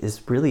that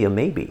is really a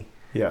maybe.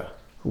 Yeah.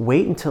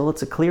 Wait until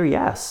it's a clear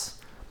yes.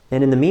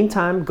 And in the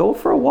meantime, go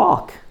for a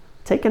walk.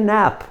 Take a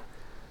nap.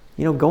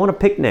 Go on a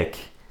picnic.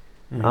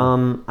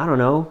 Mm-hmm. I don't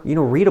know.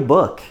 Read a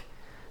book.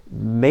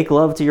 Make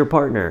love to your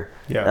partner.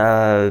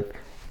 Yeah.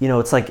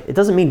 It's like, it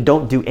doesn't mean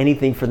don't do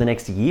anything for the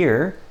next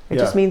year. It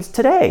just means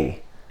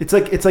today. It's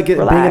like being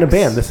in a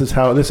band. This is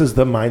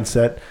the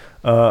mindset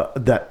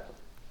that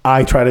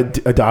I try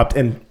to adopt.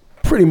 And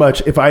pretty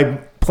much if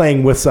I'm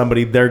playing with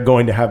somebody, they're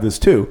going to have this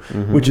too,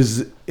 which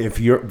is if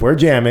we're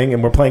jamming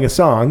and we're playing a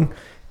song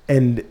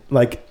and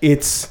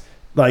it's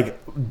like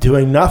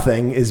doing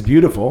nothing is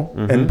beautiful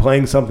and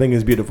playing something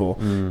is beautiful.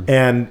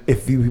 And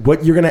if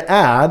what you're going to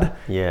add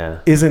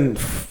isn't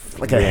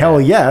a hell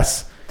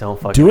yes, don't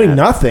fucking doing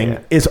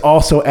nothing is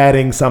also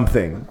adding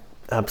something.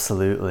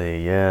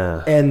 Absolutely.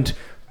 Yeah. And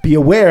be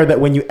aware that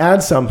when you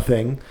add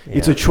something,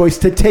 it's a choice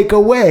to take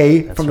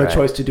away from the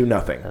choice to do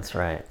nothing. That's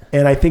right.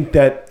 And I think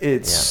that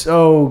it's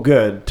so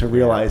good to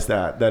realize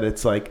that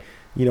it's like,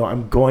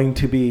 I'm going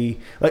to be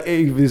like,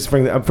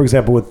 for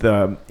example, with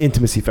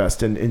Intimacy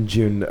Fest in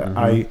June,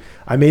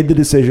 I made the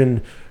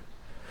decision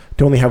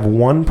to only have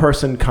one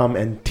person come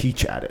and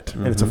teach at it.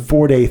 And it's a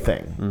 4-day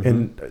thing.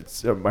 And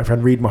it's, my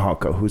friend Reed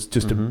Mahalko, who's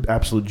just an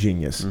absolute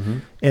genius.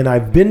 And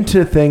I've been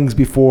to things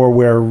before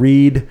where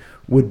Reed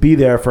would be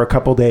there for a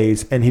couple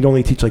days and he'd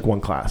only teach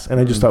one class. And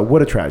I just thought,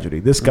 what a tragedy.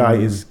 This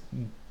guy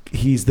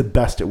he's the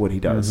best at what he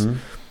does.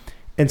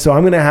 And so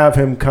I'm going to have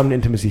him come to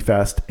Intimacy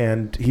Fest,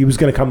 and he was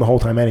going to come the whole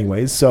time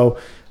anyways. So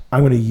I'm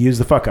going to use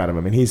the fuck out of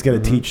him, and he's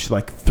going to teach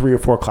 3 or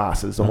 4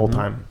 classes the whole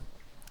time,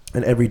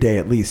 and every day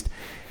at least.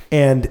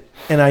 And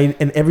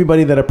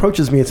everybody that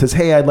approaches me and says,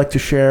 "Hey, I'd like to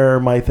share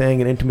my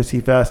thing at Intimacy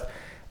Fest,"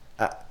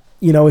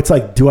 it's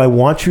like, do I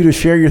want you to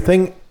share your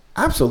thing?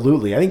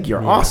 Absolutely. I think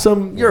you're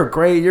awesome. You're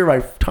great. You're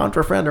my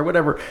tantra friend or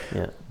whatever.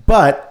 Yeah.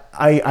 But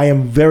I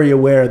am very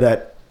aware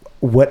that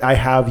what I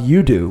have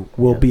you do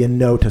will be a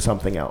no to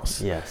something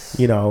else. Yes.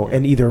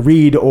 And either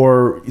read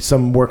or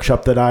some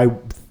workshop that I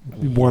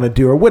want to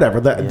do or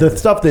whatever. The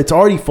stuff that's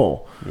already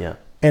full. Yeah.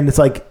 And it's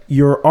like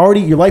your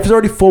life is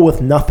already full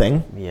with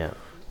nothing. Yeah.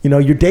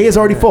 Your day is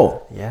already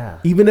full. Yeah.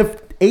 Even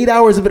if 8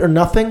 hours of it are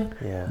nothing,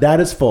 that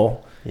is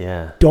full.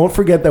 Yeah. Don't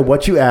forget that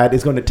what you add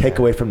is going to take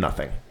away from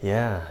nothing.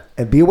 Yeah.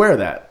 And be aware of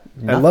that.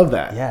 I love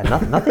that. Yeah,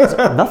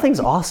 nothing's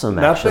awesome,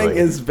 actually. Nothing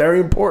is very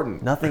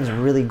important. Nothing's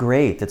really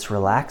great. It's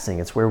relaxing.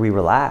 It's where we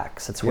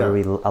relax. It's where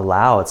we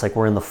allow. It's like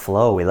we're in the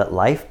flow. We let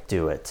life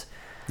do it.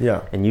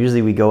 Yeah. And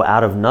usually we go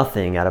out of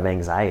nothing, out of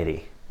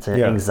anxiety. It's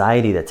an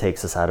anxiety that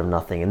takes us out of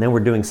nothing. And then we're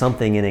doing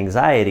something in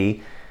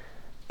anxiety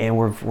and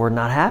we're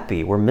not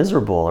happy. We're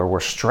miserable or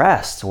we're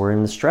stressed. We're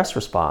in the stress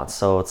response.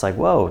 So it's like,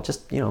 whoa,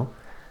 just,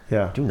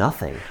 do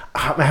nothing.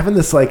 I'm having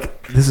this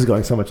this is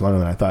going so much longer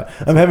than I thought.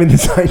 I'm having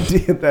this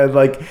idea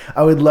that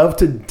I would love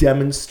to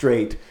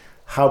demonstrate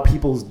how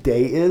people's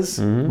day is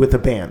with a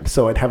band.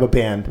 So I'd have a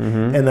band,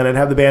 and then I'd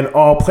have the band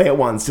all play at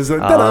once, just like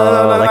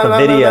a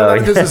video,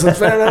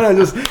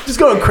 just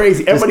going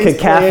crazy. Everybody's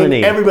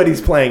playing.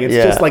 Everybody's playing. It's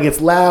just like it's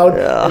loud,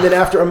 and then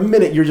after a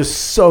minute, you're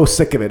just so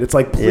sick of it. It's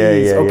like,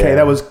 please,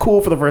 that was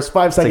cool for the first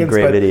 5 seconds. It's a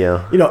great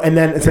video, and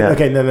then it's like,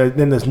 okay,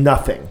 then there's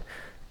nothing,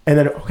 and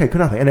then okay, good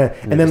nothing,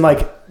 and then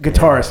like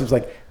guitarist is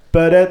like,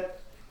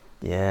 but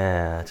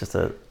just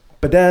a.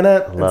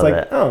 Banana. It's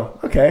like, oh,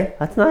 okay.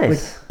 That's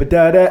nice. Like,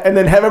 banana, and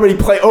then have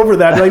everybody play over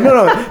that. Like,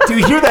 no. Do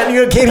you hear that?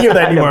 You can't hear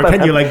that anymore,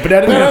 can you? Like,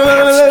 banana.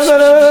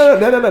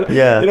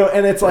 Yeah.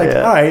 And it's like,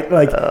 all right,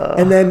 like,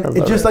 and then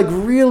it's just like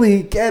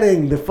really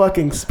getting the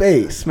fucking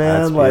space,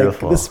 man. That's like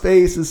beautiful. the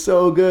space is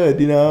so good,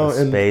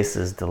 The space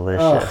is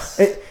delicious.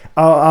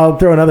 I'll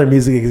throw another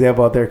music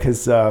example out there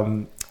because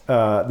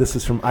this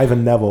is from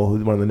Ivan Neville,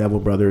 who's one of the Neville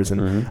brothers,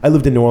 and I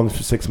lived in New Orleans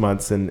for 6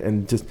 months,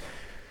 and just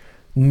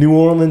New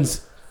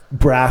Orleans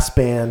brass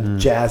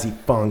band, jazzy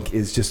funk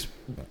is just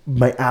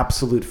my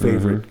absolute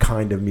favorite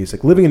kind of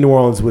music. Living in New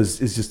Orleans was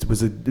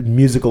a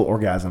musical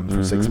orgasm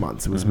for 6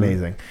 months. It was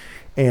amazing.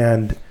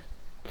 And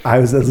I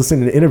was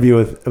listening to an interview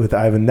with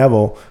Ivan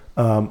Neville,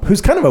 who's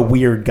kind of a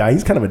weird guy.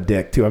 He's kind of a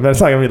dick too. I'm not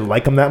really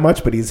like him that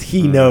much, but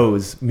he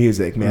knows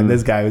music, man.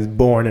 This guy was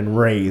born and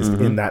raised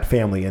in that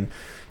family,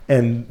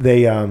 and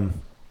they I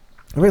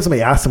remember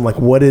somebody asked him like,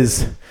 what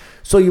is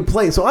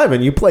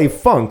Ivan, you play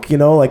funk,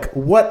 like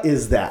what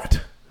is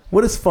that?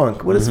 What is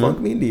funk? What does funk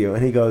mean to you?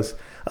 And he goes,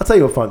 I'll tell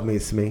you what funk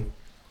means to me.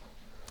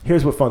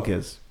 Here's what funk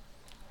is.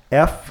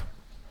 F.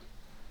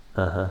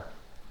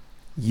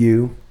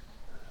 U.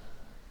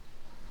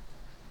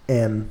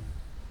 N.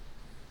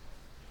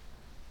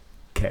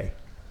 K.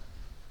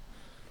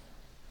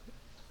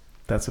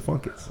 That's what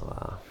funk is.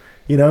 Wow.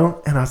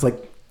 And I was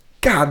like,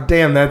 God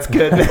damn, that's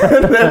good.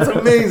 That's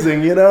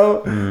amazing,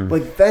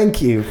 Like,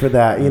 thank you for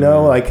that,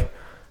 like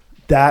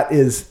that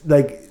is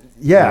like,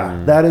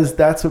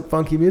 that's what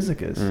funky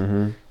music is.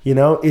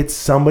 It's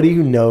somebody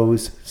who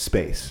knows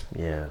space.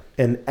 Yeah.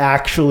 And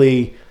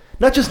actually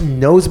not just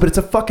knows, but it's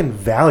a fucking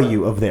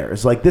value of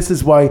theirs. Like, this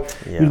is why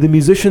the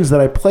musicians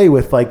that I play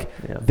with, like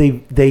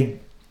they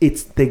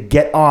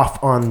get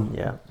off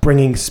on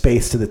bringing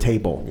space to the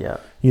table. Yeah.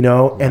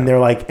 And they're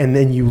like, and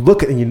then you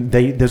look at and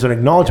there's an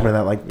acknowledgement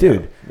of that, like,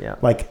 dude,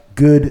 like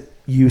good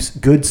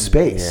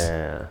space.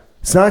 Yeah.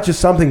 It's not just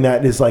something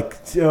that is like,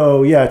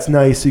 oh yeah, it's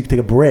nice, so you can take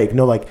a break.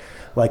 No,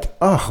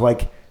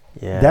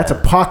 that's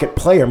a pocket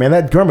player, man.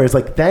 That drummer is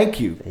like, thank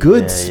you.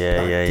 Good.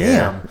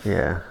 Damn.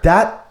 Yeah.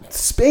 That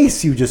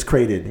space you just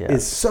created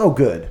is so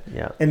good.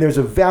 Yeah. And there's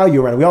a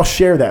value around it. We all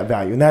share that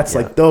value. And that's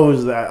like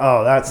those that,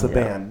 that's the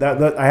band.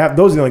 That I have,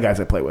 those are the only guys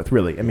I play with,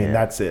 really. I mean,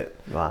 that's it.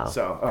 Wow.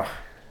 So,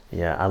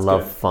 I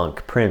love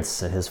funk.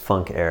 Prince and his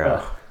funk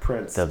era.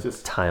 Prince.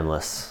 Just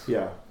timeless.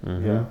 Yeah.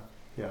 Yeah.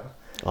 Yeah.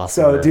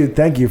 Awesome. So, dude,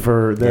 thank you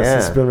for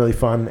this. It's been really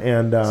fun.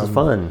 And this is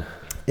fun.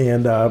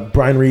 And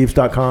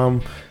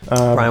BryanReeves.com,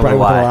 Bryan with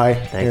an I.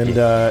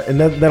 And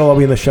that'll all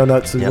be in the show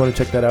notes, so you want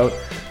to check that out.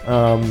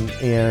 Man,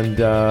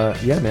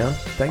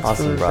 thanks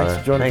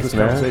for joining this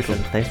conversation.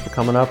 Thanks for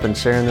coming up and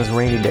sharing this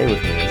rainy day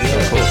with me.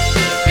 It's so cool.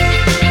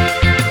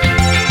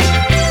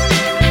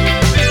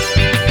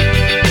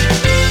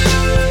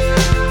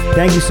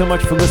 Thank you so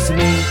much for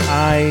listening.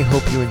 I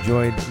hope you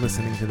enjoyed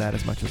listening to that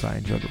as much as I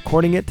enjoyed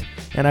recording it.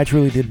 And I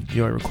truly did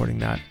enjoy recording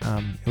that.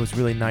 It was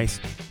really nice.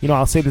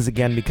 I'll say this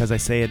again because I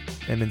say it,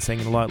 I've been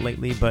saying it a lot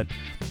lately, but,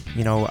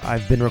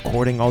 I've been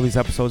recording all these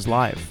episodes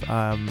live.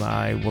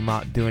 I will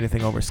not do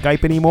anything over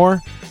Skype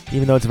anymore,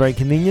 even though it's very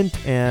convenient.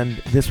 And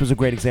this was a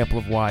great example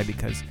of why,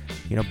 because,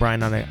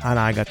 Bryan and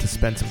I got to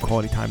spend some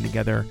quality time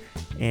together.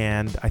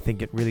 And I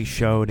think it really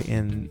showed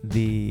in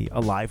the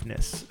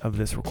aliveness of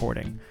this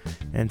recording.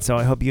 And so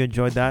I hope you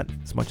enjoyed that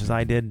as much as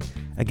I did.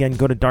 Again,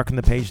 go to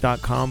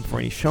darkenthepage.com for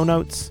any show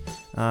notes.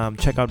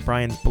 Check out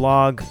Bryan's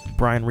blog,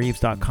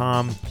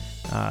 bryanreeves.com.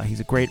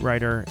 He's a great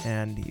writer,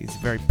 and he's a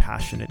very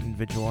passionate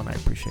individual, and I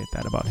appreciate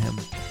that about him.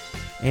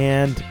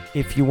 And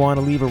if you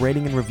want to leave a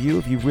rating and review,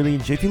 if you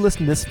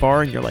listen this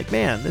far and you're like,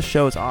 man, this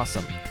show is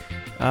awesome,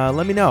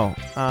 let me know.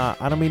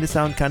 I don't mean to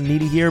sound kind of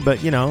needy here,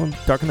 but,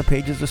 Darken the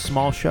Page is a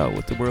small show.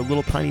 We're a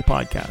little tiny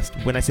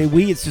podcast. When I say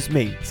we, it's just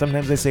me.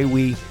 Sometimes I say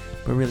we,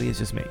 but really it's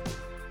just me.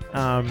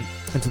 And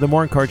so the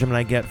more encouragement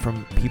I get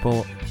from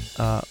people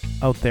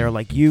out there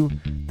like you,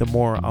 the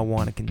more I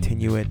want to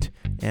continue it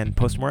and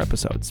post more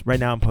episodes. Right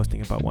now I'm posting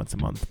about once a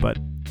month, but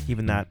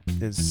even that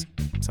is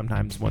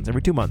sometimes once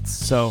every 2 months.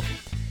 So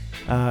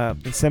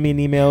send me an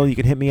email. You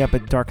can hit me up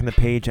at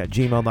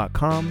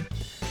darkenthepage@gmail.com.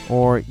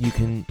 Or you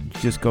can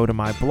just go to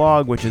my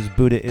blog, which is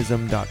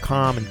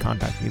buddhism.com, and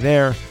contact me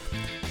there.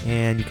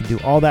 And you can do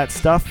all that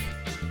stuff,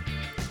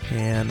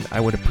 and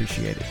I would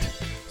appreciate it.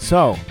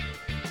 So,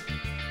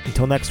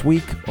 until next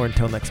week, or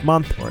until next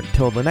month, or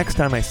until the next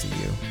time I see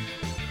you,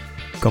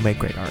 go make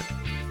great art.